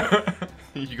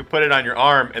 You can put it on your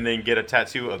arm and then get a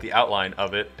tattoo of the outline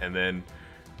of it, and then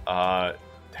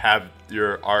have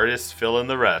your artist fill in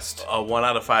the rest. 1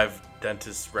 out of 5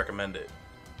 dentists recommend it.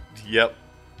 Yep.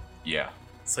 Yeah.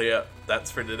 So yeah,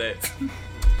 that's for today.